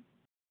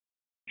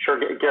 Sure,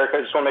 Gerrick,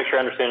 I just want to make sure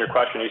I understand your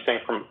question. Are you saying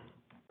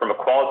from a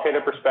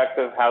qualitative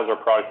perspective, how's our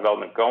product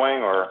development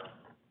going, or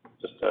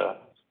just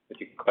if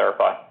you could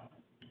clarify?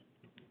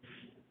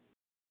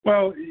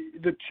 Well,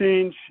 the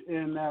change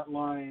in that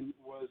line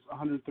was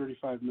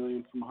 $135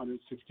 million from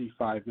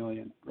 $165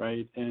 million,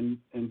 right? And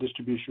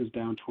distribution was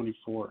down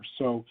 24.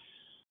 So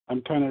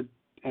I'm kind of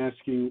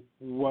asking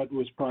what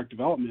was product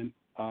development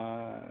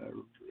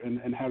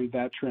and how did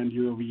that trend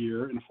year over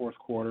year in the fourth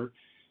quarter,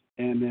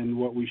 and then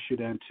what we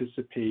should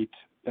anticipate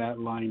that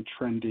line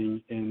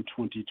trending in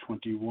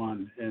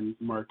 2021. And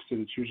Mark said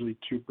it's usually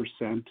 2%.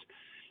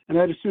 And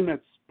I'd assume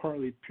that's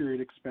partly period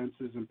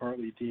expenses and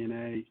partly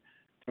D&A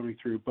coming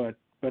through. But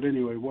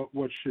anyway,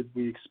 what should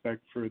we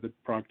expect for the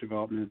product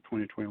development in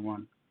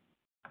 2021?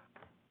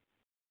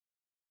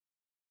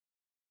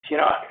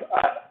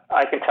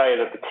 I can tell you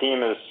that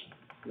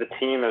the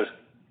team is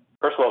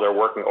first of all, they're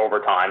working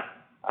overtime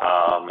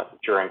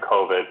during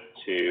COVID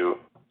to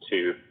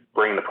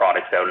bring the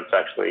products out. It's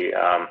actually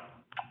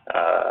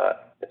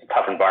it's a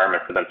tough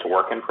environment for them to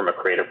work in from a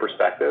creative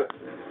perspective,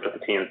 but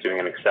the team is doing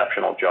an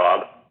exceptional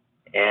job.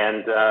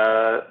 And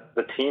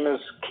the team is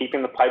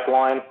keeping the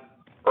pipeline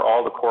for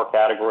all the core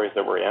categories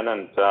that we're in,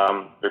 and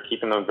they're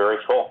keeping them very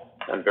full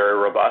and very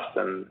robust,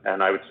 and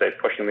I would say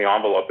pushing the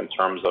envelope in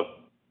terms of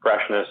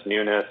freshness,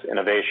 newness,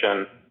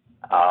 innovation.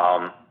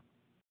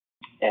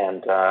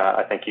 And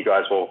I think you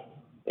guys will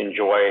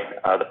enjoy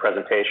the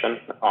presentation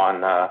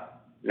on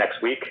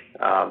next week.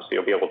 So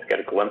you'll be able to get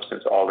a glimpse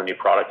into all the new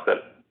products that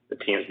the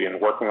team's been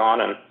working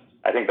on, and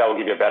I think that will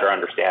give you a better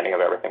understanding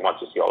of everything once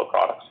you see all the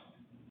products.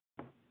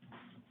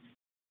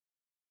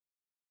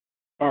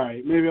 All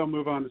right, maybe I'll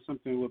move on to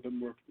something a little bit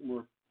more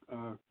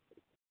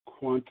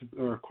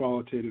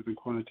qualitative than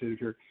quantitative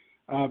here.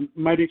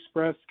 Mighty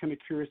Express, kind of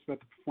curious about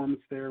the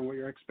performance there and what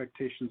your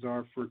expectations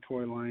are for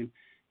toy line.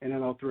 And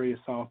then I'll throw you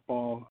a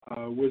softball.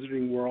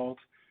 Wizarding World,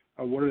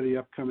 what are the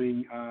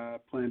upcoming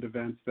planned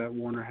events that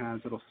Warner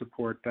has that'll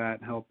support that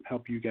and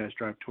help you guys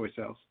drive toy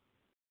sales?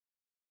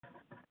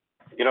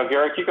 You know,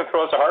 Garrick, you can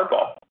throw us a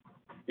hardball.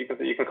 You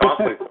can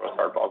constantly throw us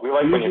hardballs. We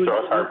like when you throw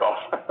us hardballs.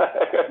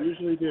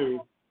 Usually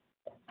do.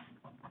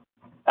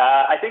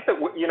 I think that,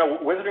 you know,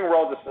 Wizarding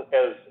World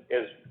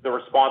is the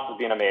response has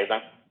been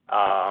amazing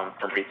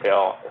from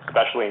retail,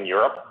 especially in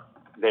Europe.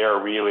 They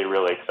are really,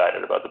 really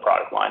excited about the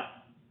product line.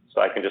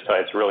 So I can just tell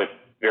you it's really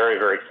very,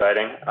 very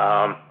exciting.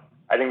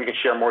 I think we can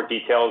share more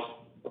details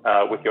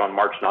with you on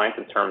March 9th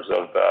in terms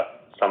of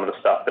some of the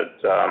stuff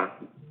that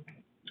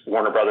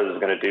Warner Brothers is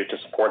going to do to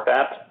support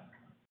that.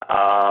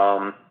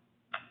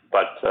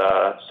 But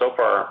so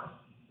far,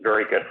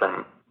 very good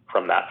from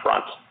that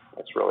front.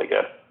 It's really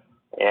good.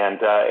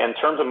 And in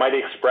terms of Mighty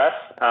Express,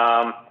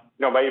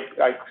 Mighty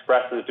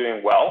Express is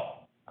doing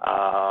well.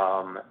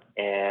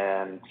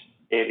 And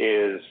it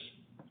is,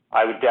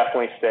 I would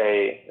definitely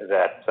say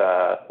that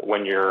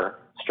when you're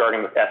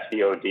starting with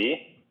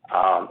SVOD,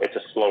 it's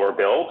a slower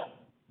build.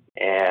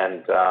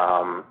 And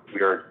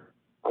we're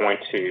going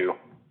to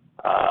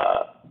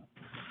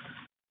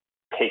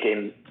take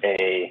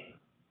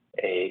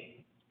a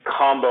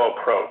combo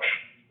approach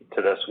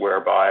to this,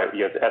 whereby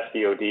you have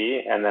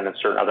SVOD, and then in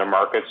certain other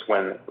markets,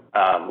 when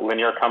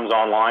linear comes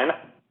online,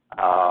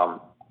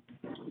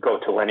 go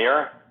to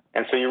linear.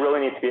 And so you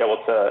really need to be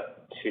able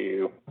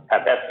to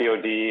have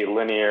SVOD,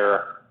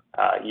 linear,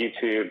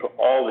 YouTube,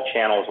 all the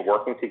channels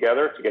working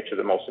together to get you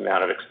the most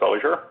amount of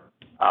exposure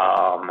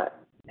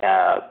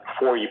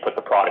before you put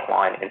the product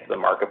line into the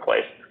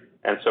marketplace.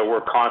 And so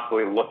we're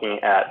constantly looking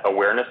at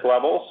awareness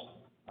levels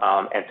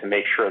and to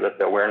make sure that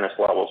the awareness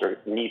levels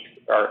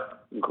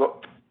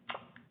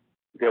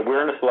the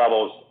awareness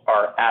levels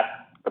are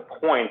at the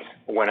point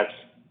when it's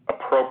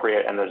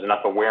appropriate and there's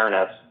enough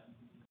awareness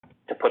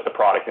to put the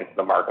product into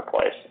the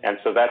marketplace. And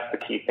so that's the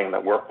key thing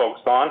that we're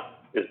focused on,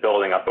 is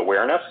building up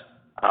awareness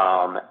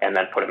and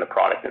then putting the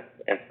product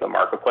into the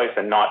marketplace,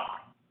 and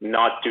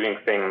not doing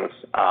things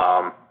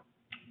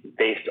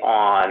based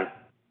on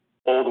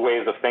old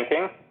ways of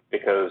thinking,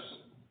 because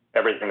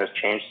everything has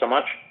changed so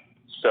much.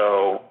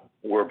 So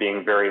we're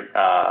being very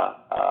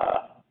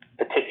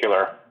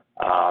particular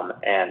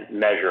and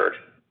measured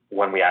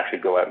when we actually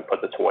go out and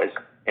put the toys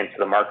into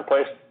the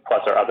marketplace,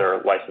 plus our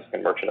other licensed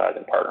and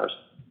merchandising partners.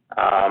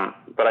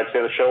 But I'd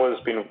say the show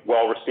has been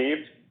well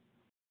received,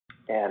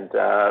 and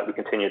we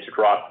continue to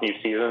drop new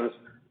seasons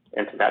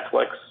into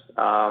Netflix,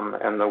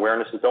 and the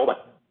awareness is building.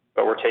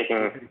 But we're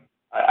taking,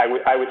 I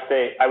would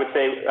say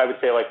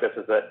like this,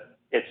 is that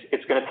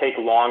it's going to take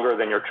longer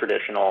than your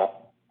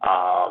traditional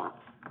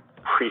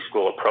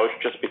preschool approach,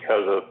 just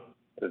because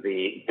of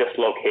the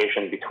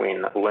dislocation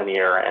between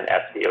linear and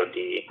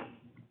SVOD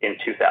in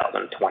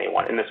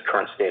 2021 in this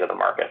current state of the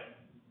market.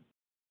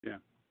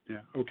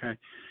 Yeah, okay.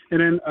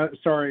 And then,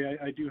 sorry,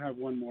 I do have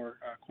one more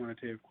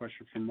quantitative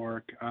question from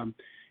Mark.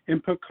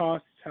 Input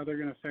costs, how they're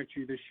going to affect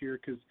you this year,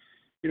 because,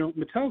 you know,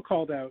 Mattel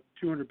called out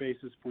 200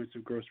 basis points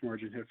of gross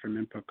margin hit from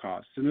input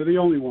costs, and they're the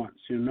only ones.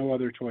 You know, no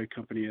other toy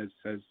company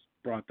has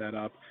brought that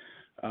up.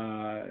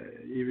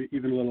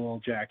 Even little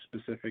old Jack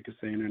specific is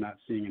saying they're not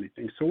seeing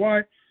anything. So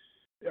what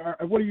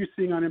are you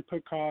seeing on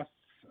input costs?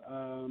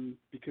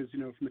 Because, you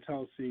know, if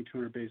Mattel is seeing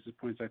 200 basis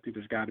points, I think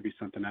there's got to be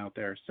something out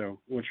there. So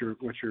what's your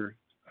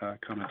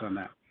comment on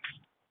that?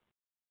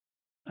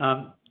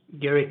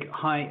 Garrick,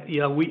 hi.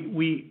 Yeah,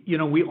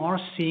 we are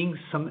seeing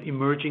some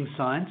emerging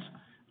signs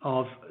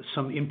of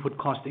some input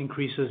cost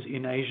increases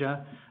in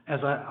Asia.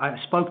 As I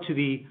spoke to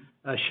the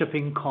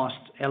shipping cost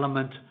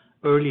element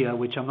earlier,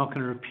 which I'm not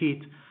going to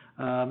repeat.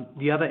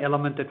 The other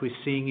element that we're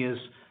seeing is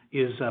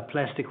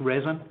plastic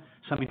resin,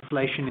 some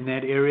inflation in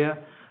that area.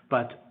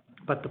 But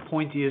the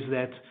point is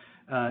that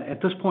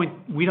at this point,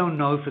 we don't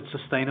know if it's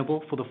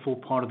sustainable for the full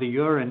part of the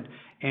year, and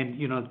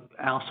you know,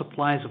 our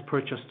suppliers have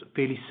purchased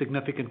fairly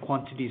significant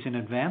quantities in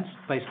advance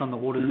based on the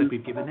orders that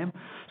we've given them.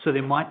 So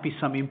there might be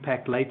some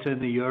impact later in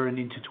the year and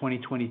into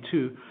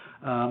 2022.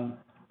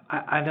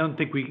 I don't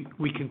think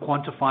we can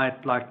quantify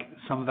it like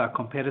some of our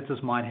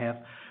competitors might have,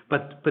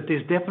 But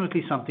there's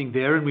definitely something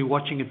there, and we're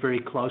watching it very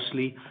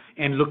closely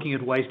and looking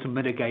at ways to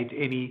mitigate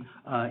any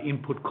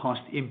input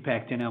cost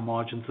impact in our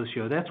margins this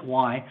year. That's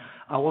why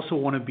I also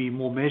want to be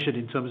more measured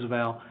in terms of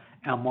our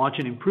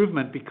margin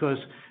improvement, because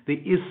there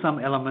is some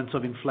elements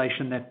of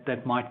inflation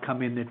that might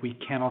come in that we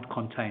cannot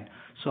contain.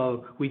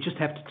 So we just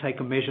have to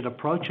take a measured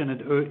approach, and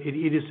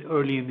it is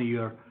early in the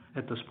year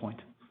at this point.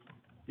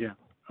 Yeah.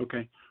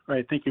 Okay. All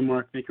right. Thank you,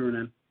 Mark. Thank you,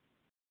 Ronnen.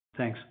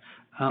 Thanks.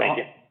 Thank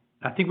you.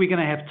 I think we're going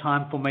to have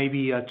time for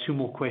maybe 2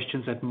 more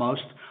questions at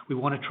most. We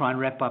want to try and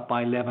wrap up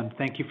by 11.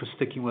 Thank you for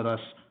sticking with us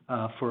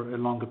for a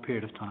longer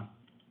period of time.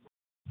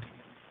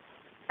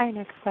 Our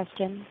next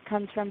question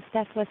comes from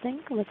Steph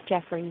Wissink with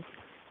Jefferies.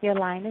 Your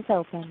line is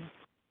open.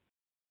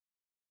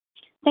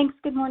 Thanks.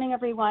 Good morning,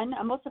 everyone.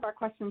 Most of our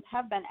questions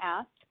have been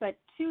asked, but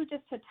 2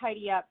 just to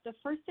tidy up. The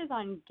first is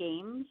on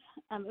games.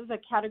 It was a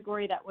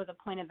category that was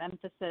a point of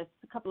emphasis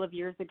a couple of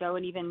years ago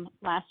and even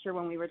last year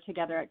when we were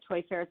together at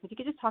Toy Fair. So if you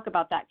could just talk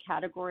about that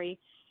category,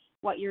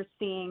 what you're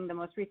seeing, the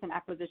most recent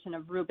acquisition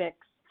of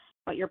Rubik's,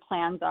 what your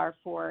plans are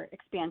for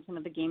expansion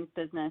of the games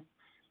business.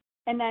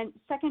 And then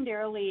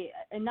secondarily,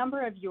 a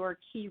number of your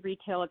key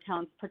retail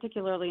accounts,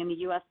 particularly in the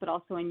U.S. but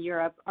also in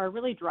Europe, are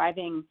really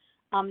driving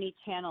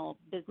omni-channel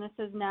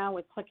businesses now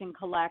with click and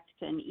collect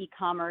and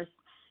e-commerce.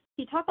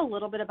 Can you talk a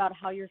little bit about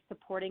how you're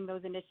supporting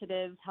those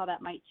initiatives, how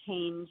that might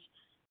change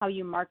how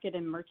you market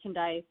and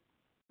merchandise,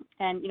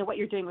 and what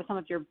you're doing with some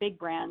of your big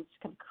brands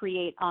to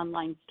create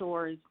online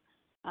stores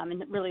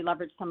and really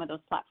leverage some of those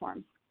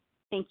platforms?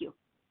 Thank you.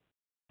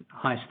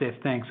 Hi, Steph.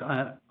 Thanks.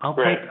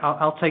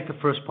 I'll take the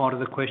first part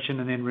of the question,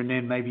 and then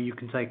Ronnen, maybe you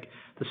can take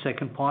the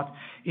second part.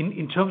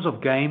 In terms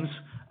of games,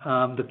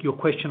 your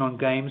question on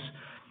games,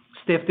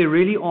 Steph, there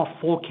really are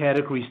 4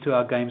 categories to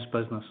our games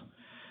business,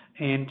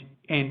 and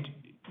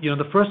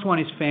the first one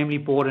is family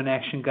board and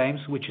action games,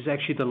 which is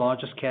actually the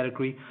largest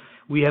category.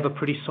 We have a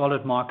pretty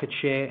solid market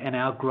share, and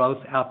our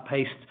growth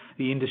outpaced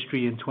the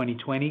industry in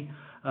 2020.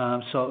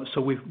 So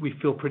we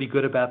feel pretty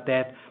good about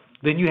that.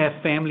 Then you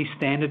have family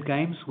standard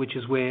games, which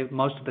is where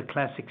most of the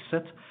classics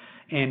sit.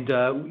 And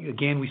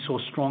again, we saw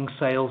strong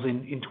sales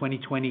in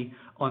 2020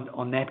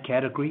 on that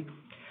category.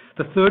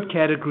 The third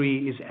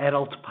category is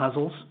adult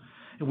puzzles.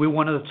 We're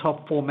one of the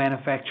top 4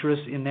 manufacturers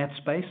in that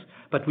space,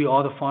 but we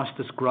are the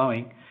fastest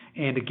growing.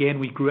 And again,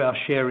 we grew our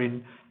share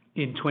in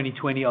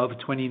 2020 over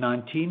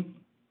 2019.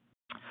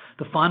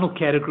 The final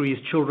category is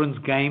children's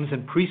games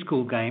and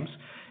preschool games.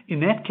 In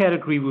that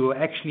category, we were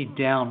actually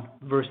down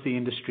versus the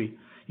industry.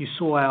 You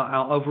saw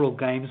our overall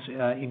games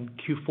in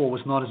Q4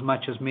 was not as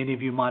much as many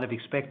of you might have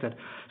expected.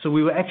 So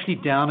we were actually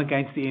down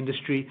against the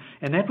industry,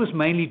 and that was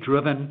mainly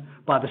driven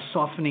by the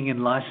softening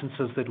in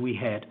licenses that we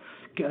had.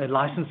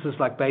 Licenses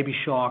like Baby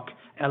Shark,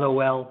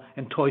 LOL,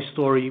 and Toy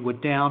Story were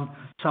down.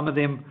 Some of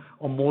them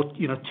are more,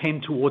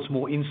 tend towards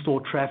more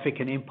in-store traffic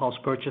and impulse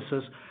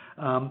purchases.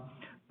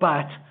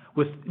 But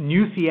with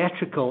new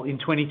theatrical in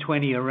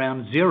 2020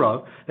 around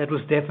 0, that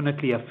was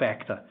definitely a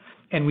factor.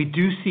 And we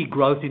do see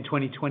growth in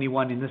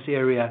 2021 in this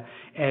area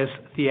as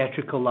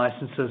theatrical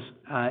licenses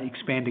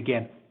expand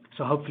again.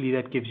 So hopefully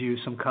that gives you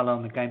some color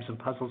on the games and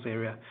puzzles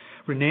area.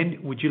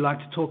 Ronnen, would you like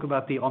to talk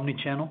about the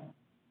omni-channel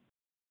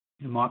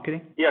in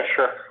marketing? Yeah,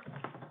 sure.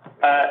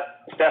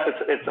 Steph,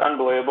 it's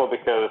unbelievable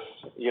because,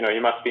 you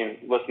must have been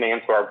listening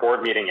into our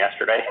board meeting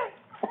yesterday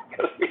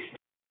because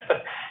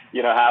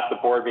half the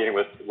board meeting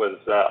was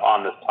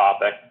on this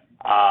topic.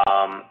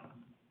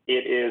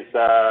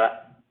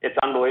 It's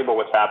unbelievable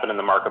what's happened in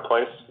the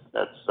marketplace.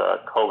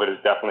 COVID has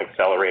definitely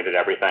accelerated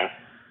everything.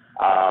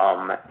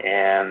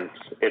 And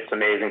it's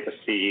amazing to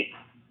see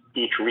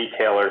each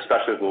retailer,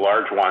 especially the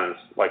large ones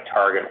like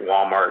Target and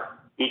Walmart,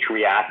 each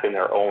react in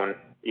their own,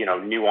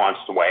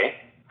 nuanced way.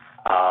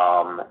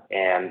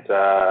 And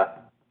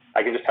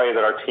I can just tell you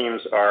that our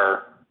teams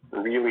are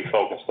really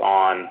focused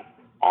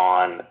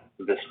on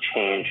this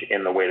change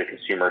in the way the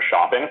consumer is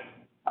shopping,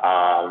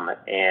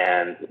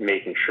 and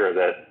making sure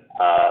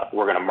that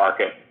we're going to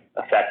market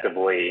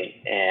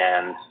effectively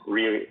and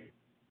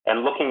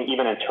looking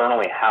even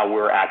internally how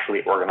we're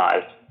actually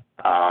organized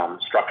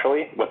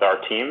structurally with our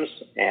teams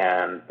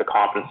and the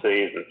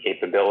competencies and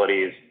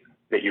capabilities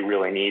that you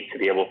really need to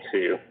be able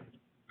to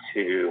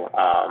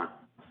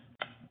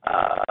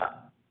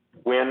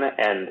win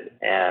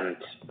and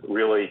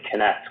really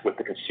connect with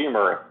the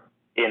consumer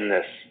in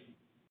this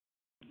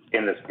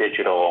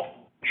digital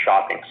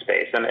shopping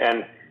space. And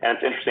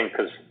it's interesting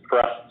because for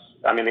us,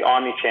 the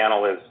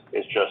omni-channel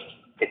is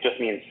just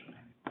means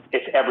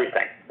it's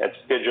everything. It's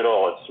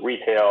digital, it's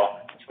retail,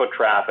 it's foot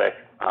traffic.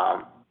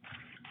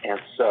 And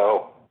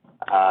so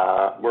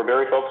we're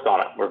very focused on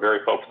it. We're very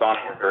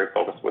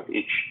focused with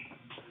each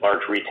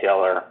large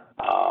retailer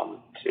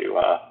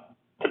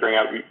to bring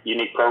out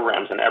unique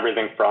programs and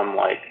everything from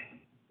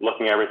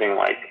looking at everything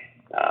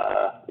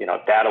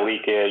data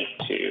leakage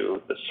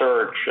to the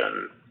search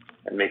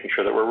and making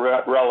sure that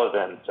we're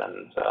relevant,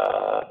 and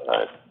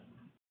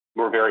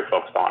we're very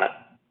focused on it.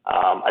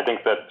 I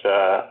think that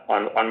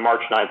on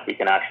March 9th, we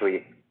can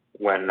actually,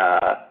 when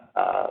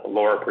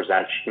Laura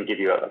presents, she can give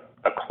you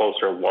a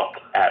closer look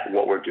at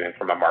what we're doing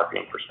from a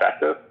marketing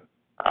perspective.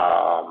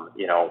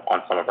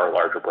 on some of our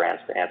larger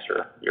brands to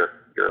answer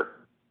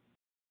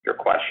your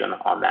question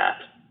on that.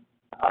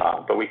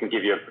 But we can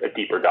give you a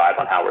deeper dive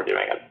on how we're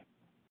doing it,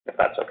 if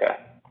that's okay.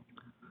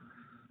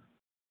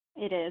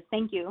 It is.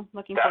 Thank you.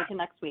 Looking forward to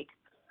next week.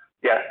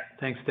 Yeah.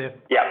 Thanks, Steph.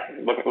 Yeah,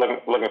 looking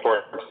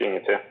forward to seeing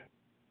you too.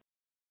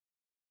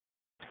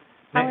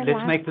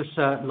 Let's make this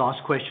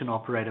last question,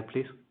 operator,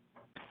 please.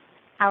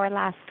 Our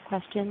last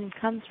question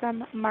comes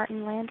from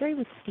Martin Landry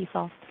with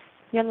Stifel.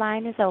 Your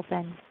line is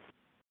open.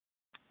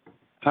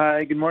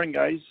 Hi, good morning,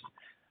 guys.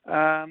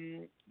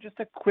 Just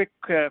a quick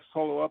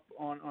follow-up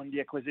on the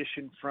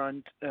acquisition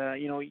front.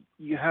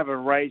 You have a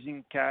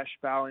rising cash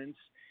balance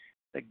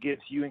that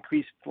gives you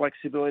increased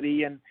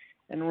flexibility, and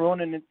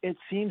Ronen, it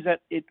seems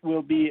that it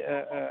will be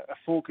a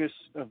focus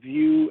of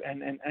you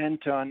and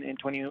Anton in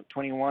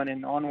 2021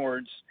 and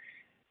onwards.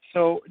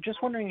 So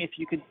just wondering if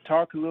you could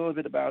talk a little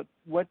bit about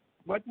what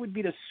would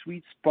be the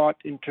sweet spot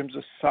in terms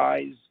of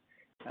size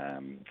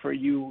for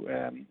you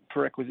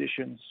for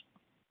acquisitions.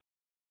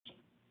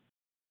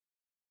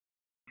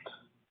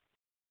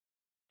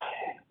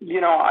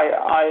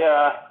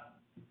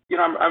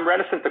 I'm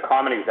reticent to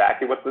comment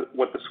exactly what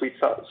the sweet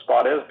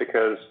spot is,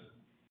 because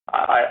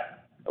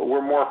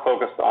we're more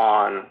focused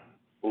on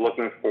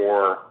looking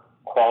for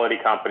quality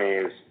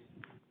companies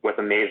with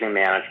amazing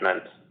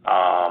management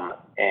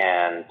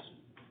and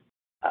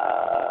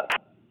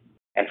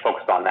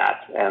focused on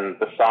that. And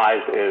the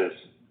size is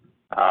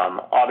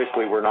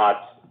obviously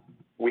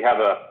we have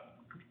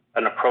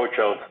an approach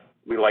of,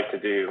 we like to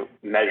do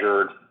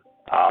measured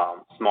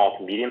small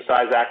to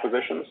medium-sized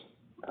acquisitions,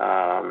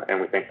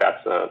 and we think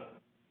that's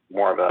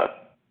more of a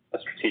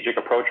strategic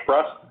approach for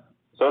us.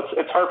 So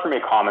it's hard for me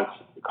to comment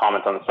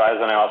on the size,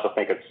 and I also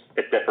think it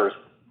differs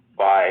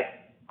by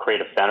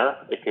creative center.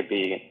 It could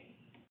be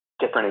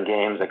different in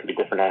games, it could be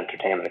different in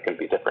entertainment, it could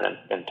be different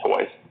in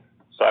toys.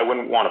 So I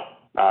wouldn't want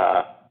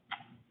to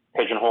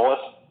pigeonhole us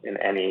in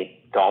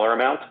any dollar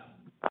amount.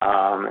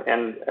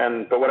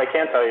 But what I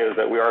can tell you is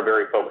that we are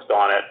very focused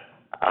on it,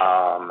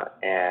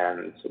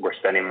 and we're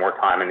spending more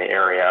time in the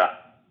area.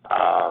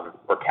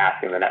 We're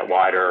casting the net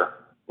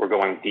wider. We're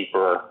going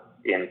deeper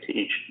into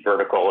each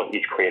vertical,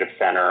 each creative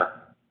center,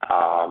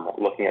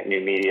 looking at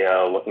new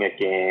media, looking at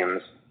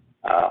games,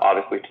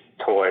 obviously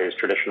toys,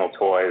 traditional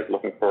toys,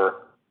 looking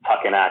for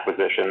tuck-in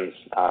acquisitions,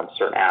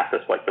 certain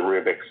assets like the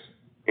Rubik's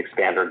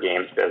Expander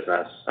Games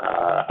business,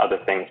 other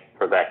things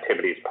for the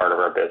activities part of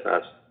our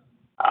business.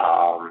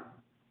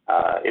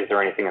 Is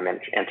there anything in the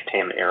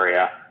entertainment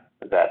area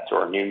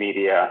or new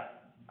media?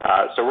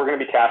 So we're going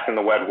to be casting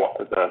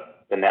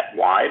the net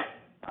wide.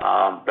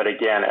 But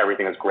again,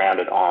 everything is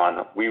grounded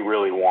on, we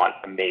really want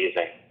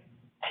amazing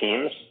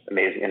teams,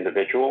 amazing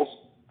individuals.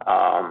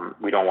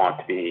 We don't want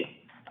to be,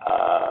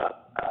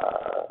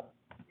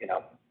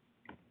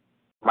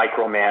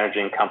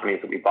 micromanaging companies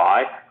that we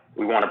buy.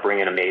 We want to bring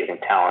in amazing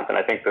talent. And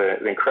I think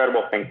the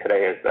incredible thing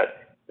today is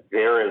that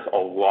there is a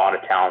lot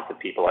of talented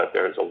people out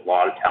there. There's a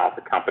lot of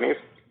talented companies.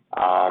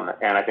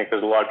 And I think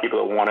there's a lot of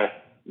people that want to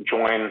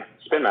join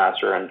Spin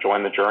Master and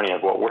join the journey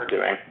of what we're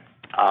doing.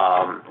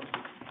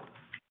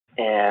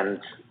 And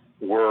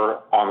we're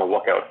on the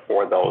lookout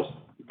for those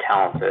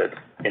talented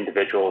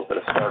individuals that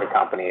have started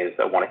companies,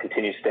 that want to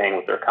continue staying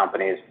with their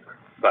companies,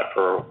 but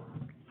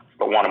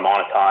want to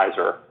monetize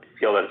or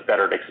feel that it's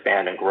better to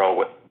expand and grow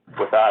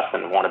with us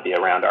and want to be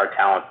around our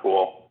talent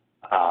pool,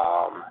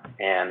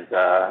 and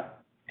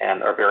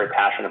are very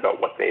passionate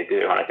about what they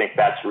do. And I think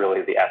that's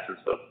really the essence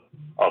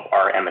of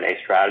our M&A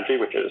strategy,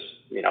 which is,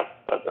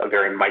 a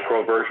very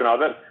micro version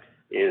of it,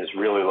 is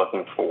really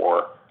looking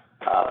for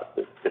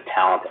the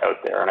talent out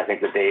there. And I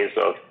think the days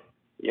of,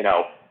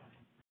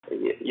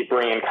 you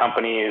bring in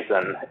companies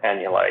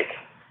and you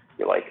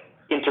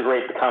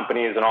integrate the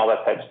companies and all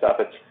that type of stuff.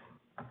 It's,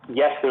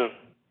 yes, there's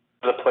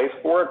a place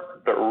for it,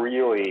 but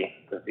really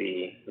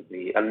the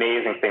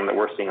amazing thing that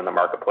we're seeing in the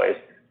marketplace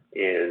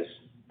is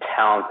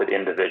talented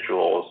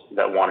individuals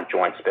that want to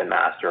join Spin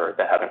Master,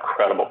 that have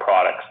incredible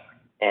products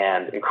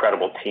and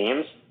incredible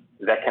teams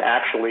that can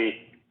actually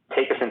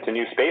take us into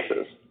new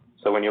spaces.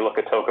 So when you look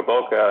at Toca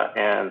Boca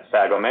and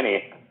Sago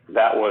Mini,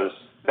 that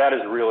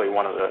is really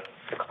one of the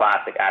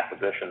classic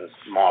acquisitions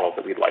models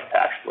that we'd like to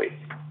actually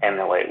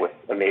emulate with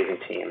amazing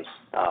teams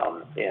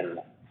in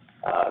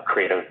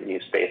creative new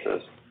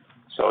spaces.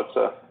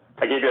 So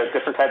I gave you a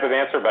different type of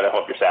answer, but I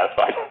hope you're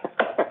satisfied.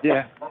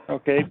 Yeah.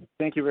 Okay.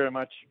 Thank you very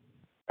much.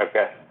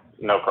 Okay.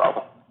 No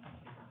problem.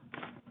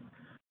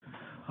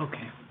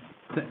 Okay.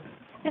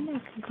 And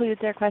this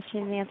concludes our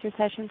question and answer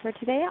session for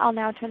today. I'll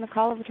now turn the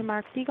call over to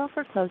Mark Segal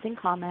for closing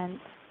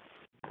comments.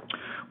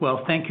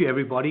 Well, thank you,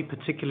 everybody,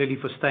 particularly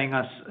for staying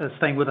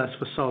with us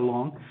for so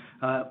long.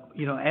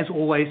 As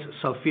always,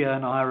 Sophia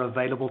and I are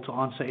available to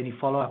answer any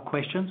follow-up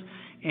questions,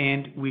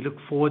 and we look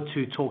forward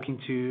to talking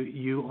to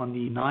you on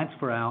the 9th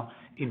for our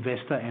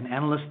Investor and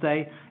Analyst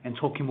Day and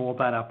talking more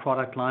about our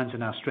product lines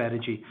and our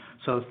strategy.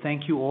 So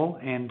thank you all,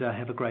 and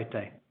have a great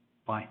day.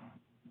 Bye.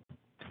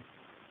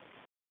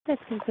 This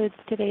concludes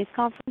today's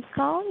conference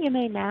call. You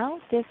may now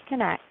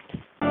disconnect.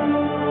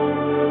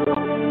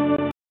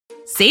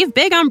 Save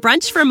big on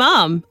brunch for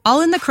mom,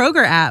 all in the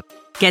Kroger app.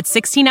 Get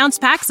 16-ounce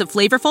packs of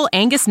flavorful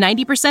Angus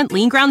 90%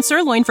 lean ground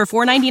sirloin for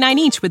 $4.99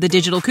 each with a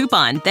digital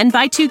coupon. Then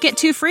buy 2, get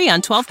 2 free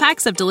on 12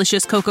 packs of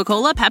delicious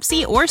Coca-Cola,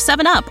 Pepsi, or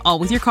 7-Up, all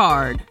with your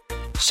card.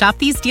 Shop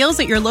these deals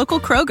at your local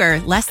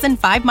Kroger, less than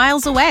 5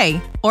 miles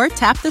away. Or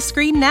tap the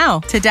screen now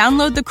to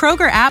download the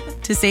Kroger app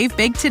to save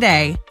big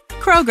today.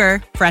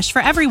 Kroger, fresh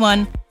for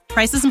everyone.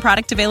 Prices and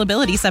product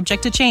availability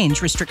subject to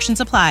change. Restrictions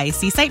apply.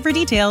 See site for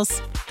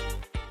details.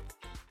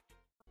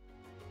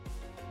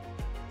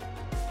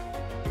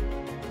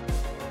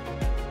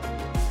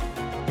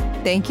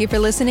 Thank you for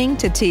listening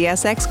to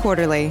TSX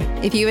Quarterly.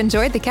 If you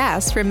enjoyed the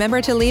cast,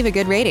 remember to leave a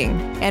good rating.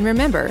 And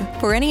remember,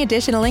 for any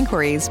additional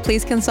inquiries,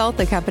 please consult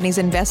the company's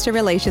investor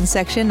relations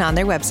section on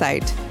their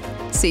website.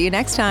 See you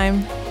next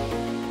time.